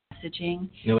at our messaging.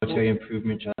 Military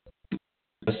improvement,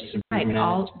 right,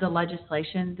 all the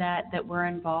legislation that we're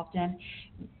involved in.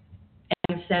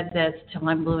 And I've said this till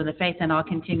I'm blue in the face, and I'll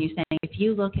continue saying, if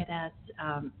you look at us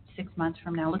 6 months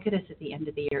from now, look at us at the end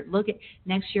of the year, look at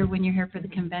next year when you're here for the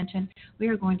convention, we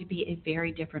are going to be a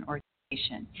very different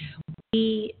organization.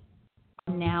 We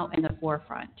are now in the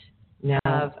forefront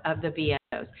of the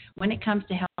VSOs. When it comes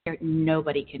to healthcare,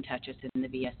 nobody can touch us in the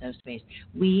VSO space.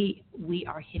 We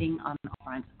are hitting on all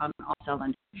fronts, on all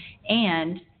cylinders.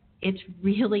 And it's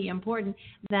really important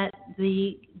that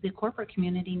the corporate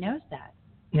community knows that.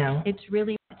 No. It's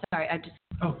really, sorry, I just.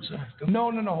 Oh, sorry.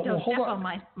 No. Don't well, hold step on.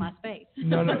 my space.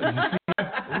 No.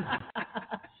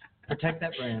 Protect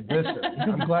that brand. Listen,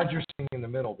 I'm glad you're sitting in the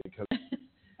middle because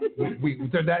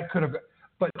that could have.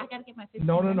 But I gotta get my 15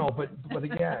 no. minutes. But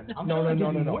again, no.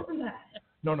 More than that.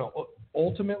 No.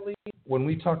 Ultimately, when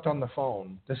we talked on the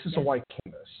phone, this is a white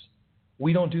canvas.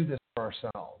 We don't do this for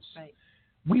ourselves. Right.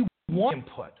 We want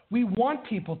input. We want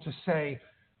people to say,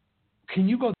 can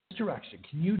you go this direction?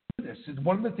 Can you do this? It's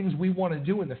one of the things we want to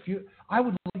do in the future. I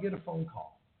would love to get a phone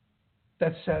call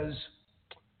that says,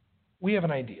 we have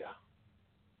an idea.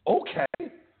 Okay,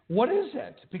 what is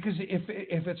it? Because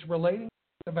if it's relating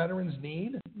to the veterans'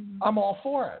 need, I'm all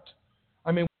for it.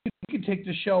 I mean, we could take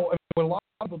the show. I mean, what a lot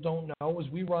of people don't know is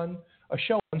we run a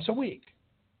show once a week.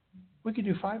 We could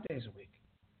do 5 days a week.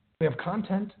 We have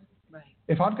content. Right.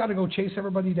 If I've got to go chase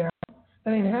everybody down,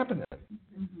 that ain't happening.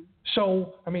 Mm-hmm.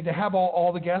 So, I mean, to have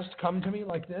all the guests come to me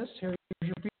like this, here's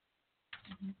your people.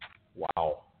 Mm-hmm.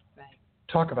 Wow. Right.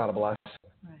 Talk about a blessing.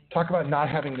 Right. Talk about not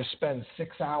having to spend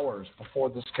 6 hours before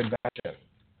this convention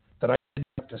that I didn't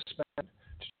have to spend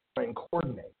to try and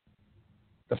coordinate.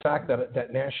 The fact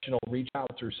that National reached out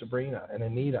through Sabrina and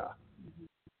Anita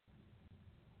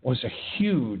was a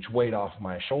huge weight off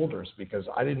my shoulders because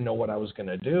I didn't know what I was going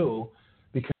to do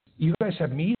because you guys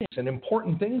have meetings and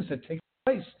important things that take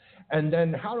place. And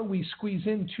then how do we squeeze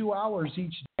in 2 hours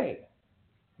each day?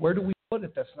 Where do we put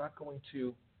it that's not going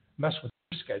to mess with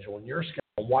your schedule and your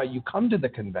schedule, why you come to the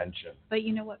convention? But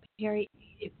you know what, Perry?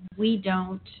 If we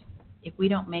don't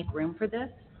make room for this,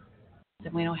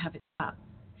 then we don't have a job.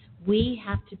 We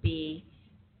have to be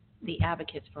the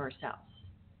advocates for ourselves.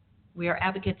 We are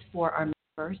advocates for our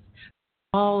members,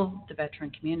 all the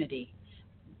veteran community,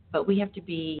 but we have to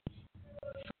be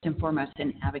first and foremost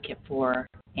an advocate for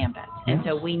AMVETS. And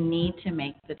so we need to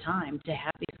make the time to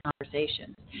have these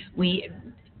conversations.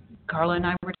 Carla and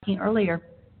I were talking earlier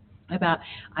about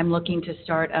I'm looking to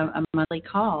start a monthly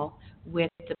call with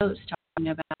the host talking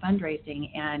about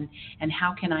fundraising and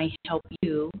how can I help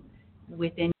you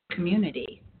within your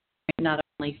community. Not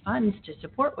only funds to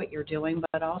support what you're doing,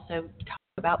 but also talk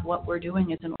about what we're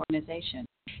doing as an organization.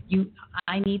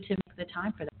 I need to make the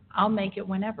time for that. I'll make it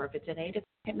whenever. If it's at 8 o'clock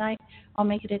at night, I'll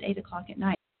make it at 8 o'clock at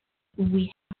night.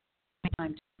 We have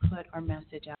time to put our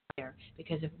message out there,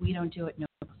 because if we don't do it, no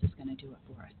one else is going to do it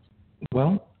for us.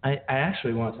 Well, I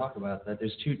actually want to talk about that.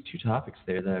 There's two topics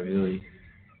there that I really...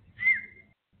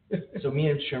 So me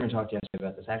and Sherman talked yesterday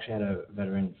about this. I actually had a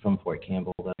veteran from Fort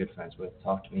Campbell that I'm good friends with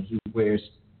talk to me. He wears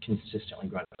consistently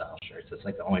grunt style shirts. It's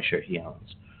like the only shirt he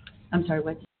owns. I'm sorry,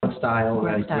 what? Grunt style,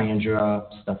 like Grandra,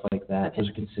 stuff like that. Okay. Those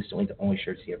are consistently the only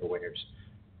shirts he ever wears.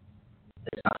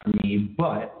 It's not for me,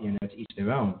 but, to each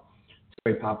their own. It's a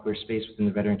very popular space within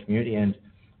the veteran community, and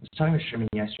I was talking with Sherman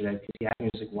yesterday because he asked me,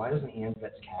 he was like, why doesn't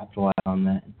AMVETS capitalize on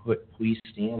that and put Please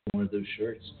Stand on one of those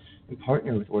shirts and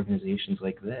partner with organizations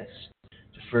like this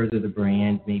to further the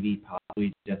brand, maybe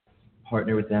possibly to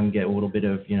partner with them, get a little bit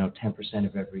of, 10%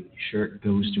 of every shirt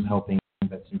goes to helping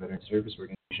vets and veteran service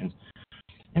organizations.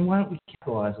 And why don't we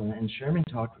capitalize on that? And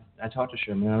I talked to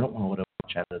Sherman, and I don't want to let him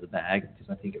much out of the bag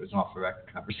because I think it was an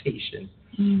off-the-record conversation.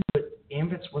 Mm-hmm. But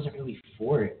AMVETS wasn't really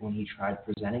for it when he tried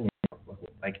presenting it,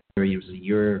 like it was a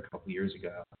year or a couple years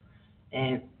ago.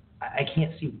 And I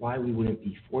can't see why we wouldn't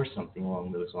be for something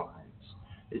along those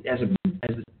lines. As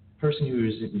a person who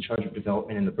is in charge of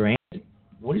development in the brand,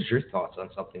 what is your thoughts on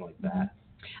something like that?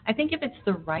 I think if it's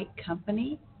the right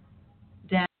company,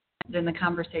 then the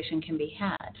conversation can be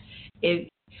had. If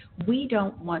we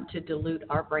don't want to dilute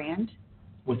our brand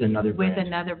with another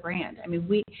brand. I mean,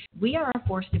 we are a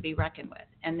force to be reckoned with,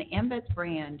 and the AMVETS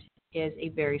brand is a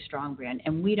very strong brand,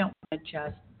 and we don't want to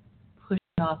just push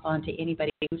it off onto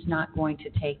anybody who's not going to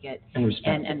take it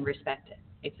and respect it.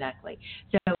 Exactly.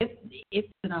 So if it's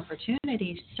an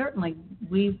opportunity, certainly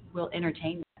we will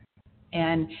entertain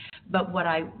that. But what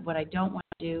I don't want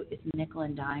to do is nickel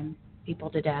and dime people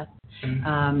to death.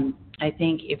 Mm-hmm. I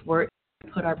think if we're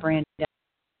put our brand down,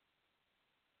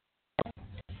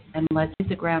 and let's hit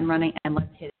the ground running and let's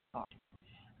hit it hard.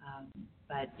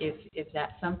 But if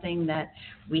that's something that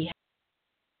we have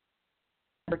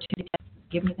opportunity,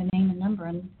 give me the name and number,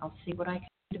 and I'll see what I can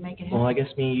do to make it happen. Well, I guess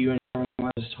me, you, and I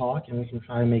want to just talk, and we can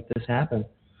try and make this happen.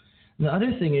 And the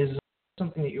other thing is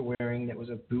something that you're wearing that was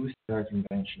a booth at our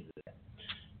convention today.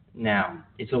 Now,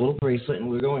 it's a little bracelet, and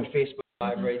we're going Facebook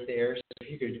Live right there, so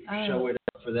if you could show it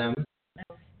up for them.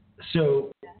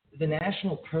 So, the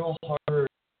National Pearl Harbor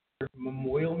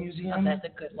Memorial Museum. Oh, that's a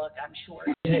good look, I'm sure.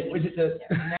 Was it the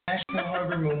National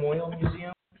Harbor Memorial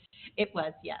Museum? It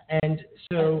was, yes. And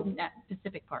so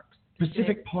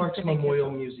Pacific Parks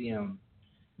Memorial Museum.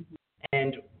 Mm-hmm.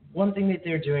 And one thing that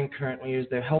they're doing currently is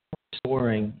they're helping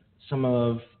restoring some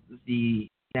of the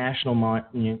national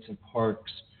monuments and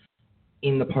parks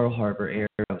in the Pearl Harbor area,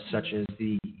 such as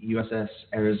the USS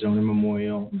Arizona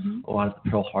Memorial, mm-hmm. a lot of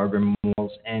the Pearl Harbor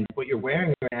memorials. And what you're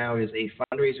wearing right now is a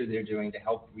fundraiser they're doing to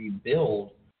help rebuild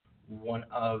one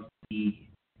of the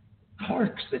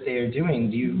parks that they are doing.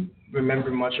 Do you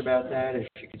remember much about that, if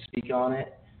you could speak on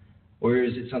it? Or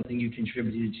is it something you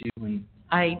contributed to?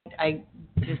 I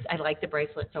like the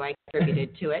bracelet, so I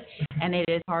contributed to it. And it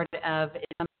is part of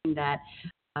something that,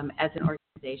 as an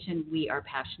organization, we are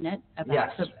passionate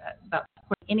about. Yes. About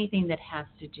anything that has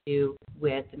to do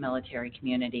with the military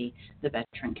community, the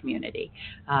veteran community.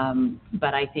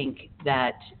 But I think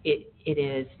that it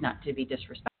is not to be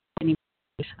disrespectful.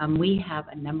 We have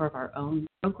a number of our own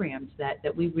programs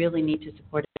that we really need to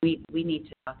support. We need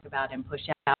to talk about and push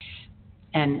out.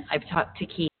 And I've talked to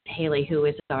Keith Haley, who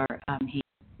is he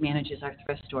manages our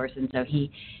thrift stores, and so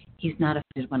he's not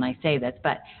offended when I say this,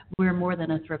 but we're more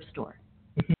than a thrift store.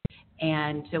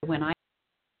 And so when I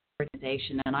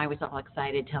organization and I was all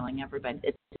excited telling everybody, this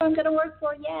is what I'm going to work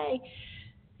for, yay.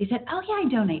 He said, oh yeah, I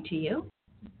donate to you.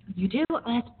 You do? Oh,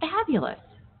 that's fabulous.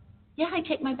 Yeah, I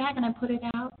take my bag and I put it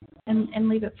out and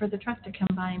leave it for the truck to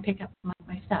come by and pick up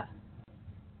my stuff.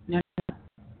 No,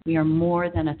 we are more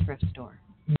than a thrift store.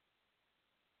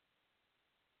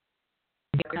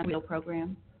 are the Wheel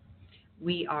program.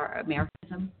 We are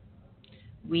Americanism.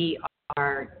 We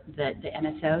are the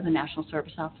NSO, the National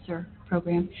Service Officer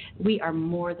program. We are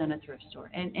more than a thrift store.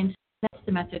 And that's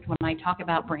the message when I talk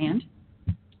about brand.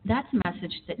 That's a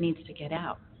message that needs to get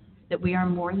out, that we are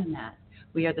more than that.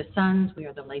 We are the Sons. We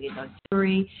are the Ladies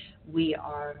Auxiliary. We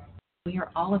are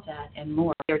all of that and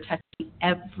more. We are touching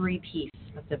every piece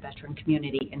of the veteran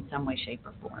community in some way, shape,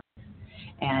 or form.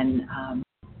 And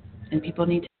people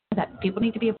need to know that. People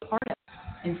need to be a part of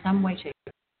it in some way, shape,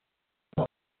 or form.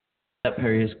 That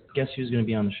Perry is, guess who's going to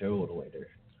be on the show a little later?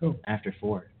 Who? After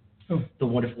 4. Who? The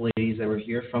wonderful ladies that were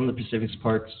here from the Pacific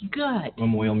Parks Good.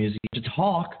 Memorial Museum to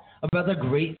talk about the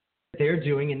great they're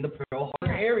doing in the Pearl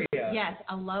Harbor area. Yes,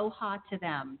 aloha to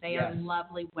them. They are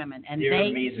lovely women, and they're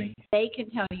amazing. They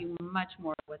can tell you much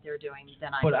more what they're doing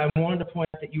than I. But I wanted to point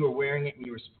out that you were wearing it and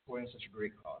you were supporting such a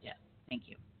great cause. Yeah, thank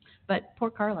you. But poor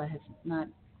Carla has not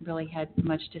really had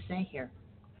much to say here.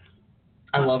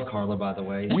 I love Carla, by the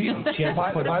way. By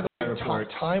the way,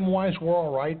 time-wise, we're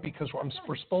all right because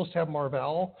we're supposed to have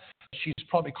Marvell. She's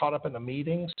probably caught up in a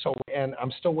meeting. And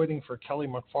I'm still waiting for Kelly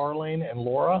McFarlane and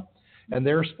Laura, and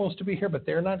they're supposed to be here, but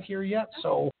they're not here yet.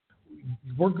 So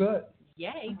we're good.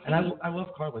 Yay! And I love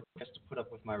Carla. She has to put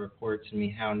up with my reports and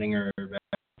me hounding her about,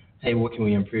 hey, what can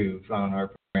we improve on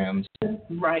our programs?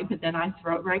 Right, but then I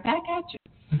throw it right back at you.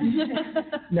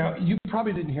 Now, you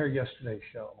probably didn't hear yesterday's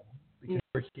show because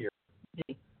we're here.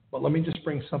 But let me just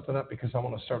bring something up because I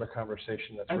want to start a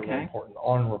conversation that's really important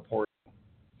on reporting.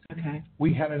 Okay.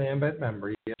 We had an AMVET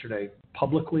member yesterday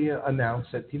publicly announce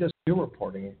that he doesn't do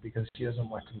reporting because he doesn't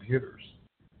like computers.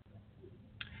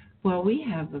 Well,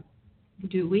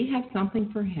 do we have something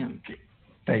for him?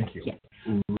 Thank you. Yes.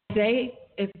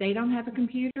 If they don't have a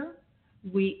computer,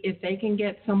 if they can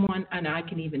get someone, and I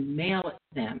can even mail it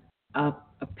to them,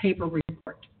 a paper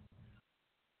report.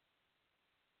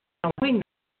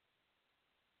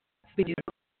 We do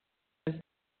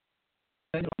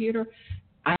a computer.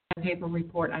 I have a paper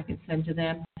report I can send to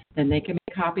them. Then they can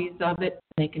make copies of it.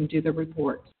 They can do the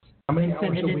reports. How many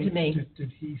send hours it a week to me.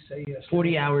 did he say yes?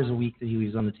 40 hours a week that he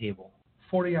leaves on the table.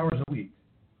 40 hours a week.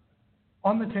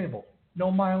 On the table.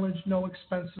 No mileage, no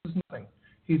expenses, nothing.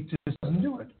 He just doesn't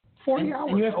do it. 40 hours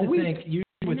and you have a to week. think,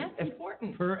 And that's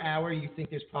important. Per hour, you think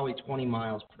there's probably 20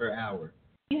 miles per hour.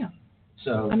 Yeah.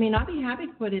 So I mean, I'll be happy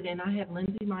to put it in. I have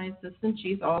Lindsay, my assistant.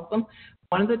 She's awesome.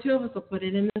 One of the two of us will put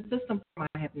it in the system. I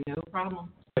have no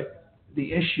problem. But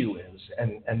the issue is,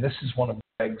 and this is one of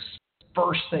Greg's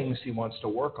first things he wants to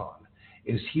work on,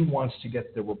 is he wants to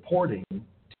get the reporting to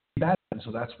be better. And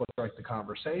so that's what started the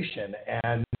conversation.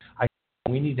 And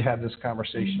we need to have this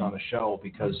conversation on the show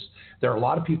because there are a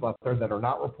lot of people out there that are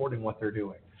not reporting what they're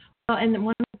doing. Well, and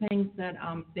one of the things that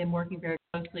I've been working very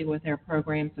closely with our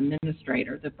programs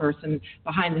administrator, the person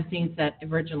behind the scenes that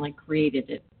originally created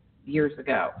it years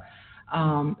ago,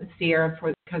 Sierra,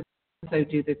 because we also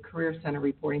do the Career Center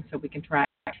reporting so we can track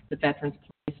the veterans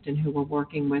placed and who we're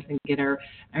working with and get our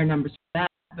numbers for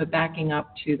that. But backing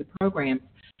up to the programs,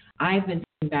 I've been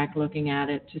sitting back looking at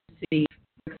it to see,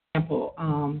 for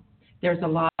example, there's a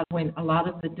lot of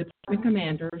the department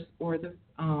commanders or the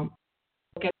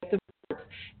look at the reports,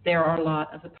 there are a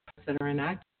lot of the posts that are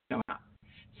inactive going on.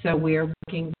 So we're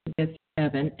working with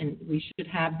Evan, and we should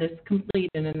have this complete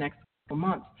in the next couple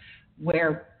months,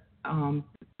 where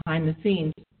behind the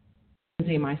scenes,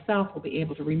 Lindsay and myself will be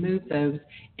able to remove those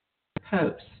in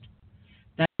post.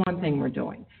 That's one thing we're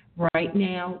doing. Right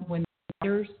now, when the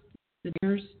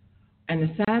nurse and the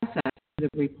SAS do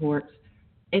the reports,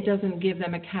 it doesn't give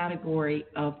them a category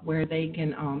of where they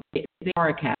can, they are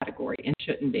a category and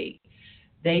shouldn't be.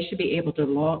 They should be able to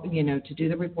to do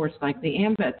the reports like the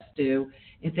AMVETS do.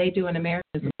 If they do an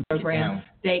Americanism program,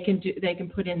 they can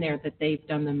put in there that they've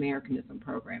done the Americanism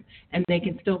program, and they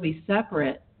can still be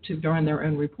separate to run their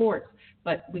own reports,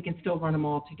 but we can still run them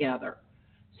all together.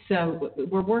 So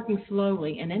we're working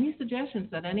slowly, and any suggestions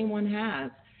that anyone has,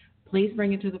 please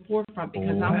bring it to the forefront because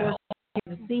I'm working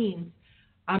behind the scenes.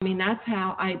 I mean, that's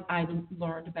how I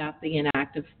learned about the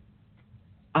inactive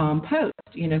post.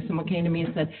 Someone came to me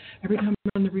and said, every time I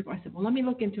run the report, I said, well, let me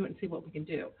look into it and see what we can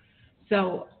do.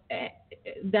 So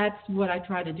that's what I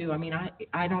try to do. I mean,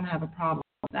 I don't have a problem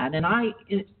with that. And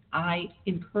I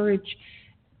encourage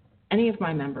any of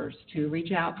my members to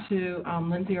reach out to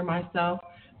Lindsay or myself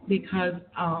because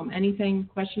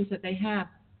questions that they have,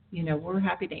 we're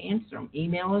happy to answer them.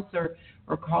 Email us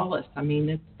or call us. I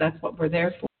mean, that's what we're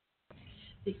there for.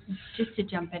 Just to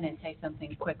jump in and say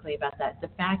something quickly about that, the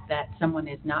fact that someone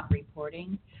is not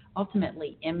reporting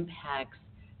ultimately impacts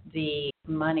the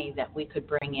money that we could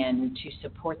bring in to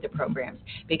support the programs.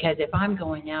 Because if I'm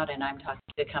going out and I'm talking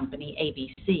to company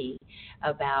ABC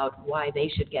about why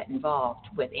they should get involved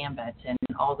with AMVETS and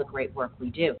all the great work we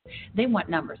do, they want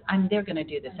numbers. They're going to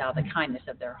do this out of the kindness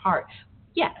of their heart.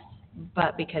 Yes,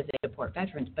 but because they support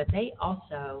veterans, but they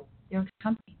also, they're a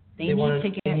company. They need to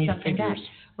get something back.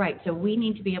 Right, so we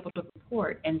need to be able to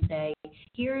report and say,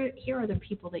 here are the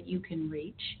people that you can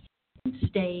reach,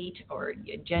 state or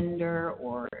gender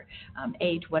or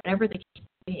age, whatever the case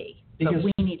may be. But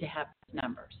we need to have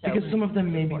numbers. So because some of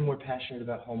them may be more passionate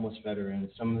about homeless veterans,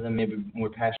 some of them may be more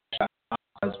passionate about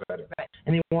homeless veterans, right.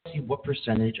 And they want to see what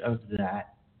percentage of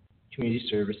that community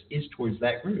service is towards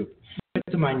that group. If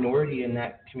it's a minority in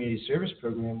that community service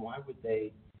program, why would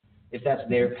they, if that's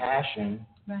their passion,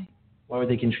 right. Why would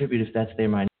they contribute if that's their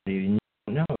minority? And you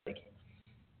don't know.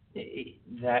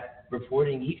 That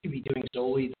reporting, he could be doing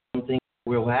solely something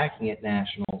we're lacking at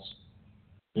nationals.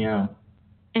 Yeah.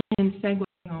 And segueing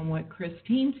on what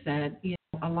Christine said,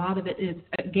 a lot of it is,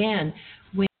 again,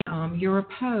 when you're a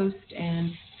post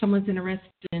and someone's interested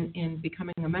in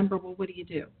becoming a member, well, what do you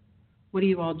do? What do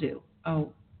you all do?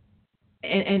 Oh,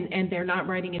 and they're not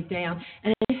writing it down.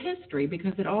 And it's a history,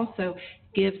 because it also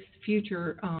gives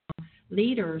future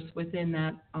leaders within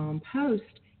that post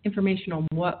information on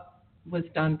what was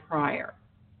done prior.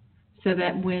 So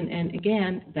that and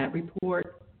again, that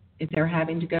report, if they're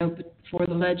having to go before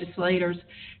the legislators,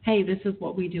 hey, this is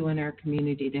what we do in our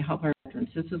community to help our veterans.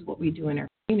 This is what we do in our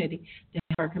community to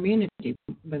help our community,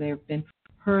 where there have been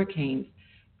hurricanes.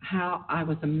 How I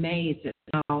was amazed at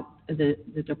how the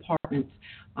departments,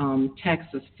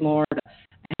 Texas, Florida,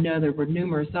 I know there were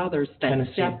numerous others that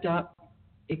Tennessee. Stepped up,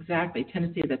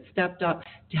 Tennessee, that stepped up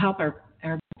to help our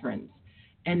veterans.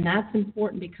 And that's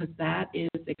important, because that is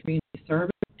a community service,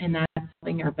 and that's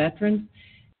helping our veterans.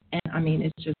 And I mean,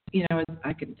 it's just,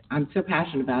 I'm so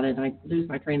passionate about it, I lose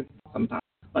my train of thought sometimes.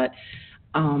 But,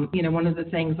 one of the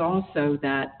things also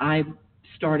that I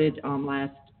started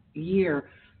last year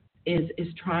is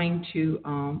trying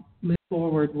to move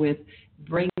forward with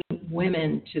bringing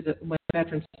women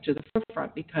veterans to the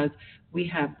forefront, because we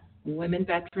have women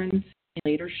veterans in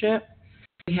leadership.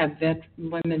 We have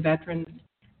women veterans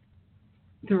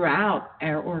throughout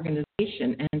our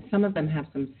organization, and some of them have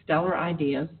some stellar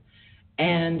ideas.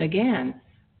 And again,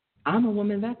 I'm a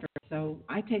woman veteran, so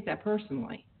I take that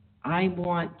personally. I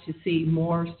want to see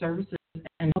more services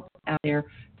and help out there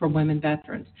for women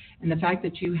veterans. And the fact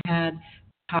that you had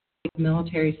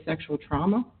military sexual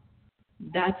trauma,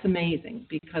 that's amazing,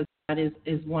 because that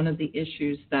is one of the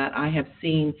issues that I have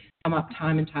seen come up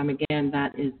time and time again.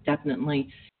 That is definitely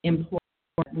important.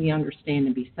 We understand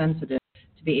and be sensitive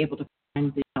to be able to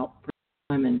find the help for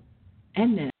women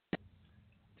and men.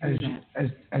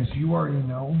 As you already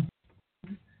know,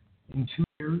 in 2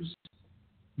 years,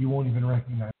 you won't even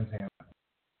recognize Anna,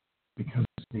 because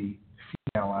the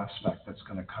female aspect that's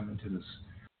going to come into this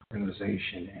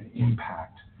organization and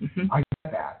impact. Mm-hmm. I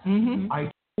get that. Mm-hmm.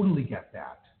 I totally get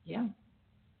that. Yeah.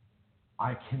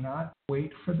 I cannot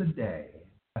wait for the day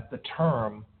that the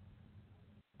term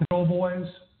 "the girl boys"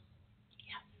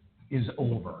 is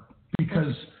over,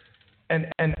 because, and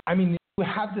I mean, you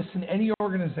have this in any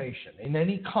organization, in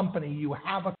any company. You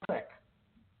have a clique.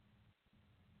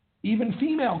 Even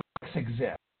female cliques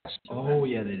exist. Oh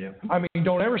yeah, they do. I mean,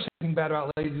 don't ever say anything bad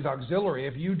about Ladies Auxiliary.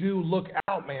 If you do, look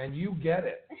out, man. You get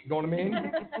it. You know what I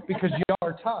mean? Because y'all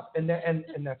are tough, and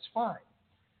that's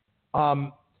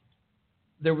fine.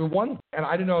 There were one, and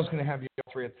I didn't know I was going to have you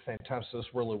all three at the same time, so this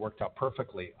really worked out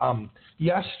perfectly.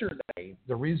 Yesterday,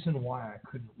 the reason why I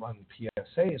couldn't run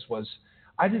PSAs was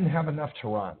I didn't have enough to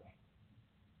run.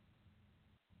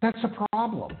 That's a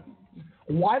problem.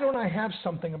 Why don't I have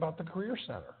something about the Career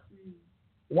Center?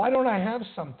 Why don't I have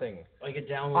something? Like a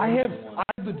downloaded I one.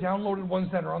 have the downloaded ones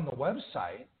that are on the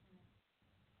website.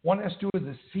 One has to do with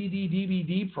the CD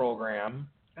DVD program.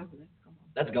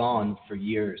 That's gone for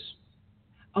years.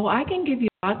 Oh, I can give you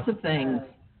lots of things.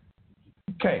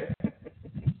 Okay.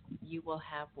 You will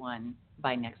have one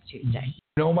by next Tuesday.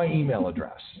 You know my email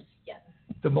address. Yes.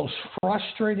 The most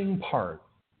frustrating part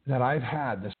that I've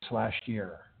had this last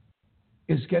year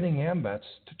is getting AMVETS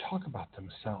to talk about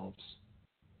themselves.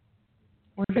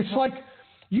 It's like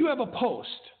you have a post.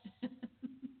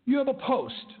 You have a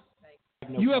post.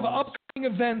 Right. You have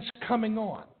upcoming events coming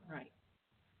on. Right.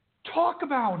 Talk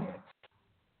about it.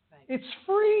 Right. It's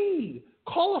free.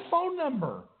 Call a phone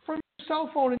number from your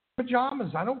cell phone in your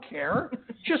pajamas. I don't care.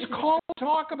 Just call and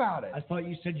talk about it. I thought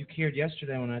you said you cared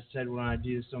yesterday when I said when I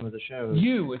do some of the shows.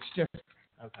 It's different.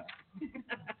 Okay.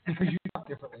 Because you talk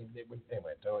differently.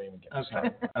 Anyway, don't even get me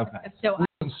started. Okay. So We've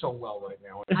been so well right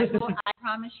now. I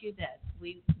promise you this: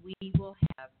 we will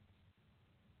have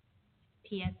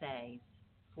PSAs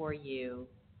for you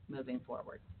moving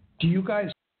forward. Do you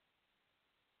guys?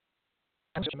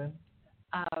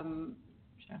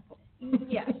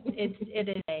 Yes, it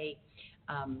is a.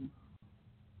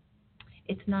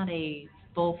 It's not a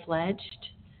full-fledged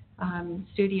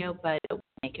studio, but it will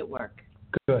make it work.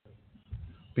 Good,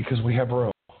 because we have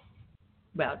room.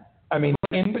 Well, I mean,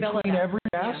 in fill it between up. every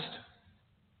guest,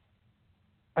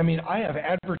 I mean, I have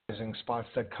advertising spots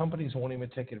that companies won't even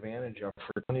take advantage of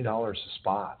for $20 a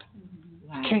spot.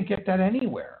 Wow. You can't get that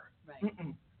anywhere. Right.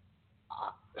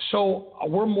 So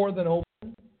we're more than open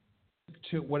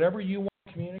to whatever you want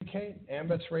to communicate.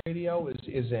 AMVETS Radio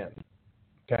is in.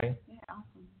 Okay. Yeah,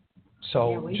 awesome.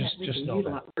 So we just know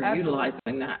that. We're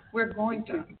utilizing that. We're going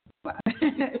to.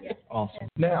 Awesome.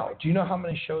 Now, do you know how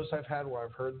many shows I've had where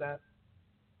I've heard that?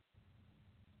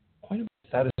 Quite a bit.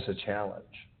 That is a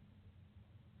challenge.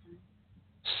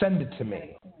 Send it to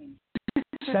me.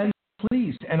 Send it,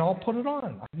 please, and I'll put it on.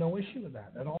 I have no issue with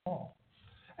that at all.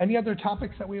 Any other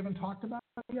topics that we haven't talked about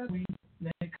yet?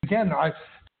 Again, I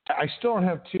still don't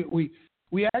have two.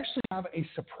 We actually have a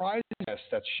surprise guest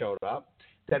that showed up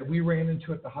that we ran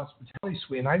into at the hospitality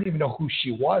suite, and I didn't even know who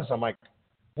she was. I'm like,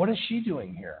 what is she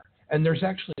doing here? And there's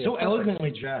actually So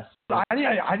elegantly dressed.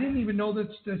 I didn't even know that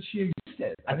she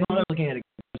existed. I thought I was looking at a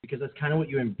ghost because that's kind of what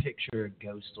you picture a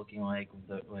ghost looking like,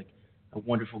 with a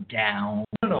wonderful gown.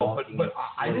 No, but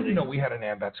I didn't know we had an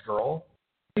AMVETS girl.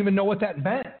 I didn't even know what that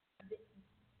meant.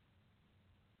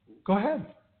 Go ahead.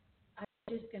 I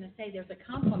was just going to say there's a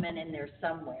compliment in there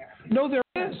somewhere. No, there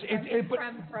is. But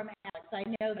From Alex, I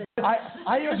know that.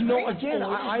 I have no. Again,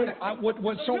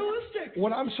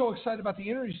 what I'm so excited about the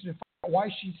interview is to find out why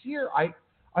she's here. I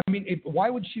mean, why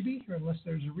would she be here unless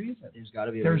there's a reason? There's got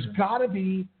to be. There's got to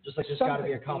be. Just like there's got to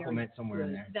be a compliment somewhere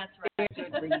in there. That's right.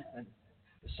 Good reason.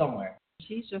 Somewhere.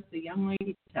 She's just a young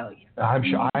lady to tell you. I'm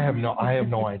sure. I have no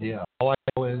idea. All I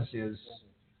know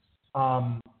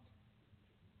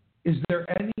is there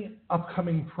any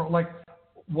upcoming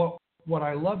what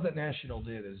I love that National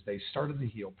did is they started the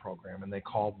HEAL program and they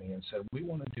called me and said, we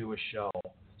want to do a show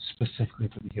specifically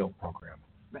for the HEAL program.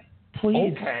 Right.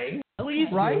 Please. Okay. Please.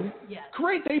 Right? Yes.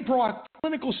 Great. They brought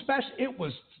clinical special. It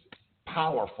was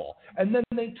powerful. And then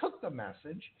they took the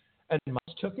message and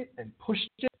took it and pushed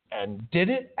it and did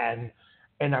it and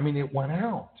I mean it went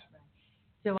out.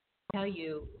 So I'll tell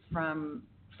you from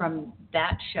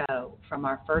that show, from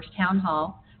our first town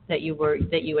hall that you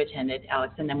attended,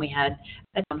 Alex, and then we had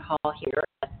a town hall here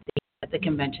at the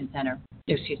convention center.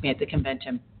 Excuse me, in the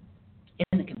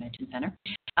convention center.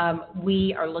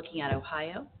 We are looking at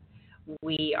Ohio.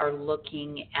 We are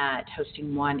looking at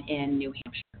hosting one in New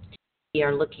Hampshire. We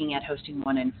are looking at hosting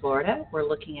one in Florida. We're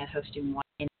looking at hosting one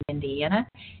in Indiana,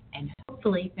 and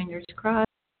hopefully, fingers crossed,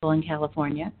 in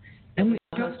California. And we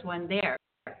host one there,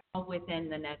 all within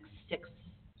the next six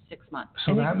months.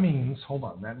 So that means,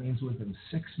 within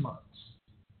 6 months,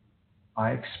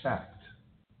 I expect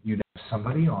you to have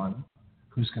somebody on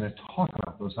who's going to talk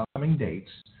about those upcoming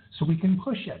dates so we can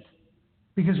push it.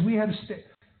 Because we had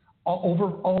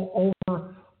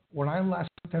over when I last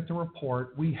looked at the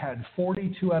report, we had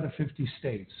 42 out of 50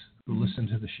 states who listened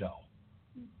to the show.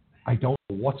 I don't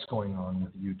know what's going on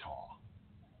with Utah.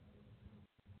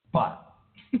 But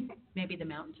maybe the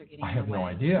mountains are getting I have no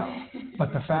idea.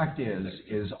 But the fact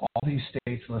is all these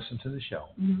states listen to the show.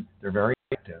 Mm-hmm. They're very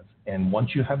active. And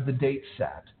once you have the date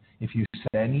set, if you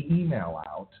send any email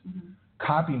out,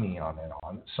 copy me on it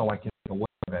so I can be aware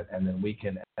of it, and then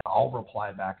I'll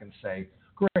reply back and say,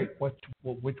 great, which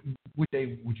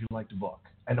day would you like to book?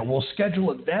 And we'll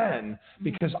schedule it then,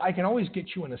 because I can always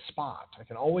get you in a spot. I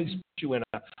can always put you in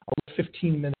a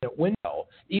 15-minute window.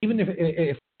 Even if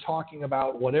we're talking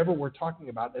about whatever we're talking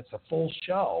about, it's a full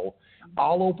show,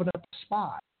 I'll open up a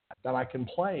spot that I can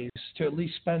place to at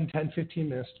least spend 10, 15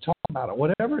 minutes to talk about it,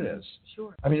 whatever it is.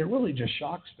 Sure. I mean, it really just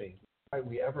shocks me. Why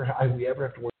we ever have to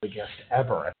work with a guest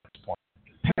ever at this point.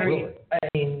 Perry, Really. I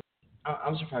mean,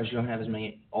 I'm surprised you don't have as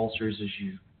many ulcers as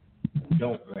you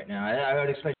don't right now. I would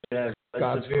expect you to have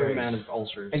a severe amount of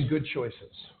ulcers. And good choices.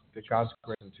 God's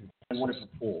grace too. And wonderful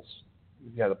pools.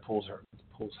 Yeah, the pools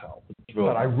help. Really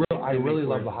But I really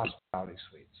love the hospitality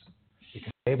suites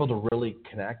because I'm able to really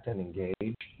connect and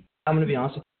engage. I'm going to be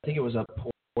honest with you, I think it was a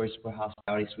poor choice for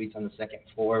hospitality suites on the second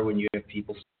floor when you have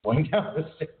people going down the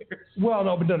stairs. Well,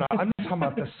 no. I'm talking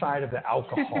about the side of the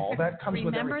alcohol. That comes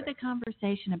with everything. Remember the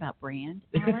conversation about brand?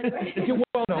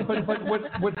 Well, no, but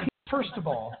what first of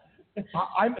all,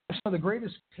 some of the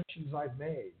greatest connections I've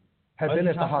made have been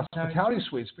at the hospitality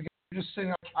suites because You're just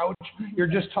sitting on the couch. You're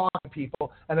just talking to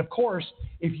people. And, of course,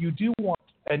 if you do want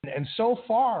 – and so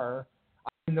far, I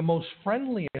mean, the most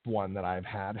friendliest one that I've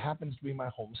had happens to be my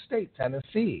home state,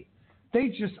 Tennessee.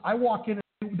 I walk in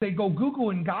and they go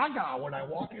goo-goo and gaga when I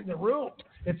walk in the room.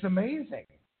 It's amazing.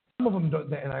 Some of them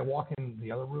don't, and I walk in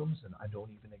the other rooms and I don't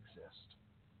even exist.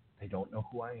 They don't know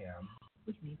who I am.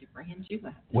 We need to brand you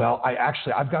up. Well,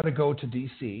 I've got to go to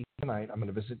D.C. tonight. I'm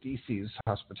going to visit D.C.'s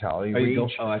hospitality.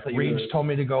 Reed's told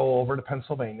me to go over to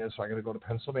Pennsylvania, so I got to go to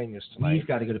Pennsylvania tonight. We've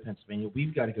got to go to Pennsylvania.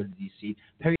 We've got to go to D.C.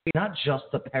 Perry, not just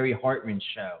the Perry Hartman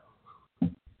show.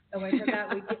 Oh, I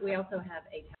forgot. We also have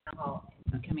a town hall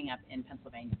coming up in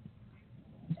Pennsylvania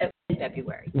in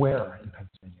February. Where in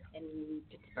Pennsylvania? In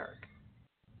Pittsburgh.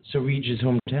 So Reed's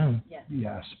hometown. Yes.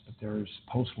 Yes, but there's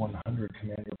Post 100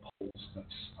 Commander polls that's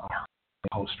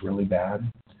post really bad.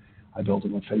 I built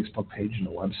him a Facebook page and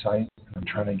a website, and I'm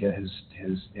trying to get his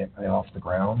off the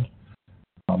ground.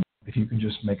 If you can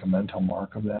just make a mental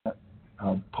mark of that,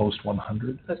 Post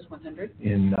 100. Post 100.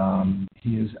 He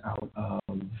is out of.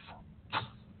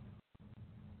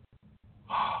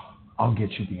 I'll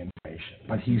get you the information,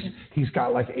 but he's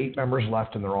got like 8 members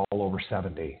left, and they're all over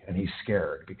 70, and he's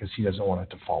scared because he doesn't want it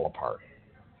to fall apart.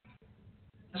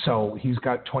 So he's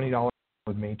got $20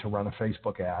 with me to run a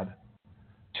Facebook ad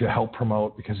to help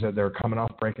promote, because they're coming off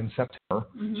break in September.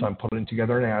 Mm-hmm. So I'm putting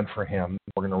together an ad for him.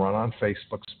 We're going to run on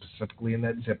Facebook, specifically in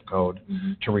that zip code,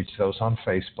 to reach those on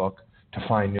Facebook to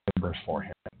find new members for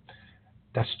him.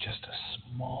 That's just a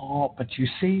small, but you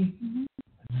see,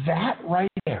 that right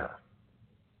there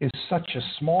is such a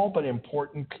small but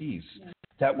important piece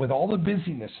that with all the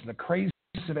busyness and the craziness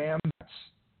of AMVETS,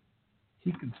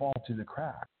 he can fall through the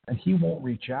cracks. And he won't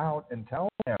reach out and tell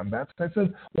AMVETS. I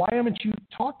said, why haven't you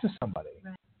talked to somebody?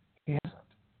 Right. He hasn't.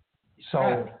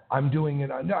 So I'm doing it.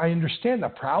 I understand the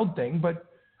proud thing, but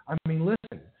I mean,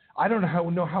 listen, I don't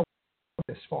know how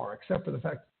this far, except for the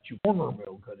fact that you corner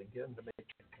real good and get them to make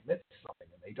you commit to something,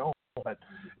 and they don't. But,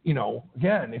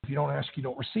 again, if you don't ask, you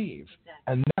don't receive. Exactly.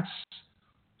 And that's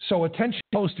so attention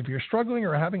post. If you're struggling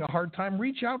or having a hard time,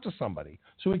 reach out to somebody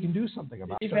so we can do something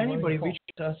about it. If anybody reaches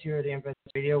us here at AMVETS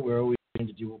Radio, we're always willing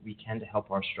to do what we can to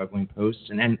help our struggling posts.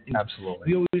 And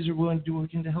absolutely. We always are willing to do what we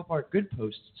can to help our good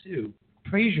posts, too.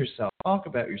 Praise yourself. Talk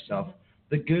about yourself.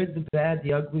 The good, the bad,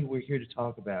 the ugly, we're here to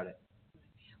talk about it.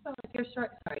 Well,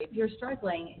 if you're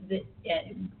struggling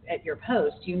at your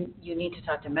post, you need to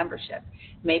talk to membership.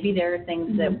 Maybe there are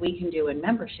things that we can do in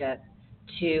membership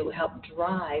to help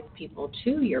drive people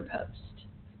to your post.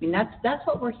 I mean, that's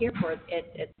what we're here for at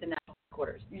the national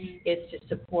headquarters, is to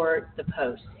support the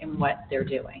post and what they're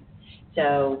doing.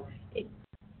 So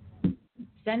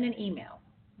send an email,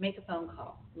 make a phone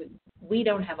call. We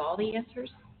don't have all the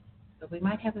answers, but we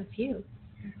might have a few.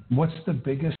 What's the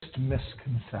biggest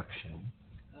misconception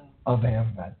of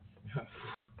AMVETS?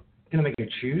 Gonna make you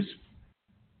choose?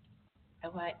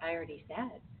 Oh, I already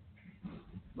said.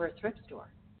 We're a thrift store.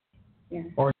 Yeah.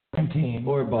 Or a canteen.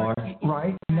 Or a bar.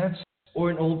 Right? And that's,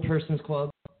 or an old person's club.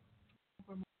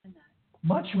 We're more than that.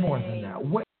 Much more than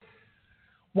that.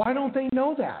 Why don't they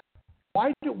know that?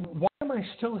 Why am I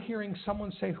still hearing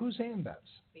someone say, who's AMVETS?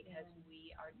 Because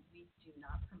we do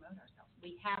not promote ourselves.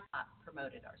 We have not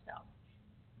promoted ourselves.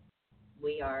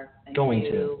 We are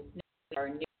new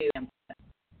AMVETS.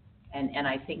 And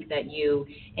I think that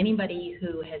anybody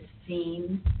who has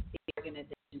seen the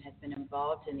organization, has been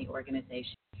involved in the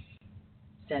organization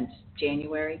since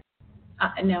January.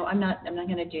 No, I'm not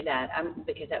going to do that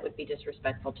because that would be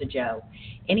disrespectful to Joe.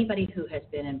 Anybody who has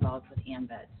been involved with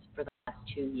AMVETS for the last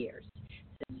 2 years,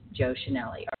 since Joe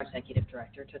Chanelli, our executive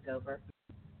director, took over,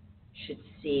 should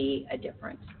see a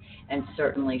difference, and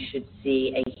certainly should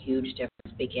see a huge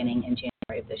difference beginning in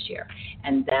January of this year.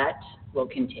 And that will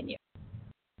continue.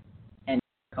 And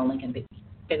only can be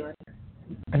bigger.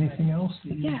 Anything else?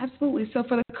 Yeah, absolutely. So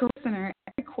for the Career Center,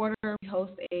 every quarter we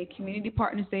host a Community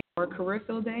Partners Day or Career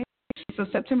Field Day. So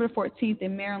September 14th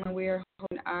in Maryland, we are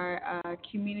holding our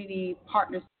Community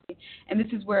Partners Day. And this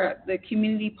is where the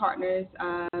community partners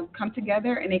come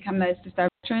together and they come to assist our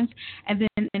veterans. And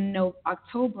then in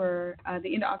October,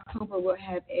 the end of October, we'll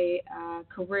have a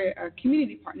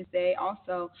Community Partners Day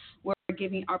also, where we're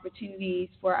giving opportunities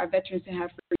for our veterans to have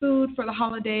free food for the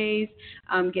holidays,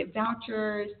 get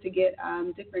vouchers, to get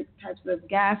different types of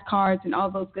gas cards and all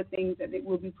those good things that they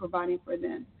will be providing for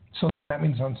them. So that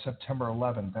means on September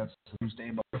 11th, that's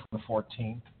Tuesday, but the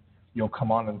 14th, you'll come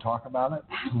on and talk about it?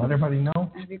 Let everybody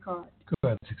know? Every card.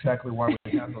 Good. That's exactly why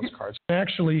we have those cards.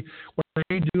 Actually, what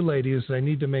I do, ladies, is I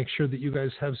need to make sure that you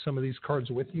guys have some of these cards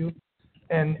with you.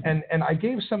 And I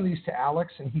gave some of these to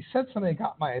Alex, and he said something that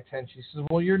got my attention. He said,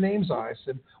 well, your name's on it. I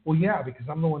said, well, yeah, because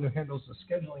I'm the one who handles the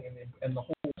scheduling and the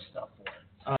whole stuff for it?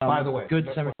 By the way. Good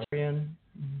Samaritan.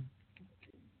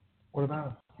 What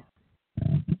about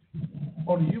him?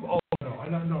 Oh, do you? Oh, no. I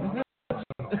don't know.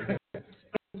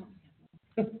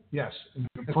 Yes.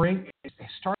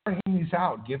 Start handing these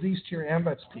out. Give these to your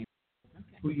AMVETS people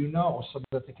who you know so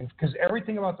that they can, because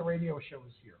everything about the radio show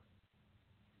is here.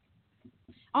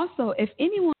 Also, if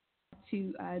anyone wants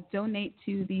to donate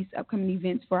to these upcoming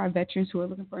events for our veterans who are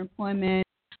looking for employment,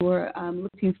 who are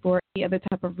looking for any other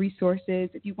type of resources,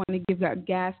 if you want to give out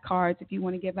gas cards, if you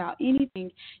want to give out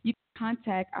anything, you can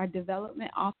contact our development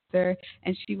officer,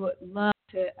 and she would love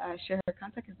to share her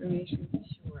contact information.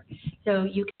 Sure. So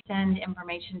you can send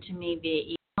information to me via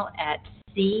email at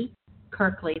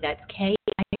ckirkley, that's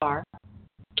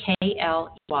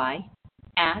KIRKLEY,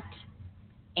 at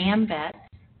AMVETS,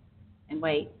 and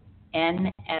wait,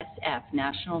 NSF,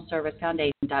 National Service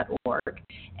Foundation.org.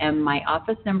 And my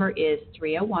office number is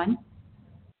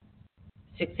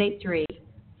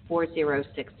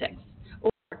 301-683-4066.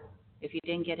 Or if you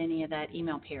didn't get any of that,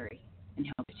 email Perry and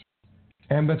he'll get you.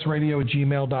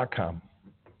 AMVETSradio@gmail.com.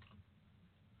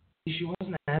 She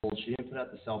wasn't an asshole. She didn't put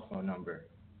out the cell phone number.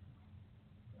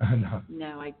 No.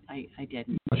 No, I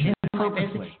didn't. She It's on my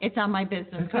business- It's on my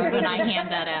business card when I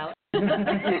hand that out.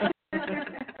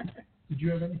 Did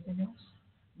you have anything else?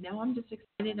 No, I'm just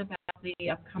excited about the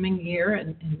upcoming year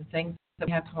and the things that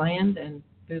we have planned and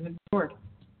moving forward.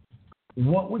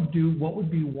 What would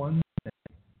be one thing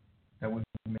that would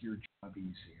make your job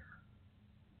easier?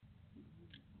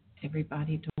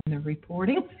 Everybody doing their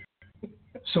reporting.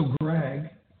 So Greg,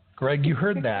 you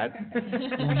heard that.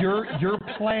 Your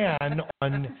plan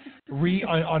on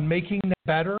making that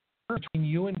better between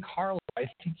you and Carla. I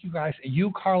think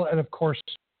you, Carla, and of course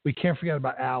we can't forget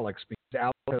about Alex, because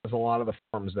Alex has a lot of the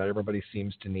forms that everybody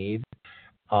seems to need,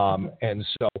 and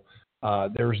so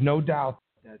there's no doubt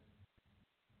that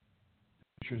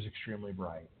the future is extremely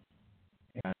bright.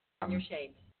 And Your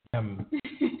shades. I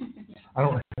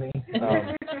don't have any.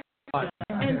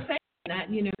 And saying that,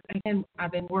 again,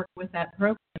 I've been working with that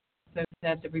program so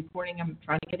that the reporting, I'm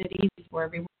trying to get it easy for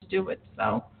everyone to do it.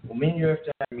 So. Well, me and you have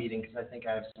to have a meeting because I think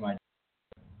I have some ideas.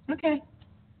 Okay.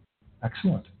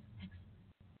 Excellent.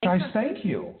 Guys, thank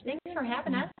you. Thanks for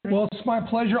having us. Well, it's my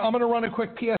pleasure. I'm going to run a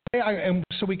quick PSA and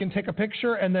so we can take a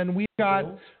picture, and then we've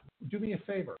got. Do me a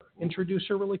favor. Introduce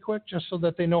her really quick, just so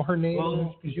that they know her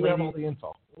name, because you have all the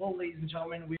info. Well, ladies and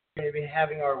gentlemen, we're going to be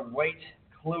having our White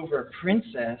Clover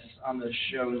Princess on the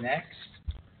show next.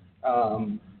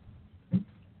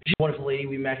 She's a wonderful lady.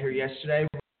 We met her yesterday.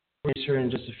 We'll introduce her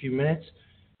in just a few minutes.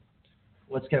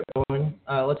 Let's get going.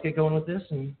 Let's get going with this,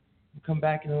 and we'll come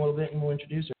back in a little bit, and we'll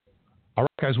introduce her. All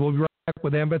right, guys. We'll be right back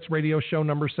with AMVETS Radio Show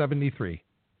number 73.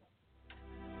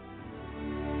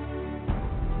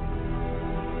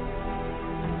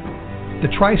 The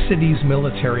Tri-Cities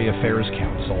Military Affairs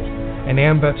Council and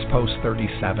AMVETS Post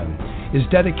 37 is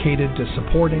dedicated to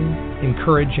supporting,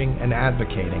 encouraging, and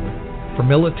advocating for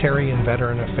military and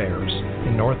veteran affairs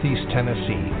in Northeast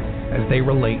Tennessee as they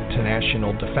relate to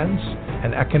national defense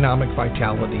and economic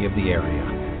vitality of the area.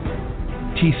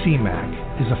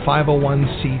 TCMAC is a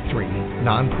 501c3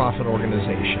 nonprofit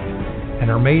organization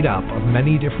and are made up of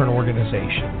many different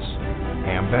organizations: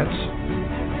 AMVETS,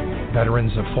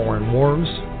 Veterans of Foreign Wars,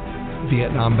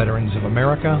 Vietnam Veterans of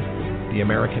America, the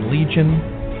American Legion,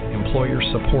 Employer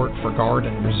Support for Guard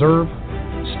and Reserve,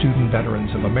 Student Veterans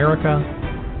of America,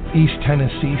 East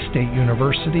Tennessee State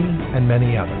University, and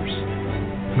many others.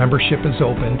 Membership is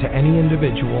open to any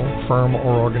individual, firm,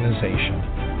 or organization.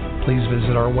 Please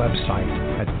visit our website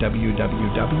at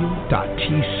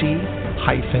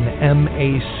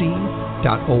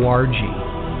www.tc-mac.org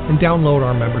and download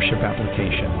our membership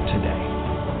application today.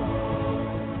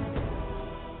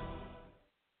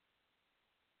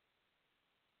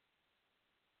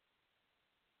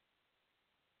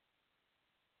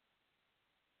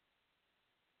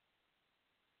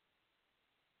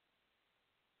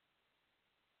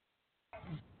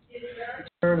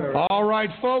 All right,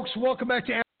 folks, welcome back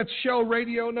to AMVETS Show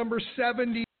Radio number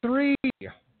 73.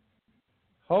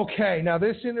 Okay, now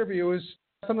this interview is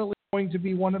definitely going to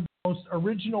be one of the most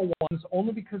original ones,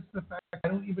 only because of the fact I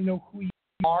don't even know who you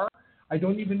are. I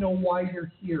don't even know why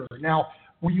you're here. Now,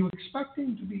 were you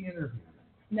expecting to be interviewed?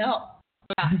 No.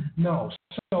 No.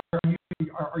 So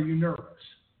are you nervous?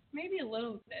 Maybe a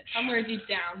little bit. Somewhere deep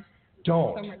down.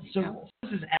 Don't. Somewhere deep down.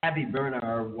 This is Abby Berna,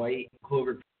 our White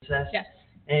Clover Princess. Yes.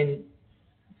 And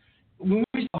when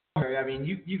we saw her, I mean,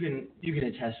 you can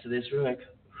attest to this. We're like,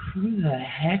 who the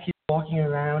heck is walking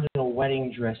around in a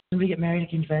wedding dress? Somebody get married at a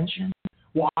convention?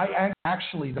 Well, I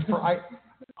actually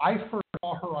I first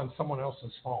saw her on someone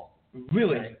else's phone.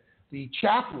 Really? The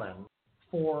chaplain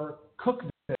for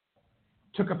Cookville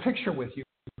took a picture with you,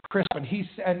 Chris, and he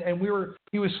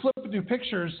was flipping through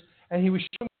pictures, and he was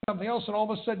showing something else, and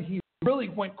all of a sudden he really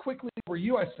went quickly over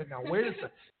you. I said, now wait a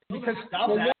second, because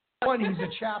one, he's a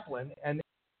chaplain, and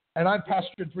I've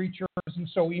pastored 3 churches, and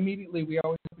so immediately we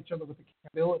always help each other with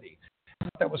accountability.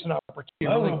 That was an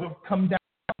opportunity to come down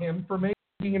on him for maybe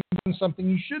being doing something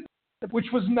you should,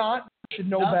 which was not. Should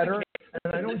know better,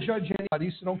 and I don't judge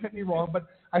anybody, so don't get me wrong. But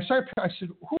I said,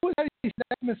 who is that? He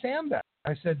said, Miss AMVETS.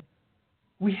 I said,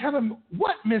 we have a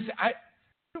what, Miss? What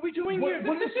are we doing here?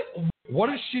 What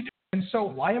is she doing? And so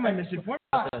why am I misinformed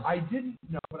about this? I didn't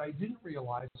know, but I didn't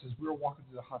realize as we were walking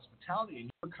through the hospitality, and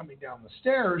you were coming down the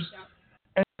stairs,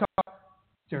 and I thought,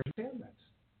 there's AMVETS.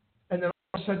 And then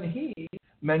all of a sudden he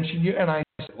mentioned you, and I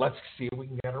said, let's see if we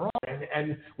can get her on.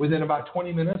 And within about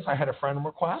 20 minutes, I had a friend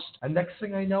request. And next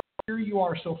thing I know, here you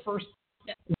are. So first,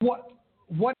 what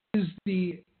is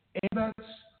the AMVETS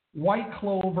White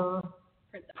Clover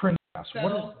Princess? So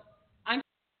What is I'm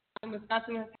in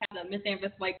Wisconsin. Has had the Miss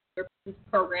AMVETS White Clover Princess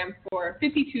program for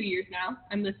 52 years now.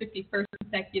 I'm the 51st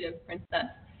consecutive princess.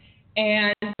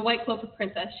 And the White Clover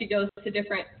Princess, she goes to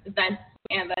different events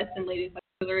with AMVETS and ladies like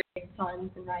auxiliary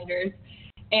sons and riders.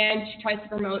 And she tries to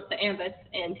promote the AMVETS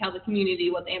and tell the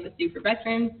community what the AMVETS do for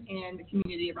veterans and the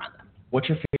community around them. What's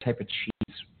your favorite type of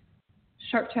cheese?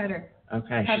 Sharp cheddar.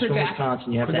 Okay, she's from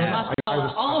Wisconsin. You have to ask.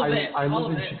 All of it. I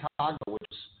live in Chicago, which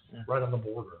is right on the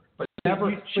border. But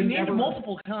she named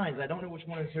multiple kinds. I don't know which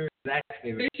one is her exact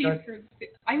favorite.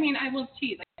 I mean, I love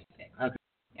cheese. I can pick. Okay.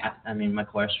 Yeah. I mean, my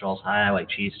cholesterol's high. I like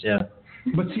cheese too.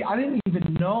 But see, I didn't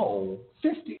even know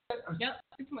 50. Yep.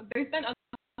 There's been other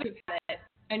who've had it.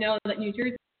 I know that New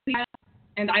Jersey had it,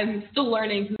 and I'm still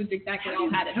learning who's exactly all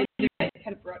had it.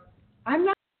 I'm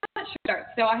not sure.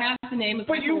 So I have the name of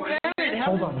my coworker.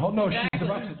 Hold on. No, she's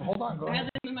about to. Hold on. Go ahead. I have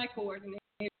the name of my coworker. His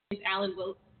name is Alan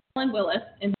Willis,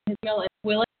 and his email is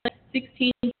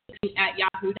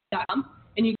willis1616@yahoo.com.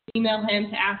 And you can email him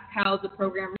to ask how the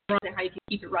program runs and how you can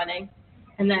keep it running.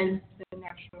 And then the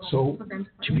national programs.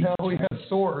 So now we have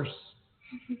source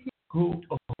who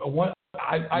what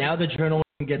now the journalism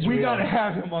gets we real. got to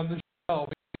have him on the show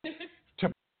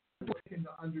to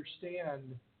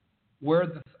understand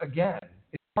where again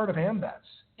it's part of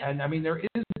AMVETS. And I mean there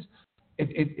is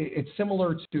it's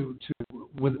similar to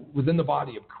within the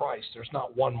body of Christ. There's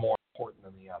not one more important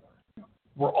than the other.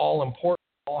 We're all important.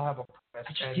 We all have a purpose.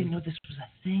 I just didn't know this was a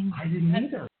thing. I didn't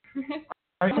either.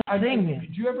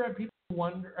 Did you ever have people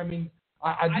wonder? I mean,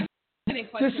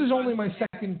 this is only my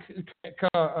second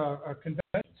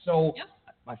convention, so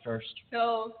my first.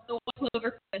 So the White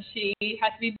Clover, she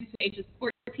has to be between ages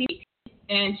 14,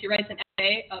 and she writes an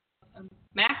essay of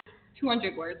max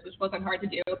 200 words, which wasn't hard to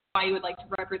do. Why you would like to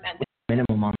represent it.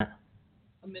 Minimum on it.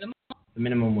 A minimum? The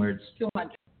minimum words.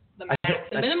 200. The max.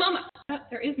 The minimum.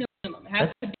 There is no minimum. It has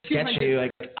to be 200. Sketchy.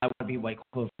 Like I want to be White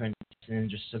Clover Princess and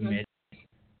just submit.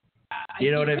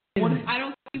 You know what I mean? I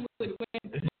don't think we would win.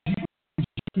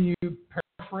 Can you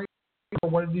paraphrase, or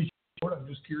what did you do? I'm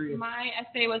just curious. My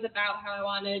essay was about how I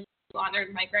wanted to honor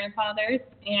my grandfathers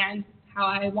and how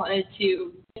I wanted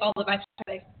to all the veterans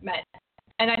I met.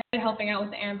 And I started helping out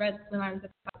with the AMVETS when I was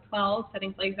about 12,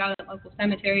 setting flags out at local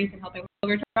cemeteries and helping with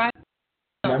over tribes.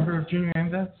 Member of Junior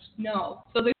AMVETS? No.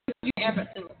 So there's Junior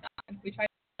AMVETS in Wisconsin. We tried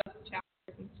to set up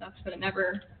chapters and stuff, but it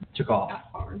never took off. Got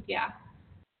formed. Yeah.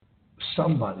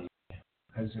 Somebody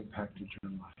has impacted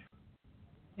your life.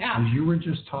 Yeah. As you were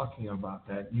just talking about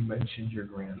that, you mentioned your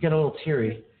grandfather. You got a little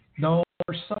teary. No,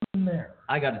 there's something there.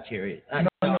 I got a teary. No.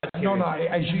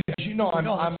 As you know,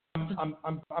 I'm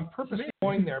purposely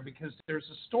going there because there's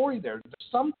a story there. There's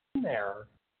something there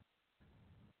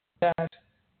that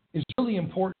is really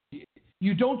important.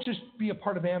 You don't just be a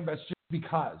part of AMVETS just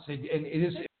because.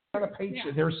 It's not a paycheck.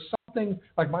 Yeah. There's something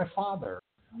like my father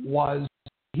was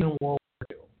in World War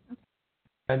II.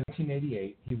 In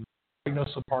 1988, he was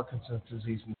diagnosed with Parkinson's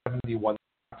disease in 1971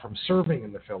 from serving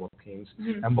in the Philippines.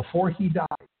 Mm-hmm. And before he died,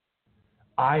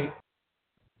 I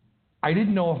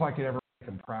didn't know if I could ever make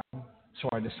him proud, so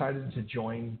I decided to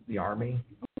join the Army.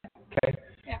 Okay?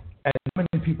 Yeah. And not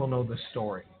many people know this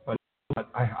story, but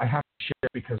I have to share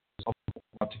it because of what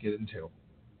I'm about to get into.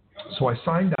 So I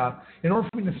signed up. In order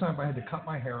for me to sign up, I had to cut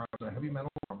my hair. I was a heavy metal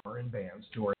drummer in bands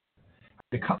touring. I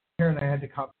had to cut my hair, and I had to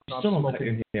cut off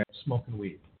smoking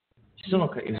weed. Still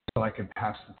okay. So I could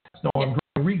pass the test. No, I'm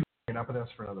regrowing up, but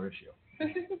that's for another issue.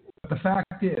 But the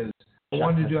fact is, I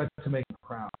wanted to do it to make him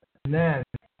proud. And then,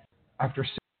 after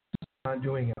 6 months of not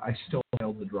doing it, I still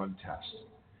failed the drug test.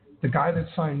 The guy that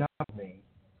signed up with me,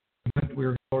 we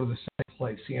were going to go to the same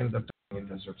place. He ended up dying in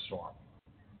Desert Storm.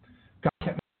 God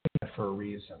kept me in it for a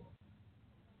reason.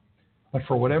 But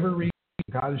for whatever reason,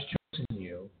 God has chosen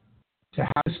you to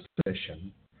have this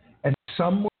position, and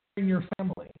somewhere in your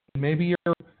family, maybe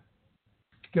you're,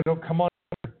 come on.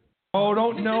 Oh,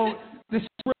 don't know. This is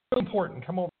really important.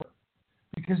 Come over.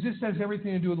 Because this has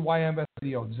everything to do with why AMVETS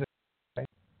Radio exists. Right?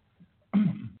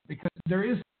 Because there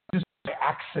is just by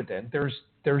accident. There's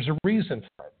a reason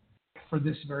for it. For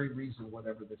this very reason,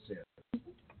 whatever this is.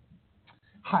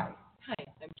 Hi. Hi,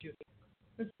 I'm Judy.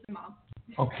 This is my mom.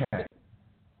 Okay.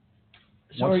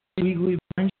 So are you legally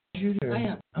blind, Judy? I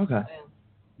am. Okay. I am.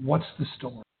 What's the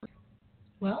story?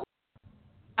 Well,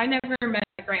 I never met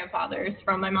my grandfathers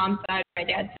from my mom's side, my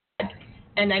dad's side,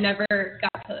 and I never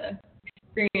got to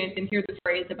experience and hear the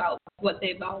stories about what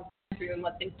they've all been through and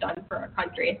what they've done for our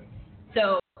country.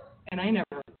 So, and I never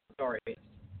heard the stories,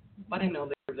 but I know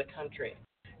they serve the country.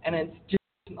 And it's just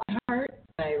my heart.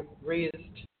 I raised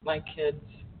my kids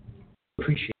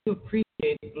to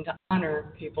appreciate and to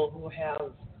honor people who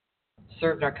have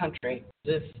served our country.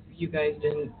 If you guys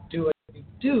didn't do what you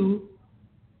do,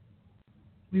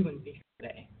 we wouldn't be here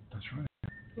today. That's right.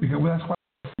 Because that's why.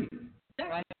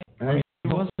 Right? I mean,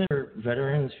 if it wasn't for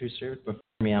veterans who served before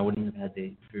me, I wouldn't have had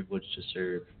the privilege to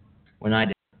serve when I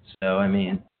did. So, I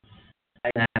mean, I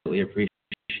can absolutely appreciate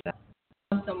that.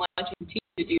 So much and continue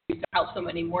to do to help so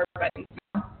many more veterans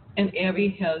now. And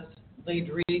Abby has laid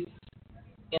wreaths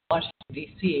in Washington,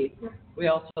 D.C. We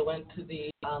also went to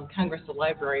the Congress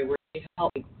Library where she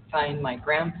helped me find my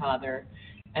grandfather,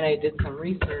 and I did some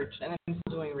research, and I'm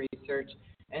still doing research,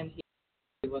 and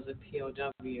he was a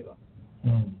POW.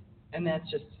 And that's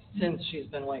just since she's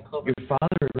been White Clover. Your father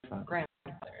or grandfather?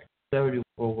 Grandfather. That would be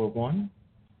World War One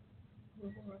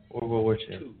or World War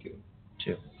Two?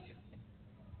 Two.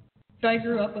 So I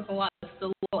grew up with a lot of the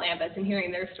local AMVETS and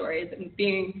hearing their stories and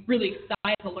being really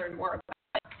excited to learn more about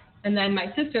it. And then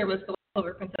my sister was the White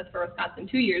Clover Princess for Wisconsin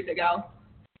 2 years ago.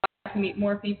 So I got to meet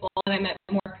more people, and I met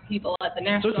more people at the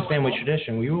national So it's a family level.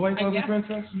 tradition. Were you a White Clover Yeah.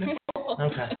 Princess?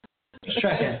 Okay. Just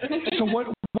checking. So what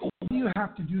do you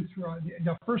have to do throughout?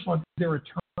 Now, first of all, is there a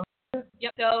term?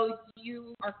 Yep. So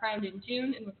you are crowned in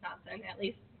June in Wisconsin, at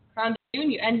least. Crowned in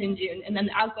June, you end in June, and then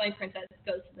the outgoing princess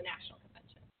goes to the national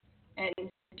convention. And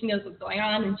she knows what's going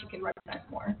on, and she can represent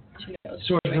more. She knows.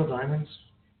 Swordsville Diamonds?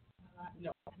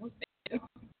 No, I don't think so.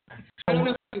 I don't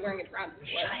know if you're wearing it around this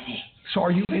way. Shiny. So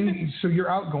are you in? So you're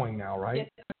outgoing now, right? Yes,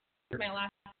 this is my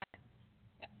last time.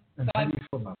 And So how do you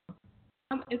feel about it?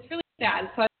 It's really sad.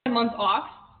 So I had a month off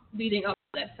leading up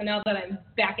to this. So now that I'm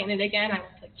back in it again, I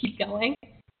want to keep going.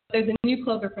 There's a new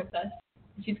Clover Princess.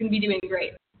 She's going to be doing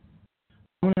great.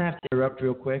 I'm going to have to interrupt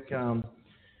real quick.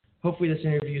 Hopefully this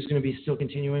interview is going to be still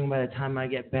continuing by the time I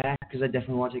get back, because I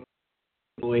definitely want to take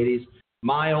the ladies.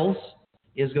 Miles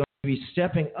is going to be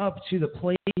stepping up to the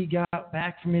plate. He got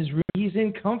back from his room. He's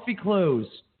in comfy clothes.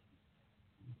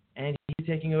 And he's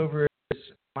taking over as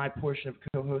my portion of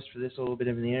co-host for this little bit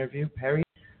of the interview. Perry,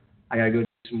 I got to go do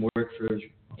some work for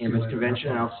AMVETS convention,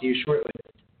 and I'll see you shortly.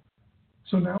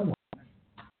 So now what?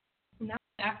 Now,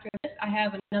 after this, I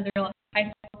have another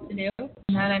high school to do, and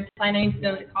then I'm planning to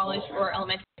go to college for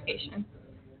elementary education.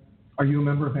 Are you a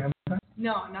member of AMVETS?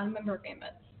 No, I'm not a member of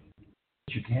AMVETS.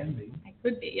 You can be. I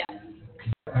could be, yes.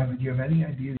 Do you have any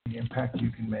idea the impact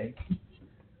you can make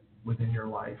within your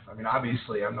life? I mean,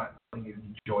 obviously, I'm not telling you to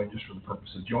join just for the purpose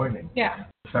of joining. Yeah.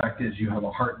 The fact is, you have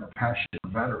a heart and a passion for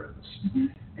veterans.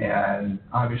 Mm-hmm. And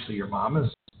obviously, your mom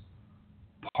is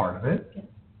part of it. Yes.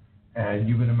 And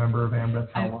you've been a member of AMVETS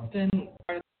how long? I've been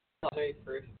part of the military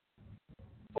for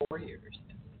 4 years.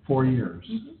 4 years.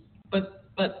 Mm-hmm.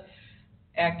 But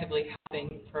actively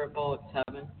helping for about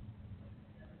 7.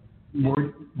 Where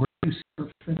do you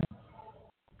serve for that?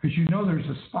 Because you know there's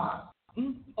a spot.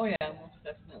 Oh yeah, most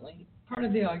definitely. Part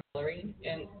of the auxiliary,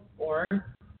 and or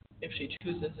if she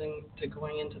chooses to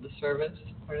going into the service,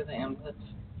 part of the AMVETS.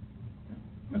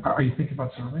 Are you thinking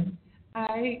about serving?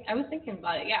 I was thinking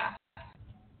about it, yeah.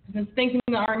 I've been thinking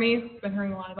the Army, been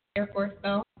hearing a lot about Air Force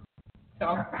though.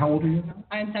 So How old are you now?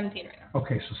 I'm 17 right now.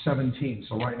 Okay, so 17.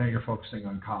 So right now you're focusing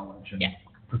on college and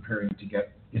preparing to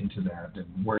get into that.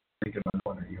 And where are you thinking about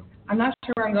going? Are you? I'm not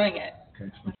sure where I'm going yet.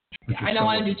 Okay. So Yeah, I don't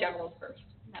want to do generals first.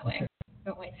 That way,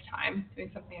 don't waste time doing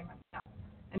something I'm not.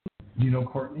 Do you know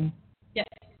Courtney? Yes.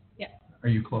 Yeah. Are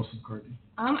you close with Courtney?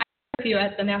 I met you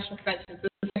at the national convention.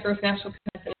 This is my first national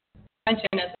convention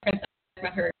as a princess. I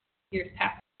met her years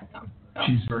past. So.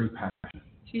 She's very passionate.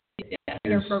 She's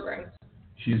in her program.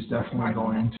 She is definitely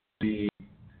going to be.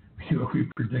 We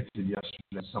predicted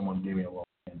yesterday. Someone gave me a little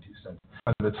hint. He said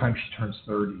by the time she turns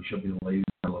 30, she'll be the lady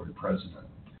president.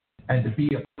 And to be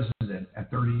a president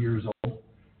at 30 years old,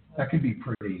 that could be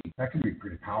pretty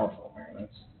powerful, man.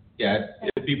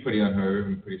 It'd be pretty unheard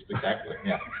and pretty spectacular.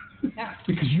 Yeah. Yeah.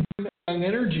 Because you bring that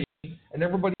energy, and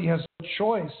everybody has no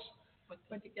choice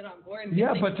But to get on and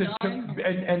yeah, get but things to, done.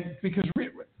 and because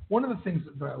one of the things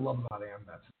that I love about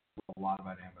AMVETS, a lot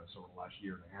about AMVETS over the last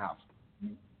year and a half,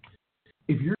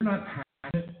 if you're not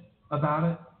passionate about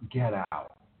it, get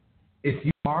out. If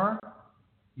you are,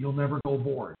 you'll never go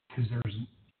bored because there's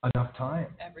enough time.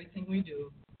 Everything we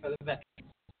do for the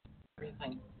veterans,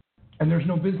 everything. And there's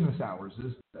no business hours,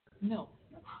 is there? No.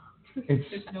 It's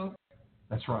There's no.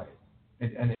 That's right.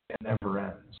 And it never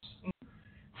ends.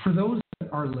 For those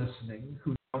that are listening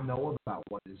who don't know about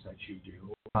what it is that you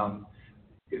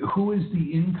do, who is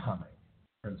the incoming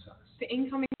princess? The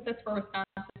incoming princess for Wisconsin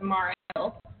is Amara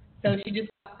Hill. So she just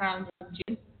got crowned in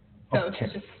June. So Okay.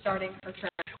 she's just starting her crown.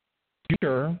 Be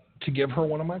sure to give her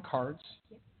one of my cards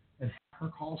and have her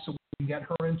call so we can get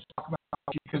her in to talk about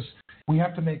it because we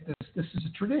have to make this is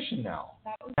a tradition now.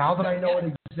 Now that I know it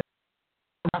exists,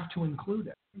 I have to include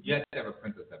it. You have to have a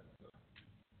princess episode.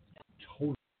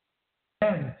 Totally.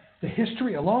 And the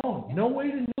history alone, no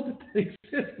way to know that they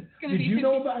exist. Did you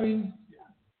know about,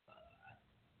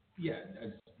 Yeah, I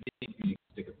think you can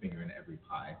stick a finger in every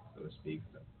pie, so to speak.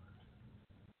 So.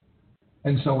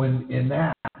 And so in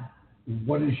that,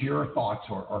 what is your thoughts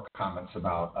or comments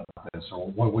about this,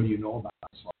 or what do you know about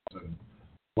this and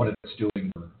what it's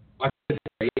doing?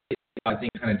 I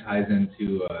think kind of ties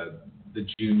into the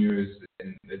juniors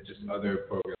and just other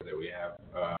programs that we have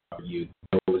for youth.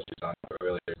 I was just on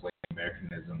earlier, like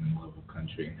Americanism and love of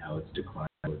country and how it's declined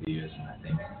over the years. And I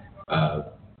think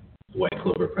White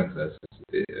Clover Princess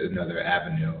is another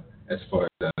avenue as far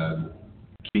as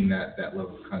keeping that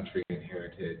love of country and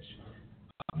heritage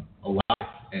alive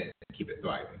and keep it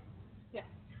thriving. Yeah.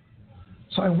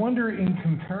 So I wonder, in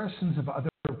comparisons of other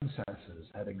princesses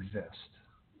that exist,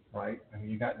 right? I mean,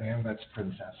 you got an AMVETS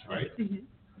princess, right? Mm-hmm.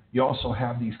 You also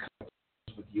have these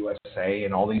companies with USA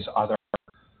and all these other.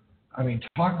 I mean,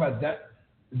 talk about that.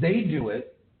 They do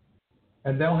it,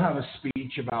 and they'll have a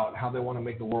speech about how they want to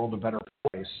make the world a better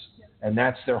place, and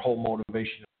that's their whole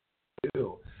motivation to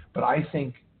do. But I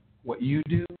think what you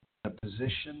do, the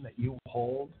position that you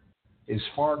hold, is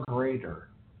far greater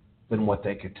than what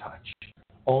they could touch.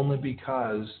 Only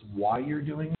because why you're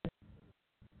doing it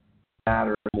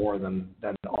matters more than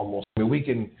almost. I mean, we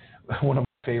can. One of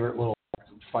my favorite little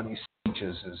funny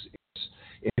speeches is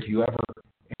if you ever.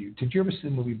 Did you ever see the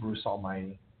movie Bruce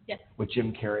Almighty? Yes. With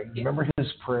Jim Carrey? You remember his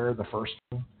prayer, the first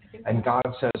one? And God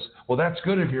says, well, that's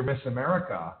good if you're Miss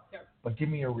America, but give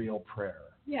me a real prayer.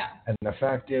 Yeah. And the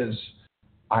fact is,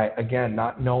 again,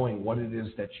 not knowing what it is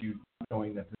that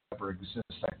knowing that this ever exists,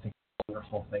 I think it's a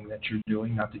wonderful thing that you're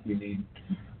doing. Not that you need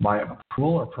my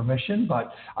approval or permission,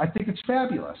 but I think it's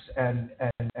fabulous. And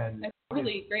it's a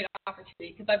really great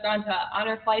opportunity because I've gone to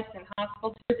honor flights and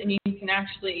hospital tours, and you can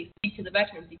actually speak to the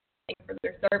veterans. You can thank for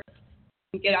their service.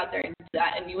 You can get out there and do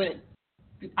that, and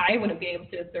I wouldn't be able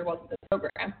to if there wasn't this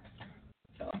program.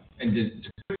 So. And to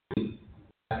quickly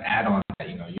add on that,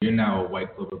 you're now a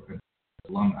White Clover Princess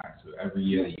alumni, so every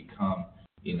year that you come,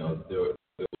 there are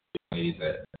ladies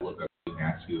that look up and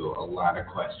ask you a lot of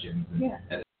questions,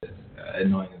 and as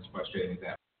annoying and frustrating as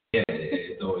that,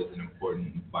 it's always an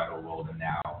important, vital role to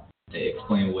now to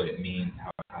explain what it means, how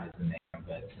it ties into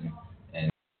AMVETS,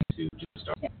 and to just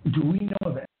start. Do we know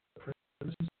of any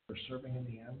princesses that are serving in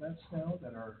the AMVETS now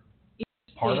that are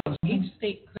part of Each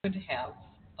state could have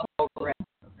a program.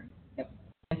 Yep.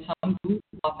 And some do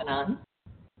off and on,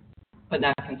 but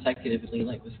not consecutively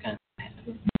like Wisconsin.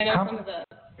 I know some of the.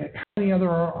 How many other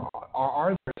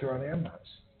are there on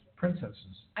AMVETS? Princesses.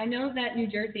 I know that New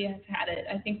Jersey has had it,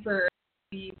 I think, for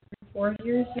 4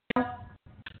 years now.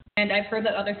 And I've heard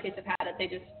that other states have had it. They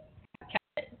just kept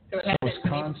it. So it hasn't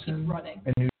been able to keep running.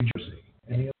 And New Jersey.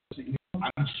 Any others that you know?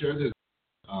 I'm sure there's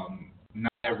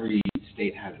not every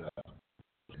state has a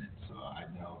in it, so I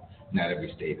know not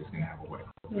every state is going to have a White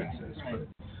Princess, but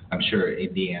I'm sure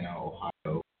Indiana,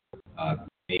 Ohio,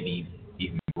 maybe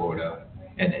even Florida,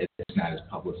 and it's not as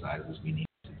publicized as we need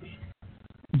it to be.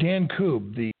 Dan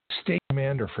Koob, the state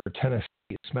commander for Tennessee,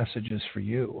 this message is for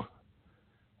you.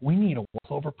 We need a White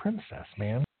Clover Princess,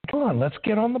 man. Come on, let's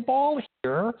get on the ball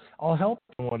here. I'll help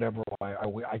in whatever way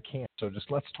I can. So just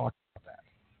let's talk about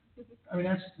that. I mean,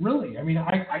 that's really,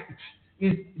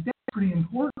 that's pretty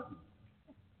important.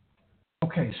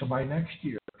 Okay, so by next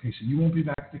year, so you won't be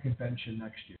back at the convention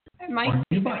next year. I might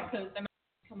be back because I might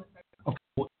come with my. Okay,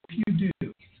 well, if you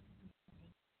do.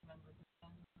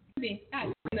 Maybe, yeah,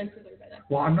 by then.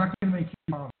 Well, I'm not going to make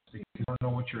you promise because I don't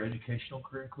know what your educational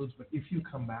career includes, but if you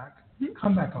come back,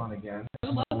 come back on again. I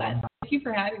love that. Thank you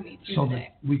for having me so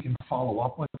today. That we can follow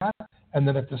up with that. And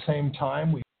then at the same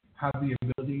time, we have the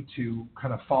ability to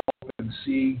kind of follow up and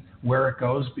see where it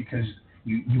goes because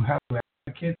you have to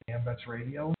advocate AMVETS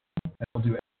Radio, and we'll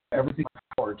do everything in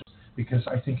our power just because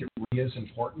I think it really is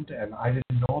important, and I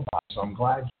didn't know about it, so I'm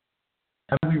glad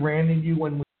we ran into you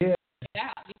when we did.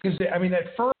 Yeah. Because, I mean,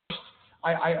 at first,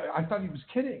 I thought he was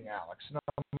kidding, Alex.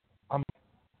 And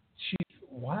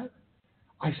what?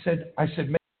 I said,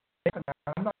 man,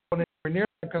 I'm not going anywhere near it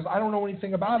because I don't know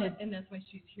anything about it. And that's why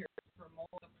she's here to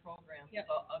promote the program Yep.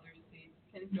 so others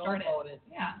can start know about it.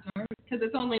 Yeah, because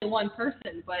it's only one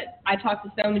person, but I talked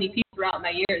to so many people throughout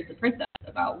my years as a princess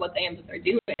about what the AMVETS are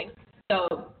doing. So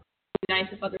it would be nice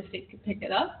if other states could pick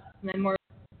it up, and then more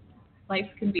life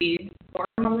could be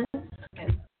formed on this.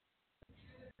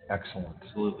 Excellent.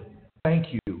 Absolutely.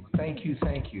 Thank you.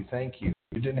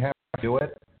 You didn't have to do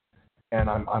it, and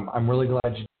I'm really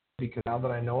glad you did, because now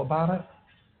that I know about it,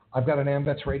 I've got an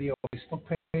AMVETS Radio Facebook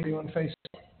page on Facebook.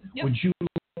 Yep. Would you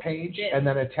page and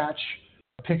then attach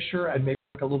a picture and maybe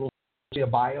like a little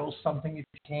bio, something if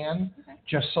you can,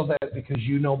 just so that, because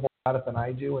you know more about it than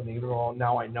I do, and even though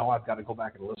now I know I've got to go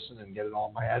back and listen and get it all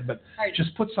in my head, but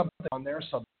just put something on there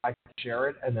so that I can share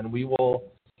it, and then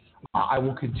I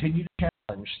will continue to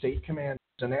challenge state commanders.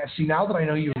 And see, now that I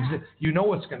know you exist, you know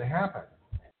what's going to happen.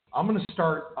 I'm going to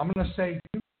say, do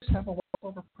you guys have a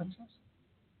walkover princess?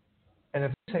 And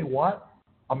if they say what,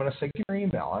 I'm going to say, give your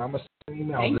email, and I'm going to send an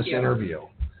email this interview,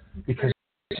 because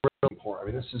it's really important.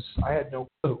 I mean, I had no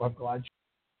clue. I'm glad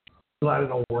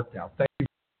it all worked out. Thank you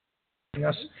for joining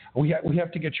us. We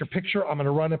have to get your picture. I'm going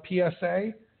to run a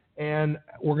PSA, and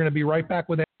we're going to be right back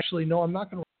with, actually, no, I'm not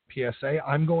going to run a PSA.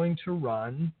 I'm going to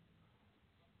run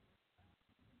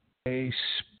I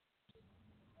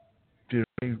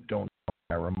don't know if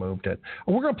I removed it.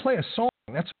 We're going to play a song.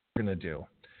 That's what we're going to do.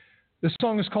 This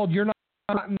song is called You're Not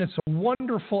Forgotten. It's a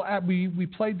wonderful ad. We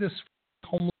played this for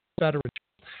homeless veterans.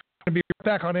 We're going to be right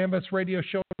back on AMVETS Radio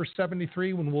Show number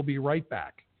 73, when we'll be right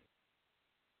back.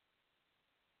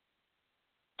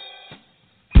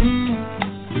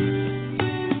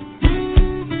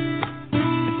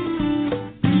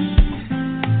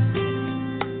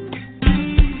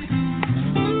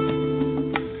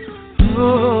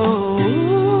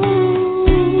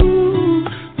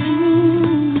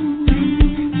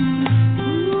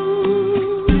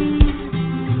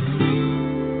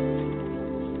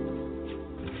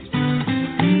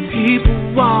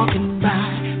 People walking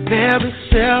by, very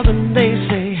seldom they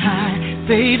say hi.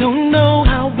 They don't know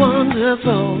how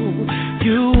wonderful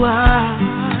you are.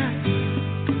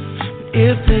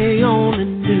 If they only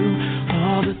knew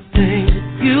all the things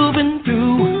that you've been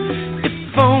through,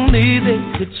 if only they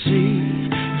could see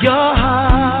your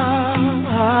heart.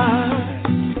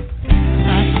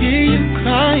 I hear you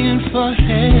crying for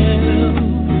help.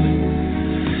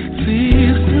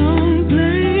 Please don't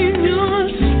blame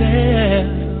yourself.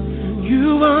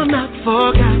 You are not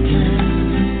forgotten.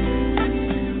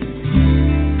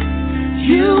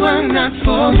 You are not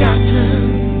forgotten.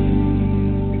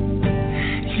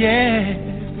 Yeah.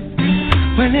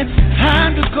 When it's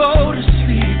time to go to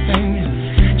sleep and you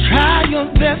try your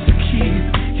best to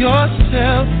keep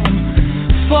yourself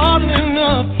from falling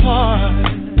apart,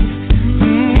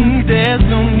 there's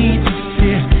no need to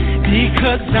fear,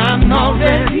 because I'm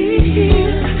already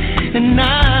here, and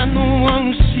I'm the one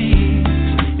who sees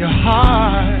your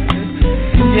heart.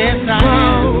 Yes, I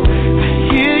am. I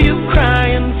hear you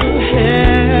crying for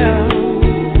help.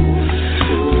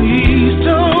 Please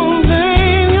don't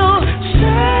blame yourself.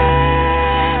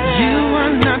 You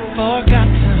are not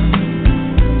forgotten.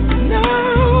 No,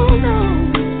 no.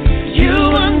 You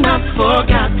are not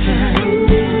forgotten.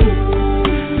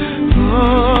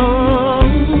 Oh,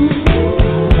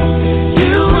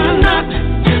 you are not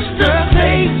just a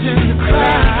face in the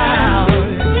crowd.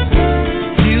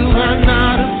 You are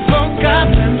not a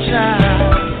forgotten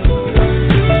child.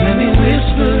 Let me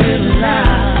whisper it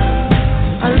loud.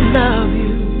 I love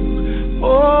you.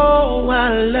 Oh, I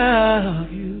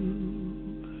love you.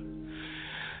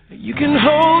 You can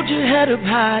hold your head up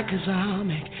high, 'cause I'll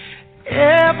make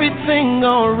everything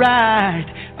alright.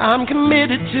 I'm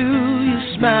committed to you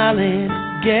smiling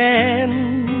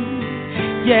again.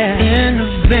 Yeah, and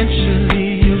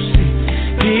eventually you'll see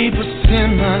people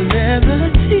sing my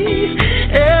melodies.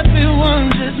 Everyone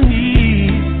just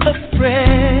needs a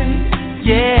friend.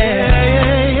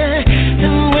 Yeah,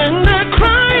 and when they're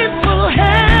crying for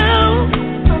help,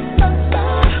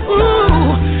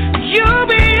 ooh, you'll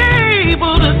be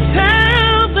able to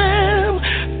tell them.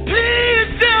 Please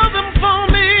tell them for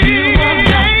me. You are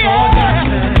not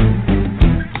forgotten.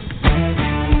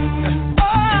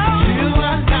 You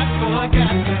are not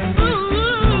forgotten. Ooh,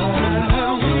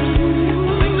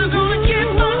 things are gonna get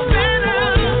no better.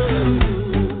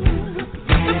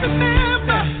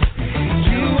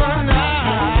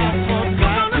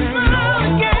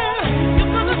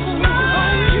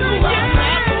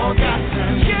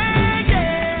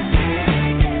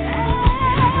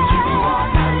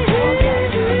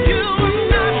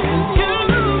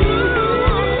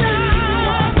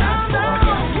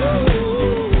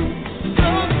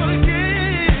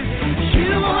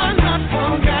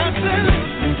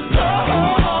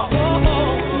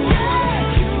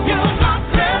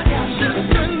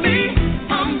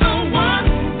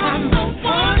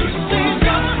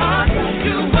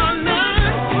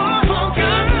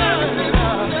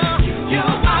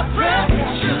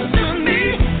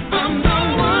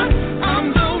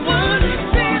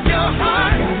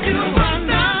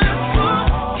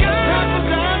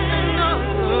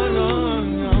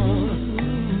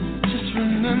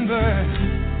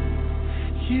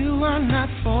 are not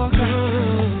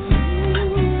forgotten.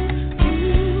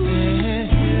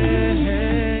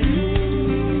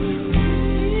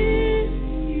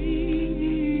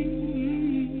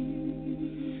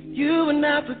 You are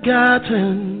not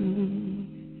forgotten.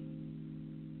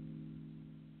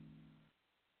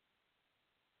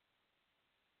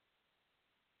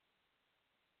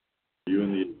 You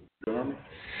in the army?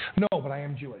 No, but I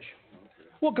am Jewish.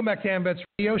 Welcome back to AMVETS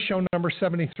Radio, show number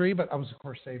 73, but I was, of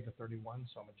course, saved at 31,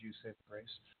 so I'm a Jew saved grace.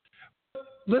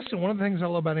 Listen, one of the things I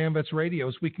love about AMVETS Radio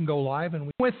is we can go live,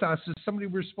 and with us is somebody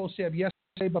we were supposed to have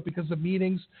yesterday, but because of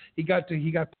meetings, he got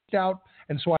pushed out,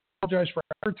 and so I apologize for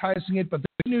advertising it, but the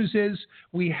good news is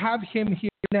we have him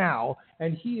here now,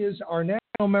 and he is our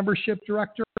National Membership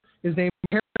Director. His name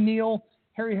is Harry Neal.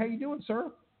 Harry, how you doing,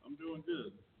 sir? I'm doing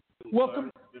good.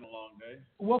 Welcome. It's been a long day.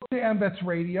 Welcome to AMVETS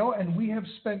Radio, and we have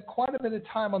spent quite a bit of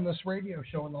time on this radio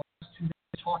show in the last 2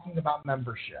 days talking about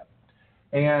membership.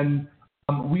 And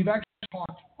we've actually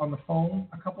talked on the phone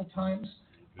a couple times,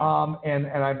 and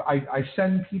I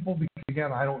send people, because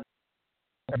again, I don't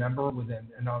remember within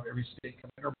every state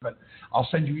commander, but I'll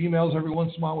send you emails every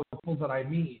once in a while with people that I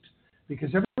meet, because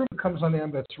everyone who comes on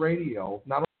AMVETS Radio,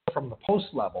 not only from the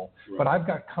post level, right, but I've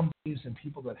got companies and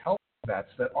people that help vets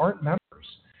that aren't members.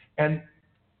 And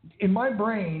in my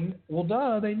brain, well,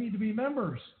 duh, they need to be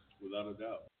members. Without a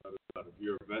doubt. If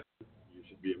you're a veteran, you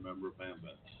should be a member of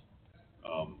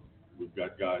AMVETS. We've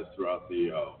got guys throughout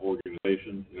the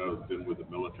organization, who've been with the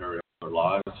military all their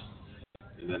lives.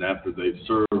 And then after they've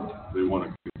served, they want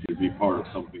to continue to be part of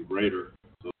something greater,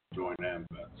 so they join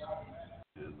AMVETS.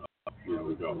 And,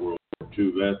 we've got World War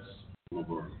II vets, some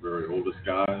of our very oldest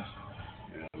guys.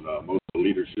 And most of the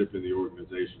leadership in the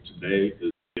organization today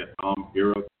is Vietnam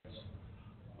era.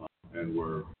 And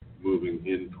we're moving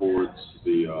in towards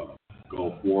the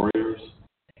Gulf Warriors.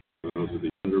 Those are the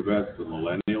younger vets, the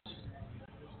millennials.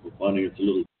 We're finding it's a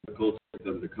little difficult to get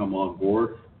them to come on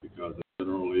board because they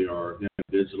generally are in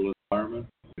a digital environment.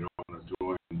 They don't want to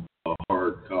join a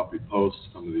hard copy post,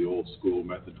 some of the old school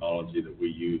methodology that we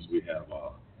use. We have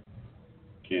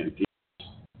canteens,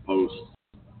 posts.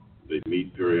 They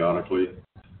meet periodically.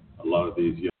 A lot of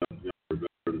these younger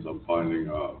veterans, I'm finding,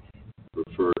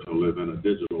 prefer to live in a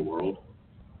digital world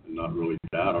and not really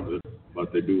get out of it,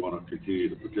 but they do want to continue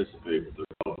to participate with their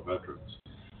fellow veterans.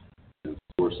 And so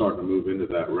we're starting to move into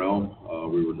that realm.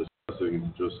 We were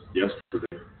discussing just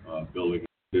yesterday building a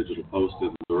digital post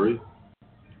in Missouri.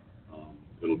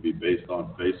 It'll be based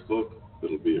on Facebook.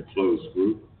 It'll be a closed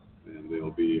group, and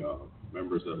there'll be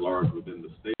members at large within the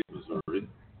state of Missouri.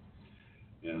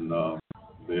 And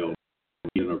they'll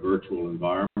be in a virtual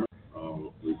environment.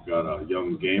 We've got a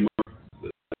young gamer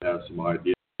that has some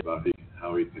ideas about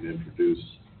how he can introduce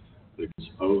the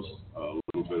post, a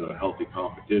little bit of healthy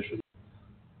competition.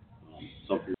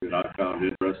 Something that I found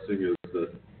interesting is that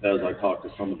as I talk to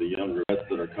some of the younger vets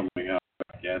that are coming out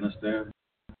of Afghanistan,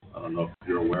 I don't know if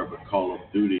you're aware, but Call of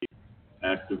Duty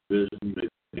Activision, they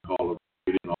Call of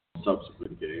Duty and all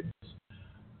subsequent games,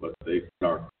 but they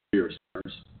are career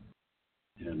centers.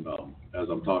 And as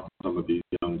I'm talking to some of these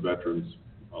young veterans,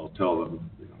 I'll tell them,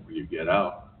 when you get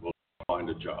out, we'll find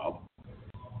a job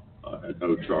at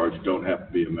no charge. You don't have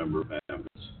to be a member of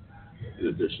AMVETS. In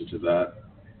addition to that,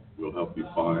 we'll help you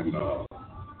find,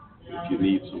 if you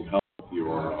need some help with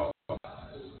your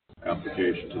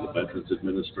application to the Veterans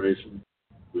Administration,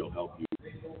 we'll help you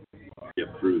get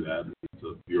through that. It's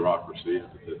a bureaucracy.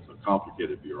 It's a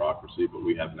complicated bureaucracy, but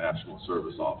we have national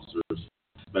service officers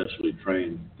specially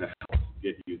trained to help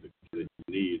get you the care that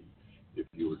you need if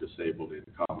you were disabled in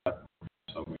combat.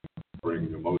 Someone bring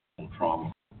emotional trauma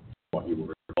to what you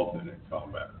were involved in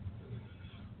combat.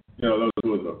 Those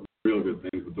were the real good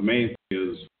things. But the main thing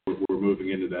is we're moving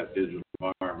into that digital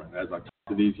environment. As I talk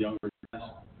to these younger guys,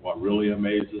 what really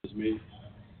amazes me,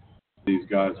 these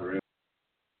guys are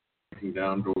breaking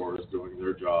down doors, doing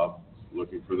their job,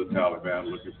 looking for the Taliban,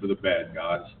 looking for the bad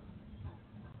guys.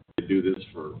 They do this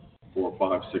for 4,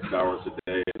 5, 6 hours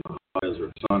a day in the hot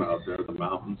desert sun out there in the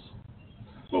mountains.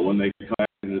 But when they come back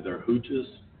into their hooches,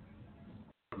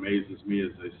 what amazes me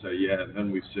is they say, yeah, and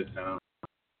then we sit down.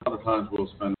 A lot of times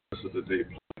we'll spend the rest of the day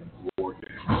playing war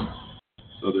games.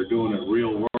 So they're doing it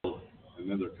real world, and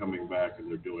then they're coming back and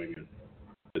they're doing it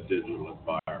in a digital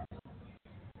environment.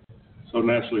 So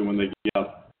naturally, when they get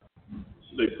out,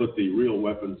 they put the real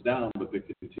weapons down, but they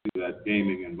continue that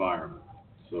gaming environment.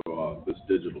 So this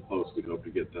digital post, we hope to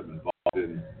get them involved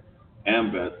in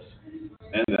AMVETS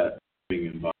and that gaming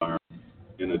environment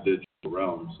in a digital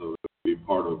realm, so they'll be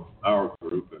part of our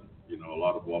group. And a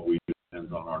lot of what we do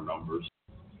depends on our numbers.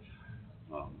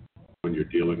 When you're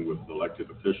dealing with elected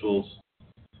officials,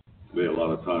 they a lot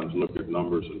of times look at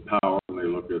numbers and power, and they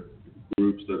look at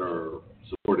groups that are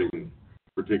supporting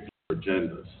particular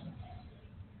agendas.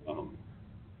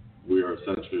 We are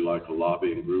essentially like a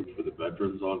lobbying group for the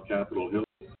veterans on Capitol Hill.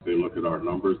 They look at our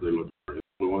numbers, they look at our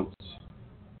influence,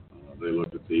 they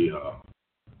look at the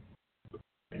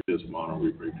mechanism on our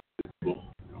we bring to the table.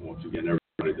 Once again,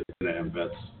 everybody that's in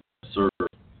AMVETS serves.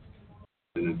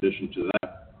 In addition to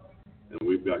that, and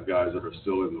we've got guys that are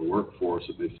still in the workforce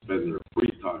and they spend their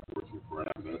free time working for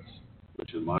AMVETS,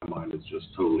 which in my mind is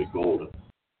just totally golden.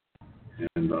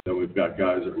 And then we've got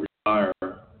guys that retire,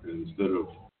 and instead of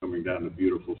coming down to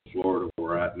beautiful Florida where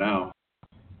we're at now,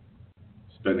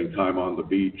 spending time on the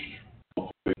beach,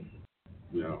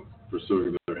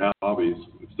 pursuing their hobbies,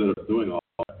 instead of doing all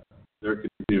that, they're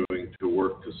continuing to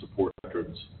work to support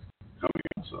veterans coming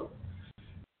in. So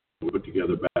we put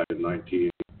together back in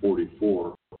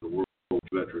 1944 the World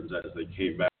Veterans as they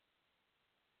came back.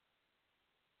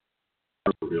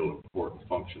 That's a real important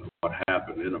function of what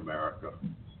happened in America.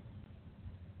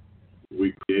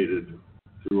 We created,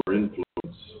 through our influence,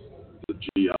 the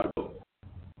GI Bill.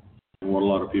 And what a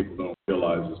lot of people don't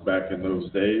realize is back in those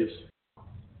days,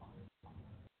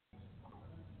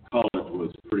 college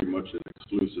was pretty much an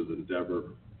exclusive endeavor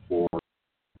for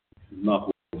not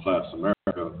working-class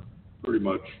America. Pretty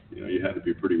much, you had to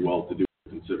be pretty well-to-do to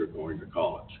consider going to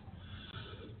college.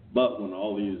 But when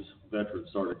all these veterans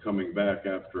started coming back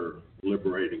after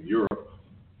liberating Europe,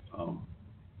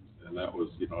 and that was,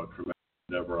 a tremendous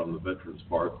endeavor on the veterans'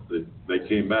 part, they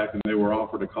came back and they were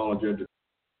offered a college education.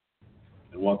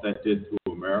 And what that did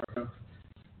to America,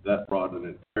 that brought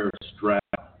an entire strata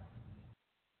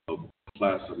of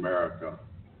class America.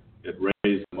 It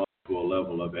raised them up to a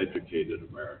level of educated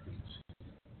Americans.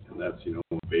 And that's,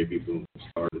 when baby boom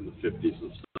started in the 50s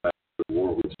and stuff. After the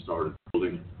war, we started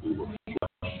building. We were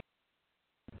flush.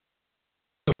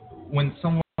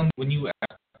 So when you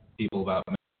ask people about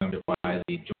why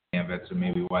they join AMVETS or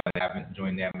maybe why they haven't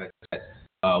joined AMVETS yet,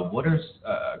 what are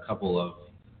a couple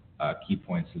of key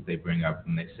points that they bring up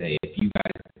when they say, if you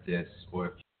guys did this or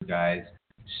if you guys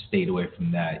stayed away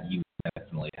from that, you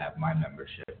definitely have my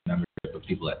membership of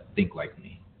people that think like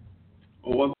me?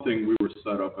 Well, one thing, we were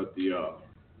set up at the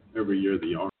every year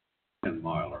the Army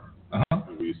 10-miler.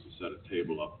 And we used to set a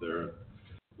table up there.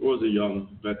 There was a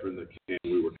young veteran that came.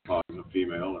 We were talking, a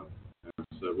female, and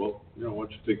said, well, what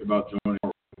do you think about joining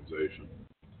our organization?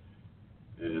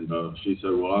 And she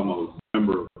said, well, I'm a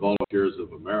member of Volunteers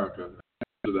of America. And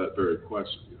answer that very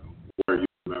question, why are you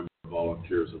a member of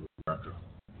Volunteers of America?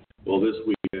 Well, this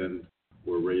weekend,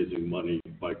 we're raising money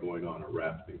by going on a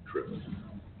rafting trip.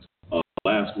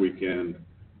 Last weekend,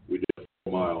 we did a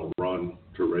 4-mile run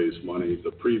to raise money. The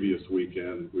previous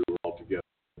weekend, we were all together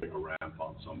putting a ramp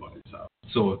on somebody's house.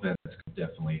 So events can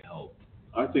definitely help.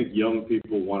 I think young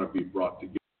people want to be brought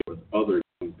together with other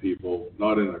young people,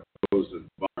 not in a closed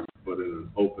environment, but in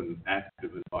an open,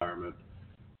 active environment.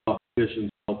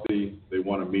 Competition's healthy. They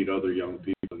want to meet other young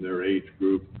people in their age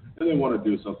group, and they want to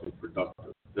do something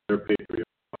productive. They're patriotic.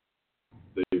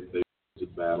 They've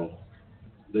tasted battle.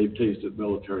 They've tasted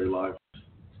military life.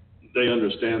 They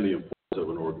understand the importance of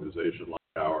an organization like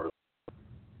ours,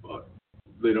 but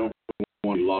they don't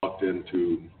want to be locked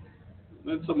into,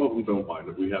 and some of them don't mind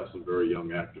it. We have some very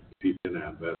young active people in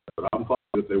AMVETS, but I'm fine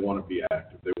if they want to be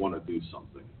active. They want to do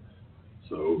something.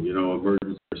 So,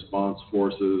 emergency response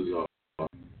forces,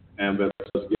 AMVETS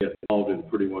does get involved in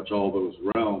pretty much all those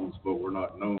realms, but we're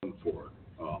not known for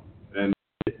it. And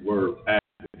we're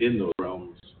active in those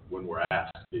realms when we're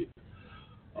asked to be.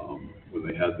 When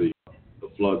they had the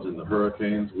floods and the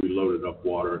hurricanes, we loaded up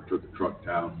water and took a truck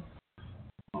down.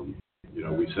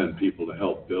 We send people to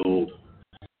help build.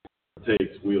 It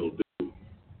takes, we'll do.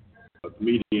 But the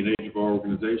median age of our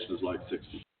organization is like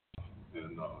 60.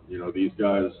 And, these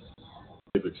guys,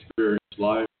 they've experienced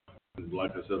life. And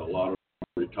like I said, a lot of them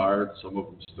are retired. Some of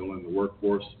them still in the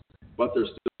workforce. But they're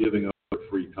still giving up their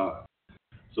free time.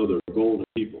 So they're golden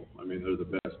people. I mean, they're the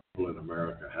best people in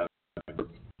America.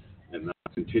 And not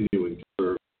continuing to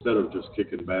serve instead of just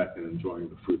kicking back and enjoying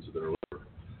the fruits of their labor.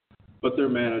 But they're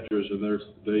managers, and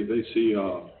they see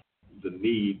the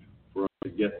need for us to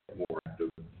get more active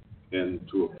and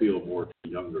to appeal more to the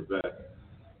younger vet.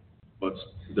 But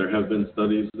there have been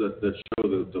studies that show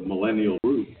that the millennial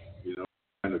group,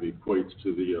 kind of equates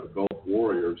to the Gulf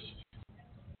warriors.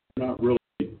 They're not really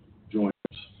joiners.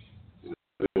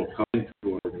 They will come into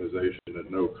an organization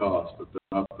at no cost, but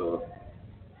they're not the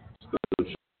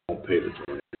specialists who won't pay to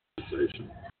join the organization.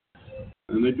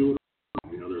 And they do it.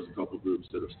 There's a couple groups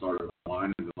that have started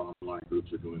online, and the online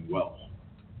groups are doing well.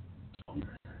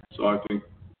 So I think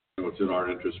it's in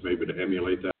our interest maybe to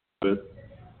emulate that a bit.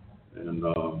 And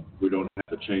we don't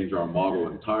have to change our model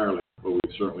entirely, but we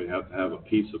certainly have to have a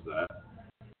piece of that.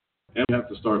 And we have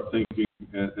to start thinking,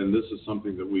 and this is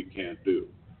something that we can't do.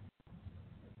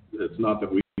 It's not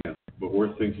that we can't, but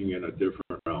we're thinking in a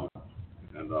different realm.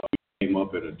 And we came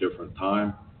up at a different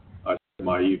time. I spent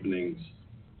my evenings,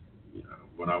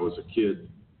 when I was a kid,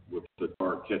 with the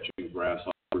dark catching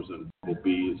grasshoppers and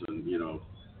bees and,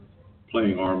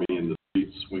 playing army in the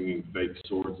streets, swinging fake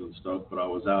swords and stuff. But I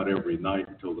was out every night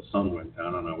until the sun went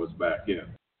down and I was back in.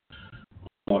 I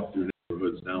walk through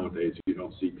neighborhoods nowadays, you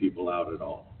don't see people out at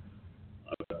all.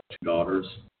 I've got 2 daughters.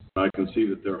 I can see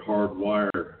that they're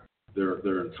hardwired.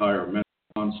 Their entire mental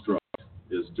construct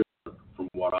is different from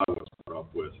what I was brought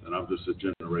up with, and I'm just a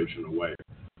generation away.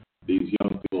 These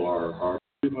young people are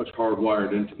pretty much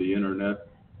hardwired into the internet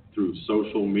through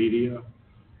social media,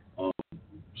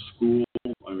 school.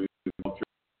 I mean,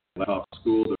 laptop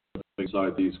school, they're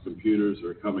inside these computers,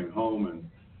 they're coming home, and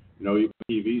even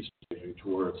TV's changing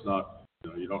to where it's not,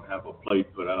 you don't have a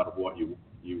plate put out of what you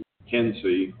can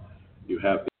see. You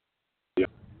have the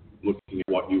looking at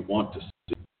what you want to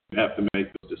see. You have to make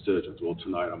those decisions. Well,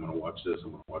 tonight I'm going to watch this,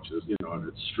 I'm going to watch this, and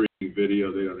it's streaming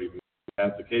video. They don't even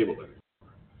have the cable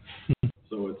anymore.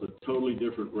 So it's a totally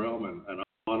different realm, and I'm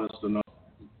honest enough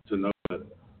to know that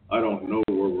I don't know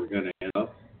where we're going to end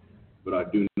up, but I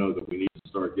do know that we need to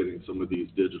start getting some of these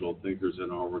digital thinkers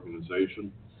in our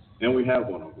organization. And we have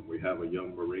one of them. We have a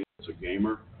young Marine, it's a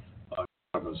gamer, out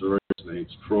of Missouri. His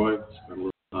name's Troy. Spent a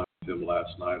little time with him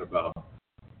last night about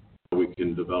how we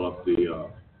can develop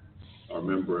our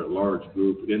member-at-large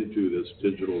group into this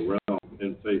digital realm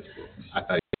in Facebook. I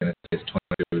thought you were going to say it's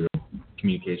 20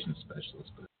 communications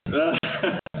specialist. But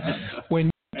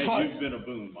you've been a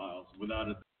boon, Miles, without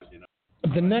a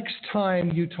doubt, The next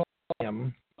time you talk to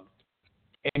him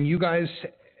and you guys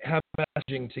have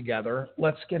messaging together,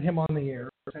 let's get him on the air.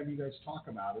 Have you guys talk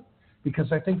about it,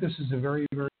 because I think this is a very,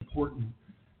 very important.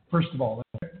 First of all,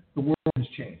 the world has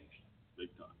changed, big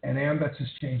time, and AMVETS is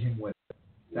changing with it.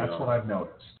 That's what I've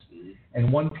noticed. Mm-hmm.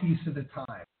 And one piece at a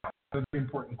time. I have a very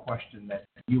important question that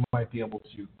you might be able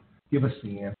to give us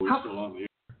the answer. We're still on the air.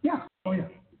 Yeah. Oh yeah.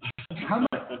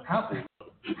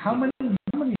 How many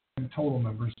total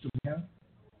members do we have?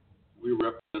 We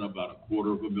represent about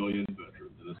 250,000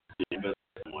 veterans, and it's the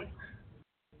AMVETS family.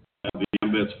 And the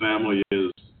AMVETS family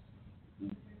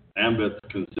AMVETS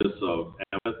consists of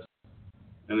AMVETS,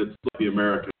 and it's like the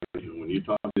American Legion. When you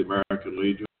talk to the American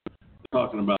Legion, they're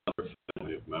talking about their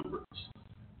family of members.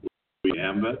 We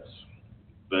AMVETS,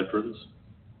 veterans,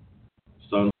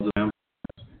 sons of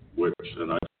AMVETS,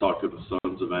 and I talked to the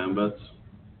sons of AMVETS.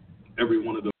 Every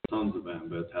one of those sons of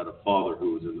AMVETS had a father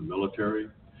who was in the military.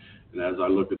 And as I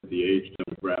look at the age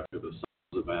demographic of the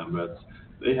sons of AMVETS,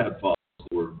 they had fathers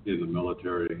who were in the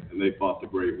military, and they fought the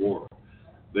Great War.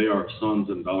 They are sons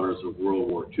and daughters of World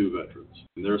War II veterans.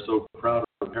 And they're so proud of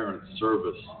their parents'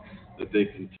 service that they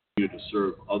continue to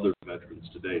serve other veterans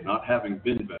today, not having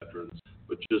been veterans,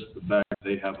 but just the fact that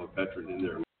they have a veteran in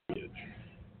their lineage.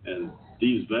 And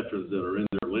these veterans that are in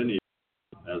their lineage,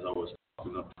 as I was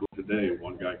talking up to today,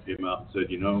 one guy came out and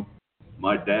said,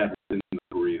 my dad was in the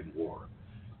Korean War.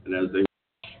 And as they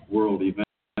world events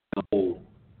unfold,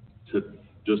 to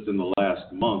just in the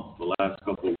last month, the last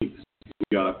couple of weeks,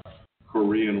 we got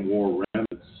Korean War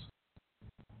remnants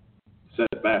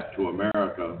sent back to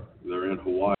America. They're in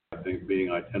Hawaii, I think,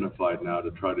 being identified now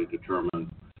to try to determine,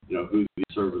 who these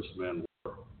servicemen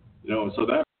were. So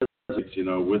that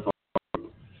resonates, with our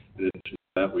group. In addition to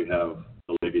that, we have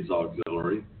the Ladies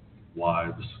Auxiliary,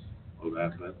 wives of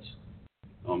AMVETS.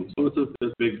 So it's a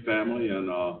big family, and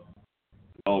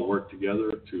all work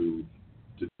together to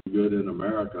do good in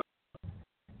America.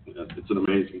 It's an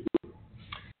amazing group.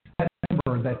 That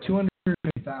number, that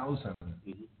 250,000,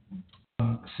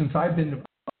 since I've been to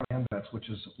AMVETS, which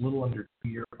is a little under 2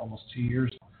 years, almost 2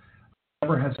 years, the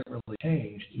number hasn't really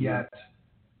changed yet.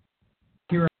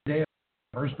 Here in the day,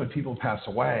 but people pass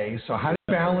away. So how do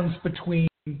you balance between?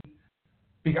 Is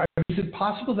it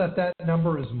possible that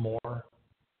number is more?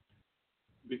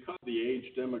 Because of the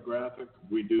age demographic,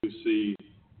 we do see,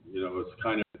 it's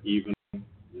kind of even,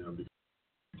 because we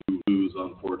do lose,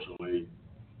 unfortunately,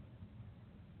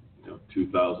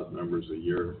 2,000 members a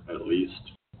year at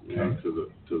least, to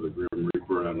the Grim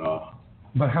Reaper. And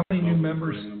but how many new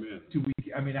members do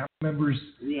we? How many members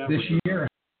this year?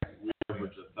 We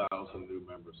average 1,000 new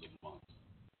members a month.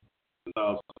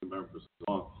 1,000 new members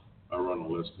a month. I run a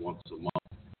list once a month.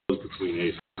 It goes between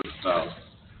 8,000 and 1,000.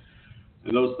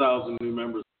 And those 1,000 new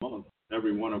members a month,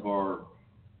 every one of our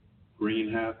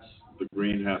green hats, the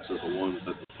green hats are the ones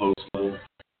at the post level.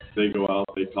 They go out,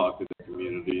 they talk to the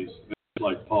communities. It's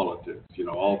like politics.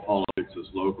 All politics is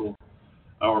local.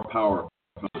 Our power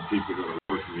comes from the people that are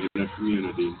working in a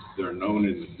community. They're known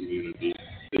in the community.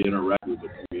 They interact with the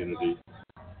community.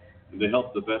 they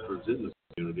help the veterans in the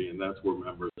community, and that's where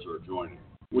members are joining.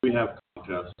 We have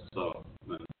contests,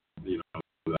 and, you know,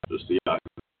 that's just the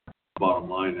bottom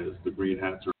line is the green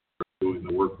hats are doing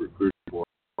the work recruiting for.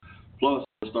 Plus,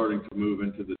 we're starting to move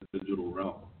into the digital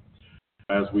realm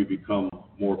as we become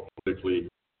more politically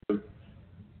active,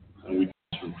 and we did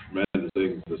some tremendous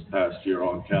things this past year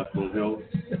on Capitol Hill.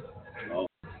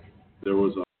 There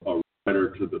was a writer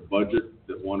to the budget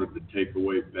that wanted to take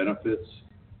away benefits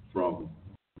from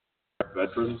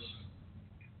veterans,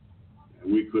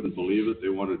 and we couldn't believe it. They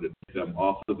wanted to take them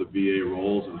off of the VA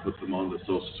rolls and put them on the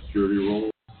Social Security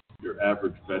rolls. Your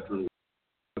average veteran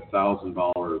would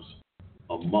 $1,000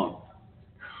 a month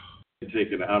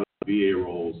taken out of the VA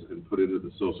rolls and put into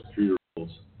the Social Security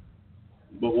rolls.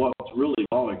 But what's really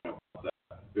galling about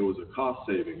that, it was a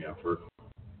cost-saving effort.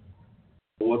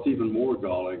 But what's even more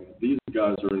galling, these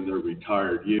guys are in their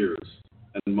retired years,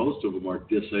 and most of them are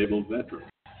disabled veterans.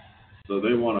 So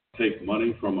they want to take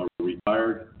money from a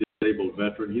retired disabled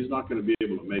veteran. He's not going to be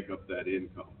able to make up that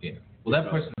income. Yeah. Well, that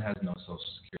person has no Social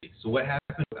Security. So what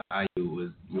happened with IU was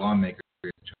lawmakers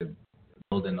tried to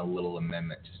build in a little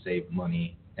amendment to save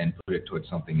money and put it towards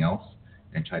something else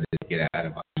and try to get out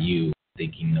of IU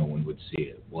thinking no one would see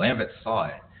it. Well, AMVETS saw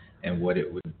it, and what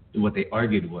they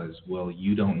argued was, well,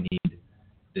 you don't need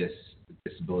this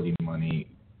disability money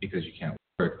because you can't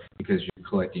work, because you're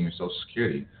collecting your Social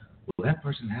Security. Well, that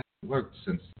person hasn't worked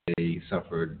since they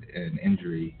suffered an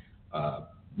injury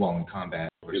while in combat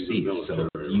overseas, so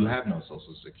you have no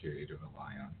Social Security to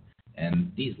rely on.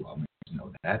 And these lawmakers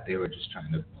know that. They were just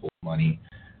trying to pull money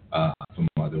from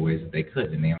other ways that they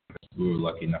could, and we were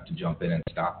lucky enough to jump in and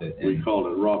stop it. We called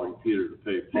it robbing Peter to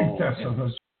pay Paul.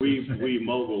 We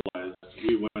mobilized.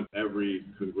 We went every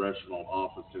congressional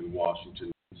office in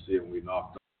Washington, D.C., and we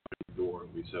knocked on the door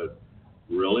and we said,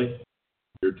 "Really?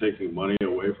 You're taking money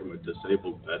away from a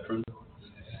disabled veteran?"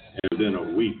 And within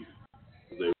a week,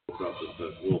 they woke up and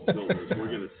said, "We'll fill this.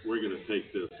 We're gonna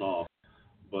take this off."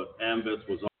 But AMVETS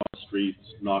was on the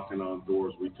streets knocking on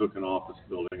doors. We took an office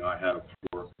building. I had a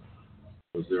floor.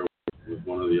 I was there with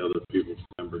one of the other people's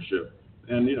membership,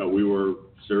 and you know we were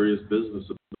serious business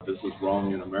about this is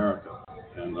wrong in America,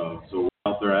 and so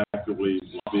we're out there actively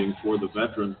lobbying for the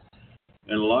veteran.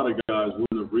 And a lot of guys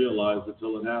wouldn't have realized it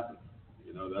till it happened.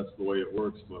 You know, that's the way it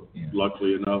works. But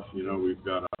luckily enough, you know, we've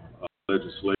got a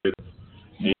legislative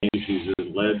aim. She's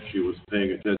in lead. She was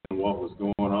paying attention to what was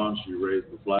going on. She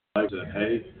raised the flag, said,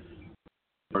 "Hey."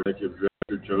 Executive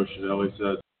Director Joe Chinelli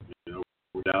said, "You know,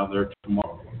 we're down there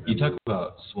tomorrow." You talk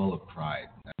about swell of pride.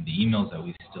 And the emails that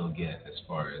we still get as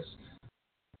far as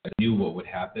I knew what would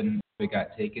happen if it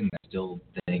got taken. I still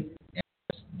think,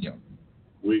 you know,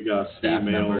 we got staff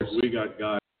emails. members. We got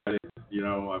guys. You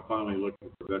know, I finally looked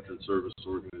for a veteran service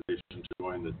organization to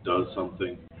join that does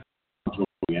something.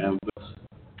 Joining AMVETS,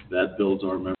 that builds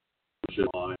our membership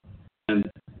line, and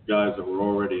guys that were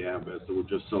already AMVETS that were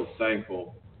just so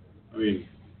thankful. I mean,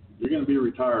 you're going to be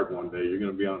retired one day. You're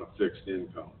going to be on a fixed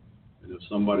income, and if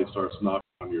somebody starts knocking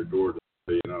on your door to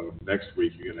say, you know, next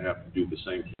week you're going to have to do the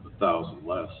same for 1,000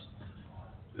 less,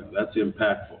 you know, that's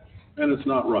impactful, and it's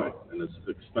not right, and it's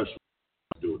especially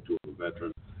not to do it to a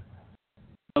veteran.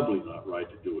 Probably not right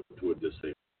to do it to a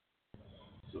disabled.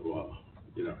 So,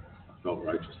 you know, I felt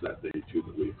righteous that day too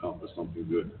that we accomplished something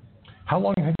good. How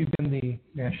long have you been the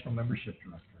National Membership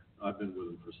Director? I've been with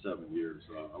them for 7 years.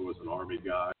 I was an Army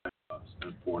guy. I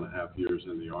spent 4.5 years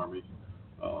in the Army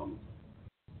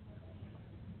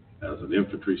as an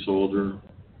infantry soldier,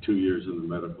 2 years in the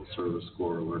Medical Service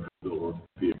Corps. I learned to build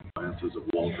orthopedic appliances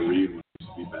at Walter Reed when I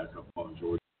used to be back up on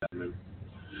Georgia Avenue.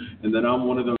 And then I'm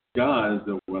one of those guys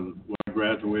that when I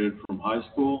graduated from high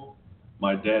school,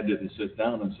 my dad didn't sit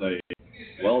down and say,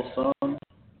 "Well, son,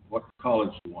 what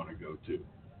college do you want to go to?"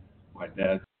 My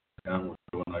dad sat down with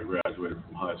me when I graduated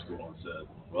from high school and said,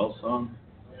 "Well, son,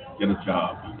 get a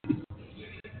job."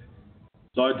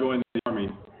 So I joined the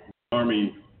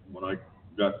Army. When I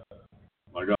got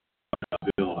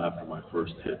billed after my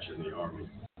first hitch in the Army.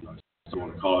 I was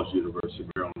going to college, University of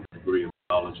Maryland, a degree in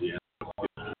biology, and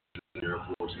in the Air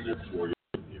Force, and did 4 years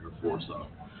in the Air Force.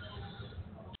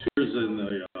 2 years in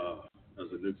the as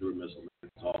a nuclear missile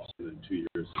maintenance officer, and 2 years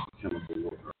as a chemical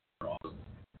warfare officer.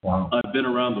 Wow. I've been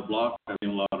around the block. I've seen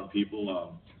a lot of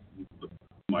people.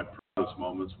 My proudest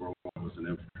moments were when I was an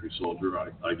infantry soldier.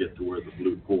 I get to wear the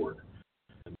blue cord,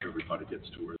 and everybody gets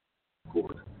to wear the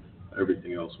cord.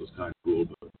 Everything else was kind of cool,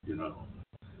 but you know,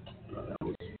 that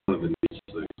was one of the neatest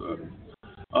things.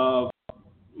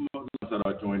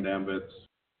 I joined AMVETS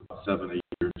about 7-8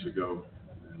 years ago,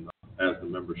 and as the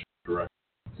membership director.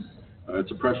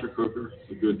 It's a pressure cooker.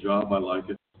 It's a good job. I like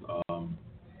it.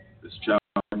 It's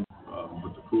challenging,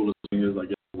 but the coolest thing is I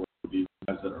get to work with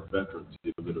veterans,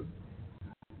 that have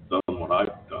done what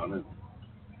I've done, and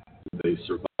they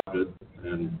survived it,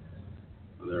 and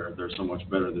they're so much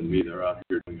better than me. They're out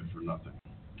here doing it for nothing,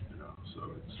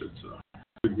 So it's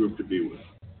a good group to be with.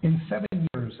 In 7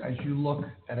 years, as you look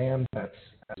at AMVETS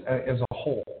as a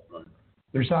whole, right,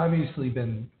 there's obviously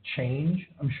been change,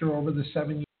 I'm sure, over the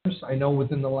 7 years. I know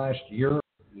within the last year,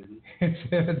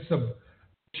 it's had some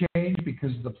change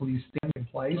because the police stand in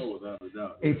place. Oh, without a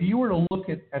doubt. If you were to look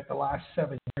at the last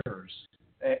 7 years,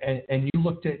 and you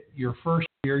looked at your first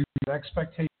year, you had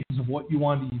expectations of what you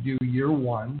wanted to do year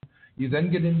one, you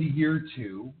then get into year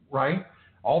 2, right?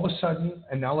 All of a sudden,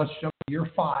 and now let's jump to year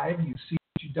 5, you see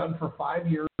what you've done for 5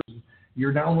 years, and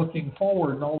you're now looking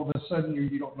forward, and all of a sudden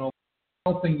you don't know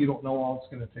something, you don't know how it's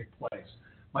going to take place.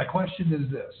 My question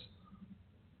is this: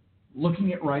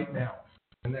 looking at right now,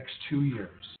 the next 2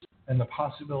 years, and the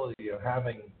possibility of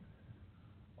having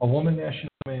a woman national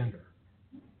commander,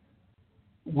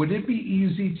 would it be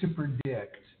easy to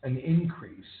predict an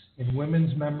increase in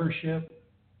women's membership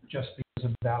just because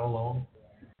of that alone?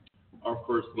 Our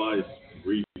first vice,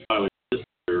 Reed Riley, this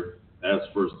year, as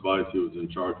first vice, he was in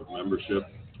charge of membership.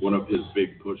 One of his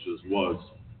big pushes was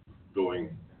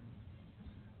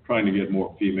trying to get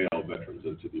more female veterans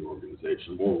into the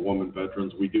organization, more women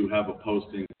veterans. We do have a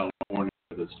posting in California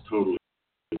that's totally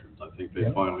veterans. I think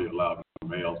they finally allowed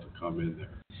males to come in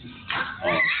there.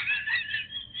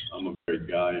 I'm a married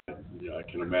guy, and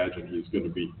I can imagine he's going to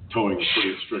be towing a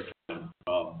pretty strict line.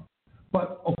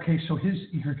 But, okay, so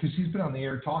because he's been on the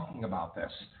air talking about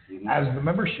this, as the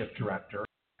membership director,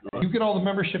 you get all the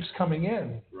memberships coming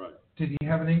in. Right. Did he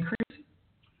have an increase?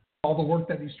 All the work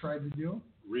that he's tried to do?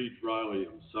 Reed Riley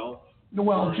himself.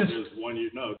 Well, just is one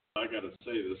I got to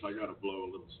say this. I got to blow a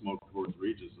little smoke towards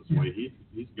Regis this way.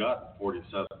 He's gotten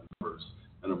 47 members,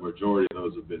 and a majority of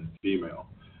those have been female.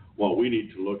 What we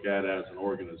need to look at as an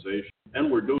organization, and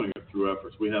we're doing it through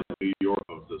efforts. We have the New York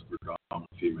Post that's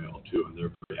predominantly female too, and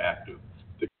they're very active.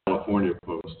 The California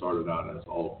Post started out as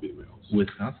all females.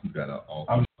 Wisconsin's got all.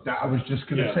 I was just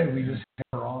going to say we just had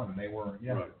her on, and they were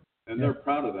right, and they're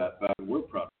proud of that fact, and we're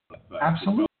proud of that fact.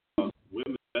 Absolutely.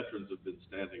 Women veterans have been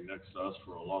standing next to us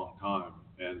for a long time,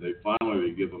 and they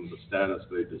finally give them the status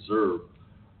they deserve.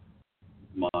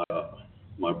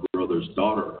 My brother's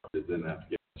daughter is in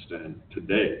Afghanistan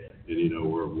today,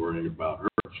 and we're worrying about her.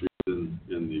 She's in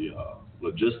the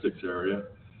logistics area,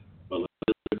 but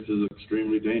logistics is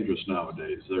extremely dangerous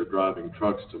nowadays. They're driving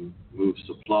trucks to move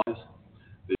supplies.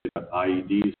 They've got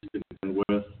IEDs to contend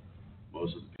with.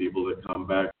 Most of the people that come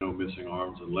back, missing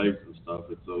arms and legs and stuff,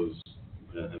 it's those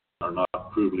are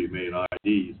not crudely made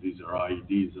IEDs. These are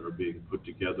IEDs that are being put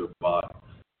together by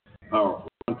powerful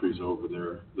countries over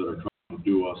there that are trying to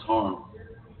do us harm.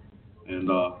 And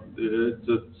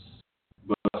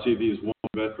but I see these women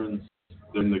veterans,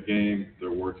 they're in the game,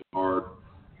 they're working hard,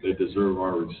 they deserve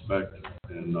our respect,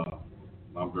 and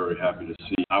I'm very happy to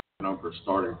see our numbers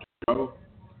starting to grow.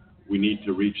 We need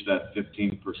to reach that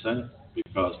 15%,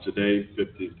 because today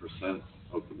 15%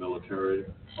 of the military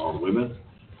are women.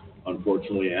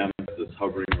 Unfortunately, AMVETS is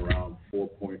hovering around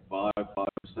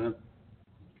 4.5%.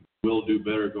 We'll do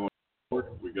better going forward.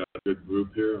 We got a good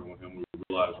group here, and we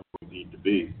realize where we need to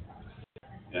be.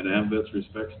 And AMVETS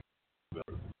respects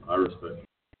better. I respect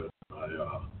it.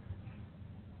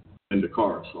 In the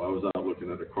car, so I was out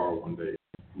looking at a car one day.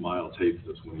 Miles hates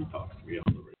this when he talks to me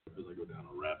on the radio because I go down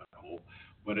a rabbit hole.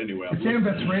 But anyway, it's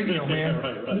AMVETS radio, man.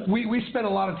 right. We spend a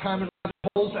lot of time in rabbit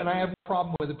holes, and I have a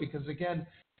problem with it because, again,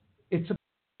 it's a.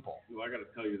 Well, I got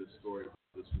to tell you this story about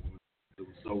this woman. It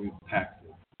was so impactful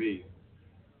for me.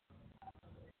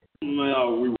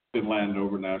 Well, we were in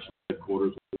Landover National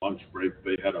Headquarters with lunch break.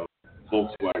 They had a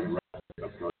Volkswagen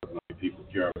pickup truck that many people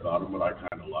care about them, but I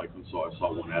kind of like them, so I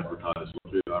saw one advertised.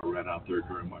 I ran out there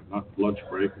during my lunch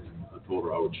break, and I told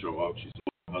her I would show up. She said,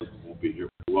 "My husband won't be here.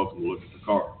 You're welcome to look at the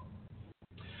car."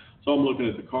 So I'm looking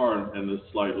at the car, and this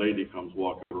slight lady comes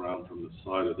walking around from the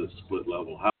side of this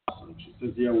split-level house. And she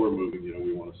says, "Yeah, we're moving.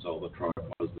 We want to sell the truck. My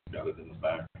husband's got it in the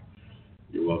back.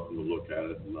 You're welcome to look at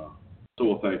it." And so,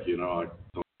 well, thank you. I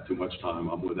don't have too much time.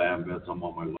 I'm with AMVETS. I'm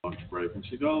on my lunch break. And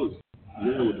she goes,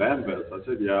 "You're with AMVETS?" I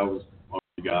said, "Yeah, I was an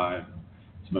Army guy.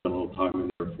 Spent a little time in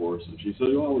the Air Force." And she said,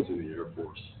 "Oh, I was in the Air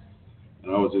Force.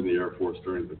 And I was in the Air Force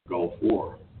during the Gulf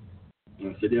War."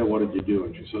 And I said, "Yeah, what did you do?"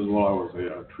 And she says, "Well, I was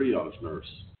a triage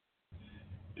nurse."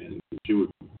 And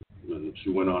she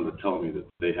went on to tell me that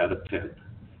they had a tent.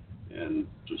 And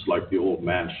just like the old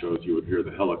MASH shows, you would hear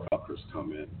the helicopters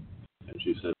come in. And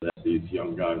she said that these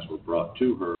young guys were brought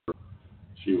to her.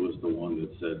 She was the one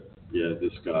that said, "Yeah,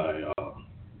 this guy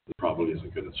probably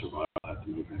isn't going to survive. I'll have to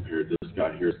move him here. This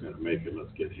guy here is going to make it.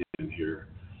 Let's get him in here."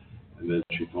 And then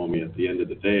she told me at the end of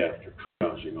the day, after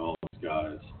triaging all these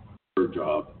guys, her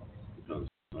job, because,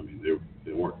 I mean,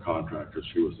 they weren't contractors.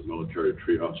 She was a military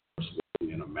triage nurse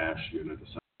working in a MASH unit,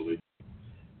 essentially.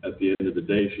 At the end of the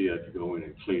day, she had to go in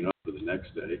and clean up for the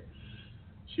next day.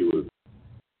 She would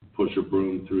push a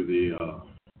broom through the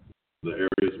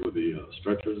areas with the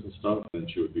stretchers and stuff, and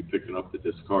she would be picking up the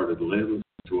discarded limbs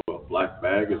to a black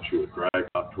bag, and she would drag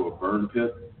out to a burn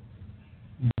pit.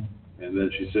 And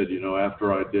then she said,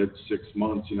 after I did 6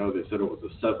 months, they said it was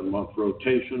a 7-month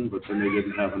rotation, but then they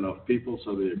didn't have enough people,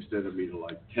 so they extended me to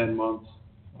like 10 months.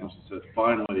 And she said,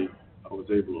 finally, I was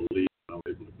able to leave, and I was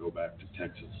able to go back to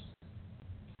Texas.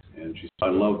 And she said,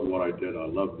 I loved what I did. I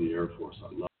loved the Air Force.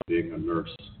 I loved being a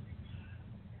nurse.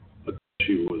 But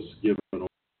she was given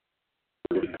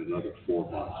another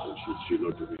 4 months, and she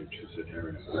looked at me and she said,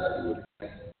 Harry, I want to do it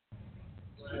again.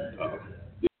 And,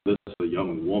 this is a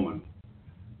young woman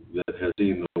that has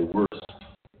seen the worst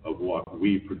of what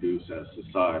we produce as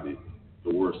society,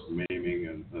 the worst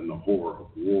maiming and the horror of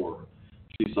war.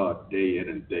 She saw it day in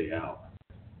and day out.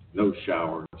 No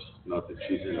showers, nothing.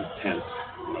 She's in a tent,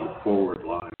 forward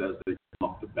lines as they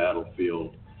come off the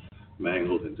battlefield,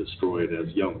 mangled and destroyed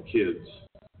as young kids.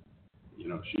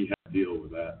 She had to deal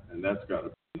with that, and that's got to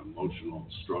be an emotional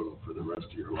struggle for the rest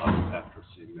of your life after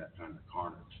seeing that kind of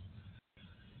carnage.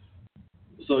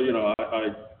 So,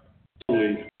 I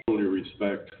totally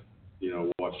respect,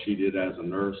 what she did as a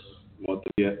nurse, what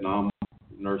the Vietnam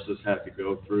nurses had to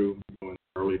go through in the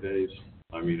early days.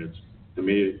 I mean, to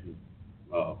me,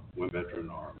 women veterans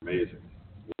are amazing.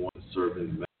 The ones that served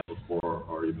in the medical corps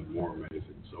are even more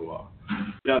amazing. So, I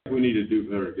think we need to do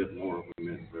better, get more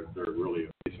women. They're really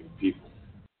amazing people.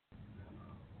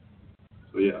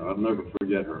 So, yeah, I'll never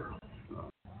forget her. I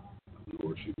don't know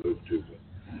where she moved to,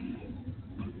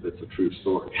 but it's a true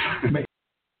story.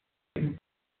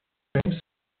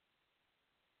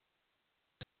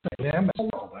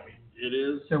 It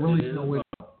is. There really is no way.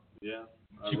 Yeah.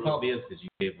 She probably is because you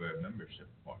gave her a membership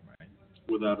form, right?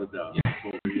 Without a doubt. Yeah.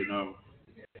 So,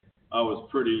 I was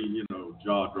pretty,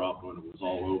 jaw dropped when it was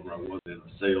all over. I wasn't in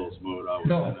a sales mode. I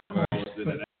was in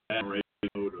an admiration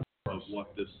mode of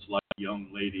what this slight young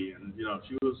lady, and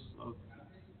she was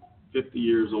 50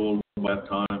 years old by that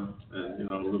time, and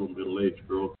a little middle-aged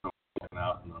girl coming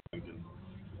out, and I'm thinking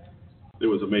it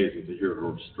was amazing to hear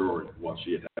her story, what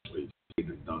she had actually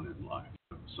seen and done in life,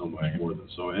 so much more than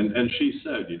so. And she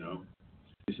said,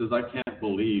 she says, I can't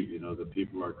believe, that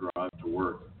people are driving to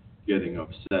work getting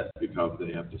upset because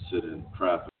they have to sit in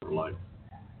traffic for like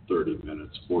 30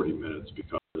 minutes, 40 minutes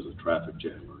because there's a traffic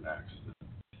jam or an accident,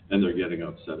 and they're getting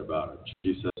upset about it.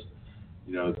 She says,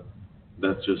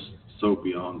 that's just so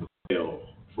beyond the pale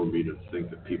for me to think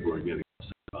that people are getting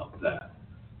upset about that.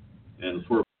 And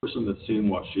for a person that's seen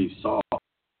what she saw,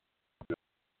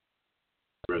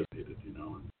 resonated, and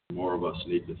more of us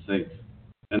need to think.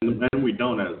 And we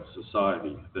don't as a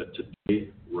society, that today,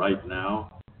 right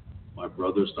now, my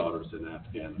brother's daughter's in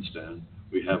Afghanistan.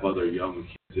 We have other young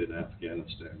kids in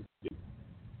Afghanistan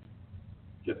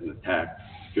getting attacked,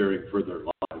 fearing for their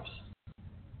lives.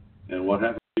 And what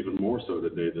happens even more so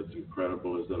today that's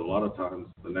incredible is that a lot of times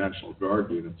the National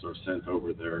Guard units are sent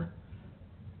over there,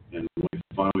 and when they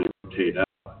finally rotate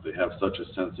out, they have such a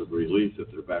sense of relief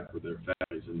that they're back with their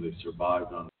families and they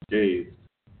survived unscathed.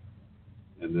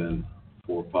 And then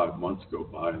 4 or 5 months go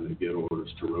by and they get orders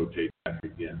to rotate back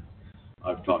again.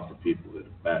 I've talked to people that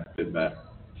have been back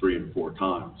 3 and 4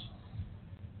 times,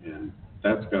 and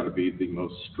that's got to be the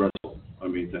most stressful. I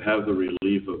mean, to have the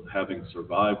relief of having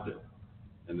survived it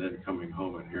and then coming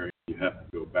home and hearing you have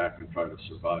to go back and try to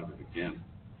survive it again.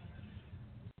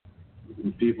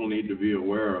 People need to be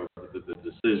aware of that the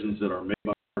decisions that are made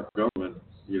by our government,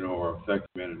 are affecting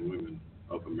men and women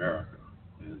of America.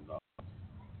 And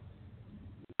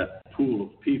that pool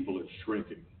of people is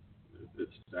shrinking.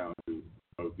 It's down to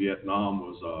Vietnam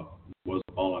was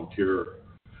a volunteer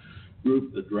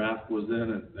group the draft was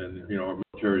in, and our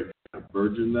military kind of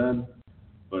burgeoned then.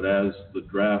 But as the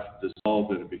draft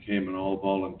dissolved and it became an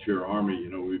all-volunteer army,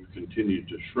 we've continued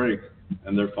to shrink,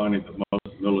 and they're finding that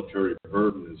most military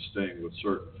burden is staying with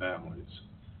certain families.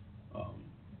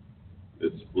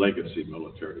 It's legacy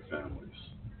military families.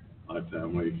 My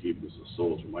family, he was a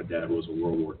soldier. My dad was a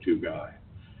World War II guy.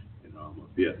 I'm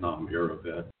a Vietnam-era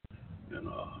vet. And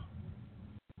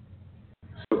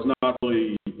so it's not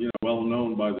really, well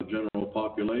known by the general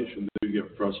population. They do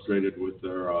get frustrated with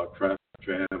their traffic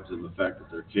jams and the fact that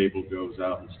their cable goes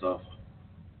out and stuff.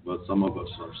 But some of us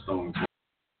are stone cold.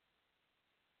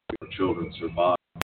 Our children survive.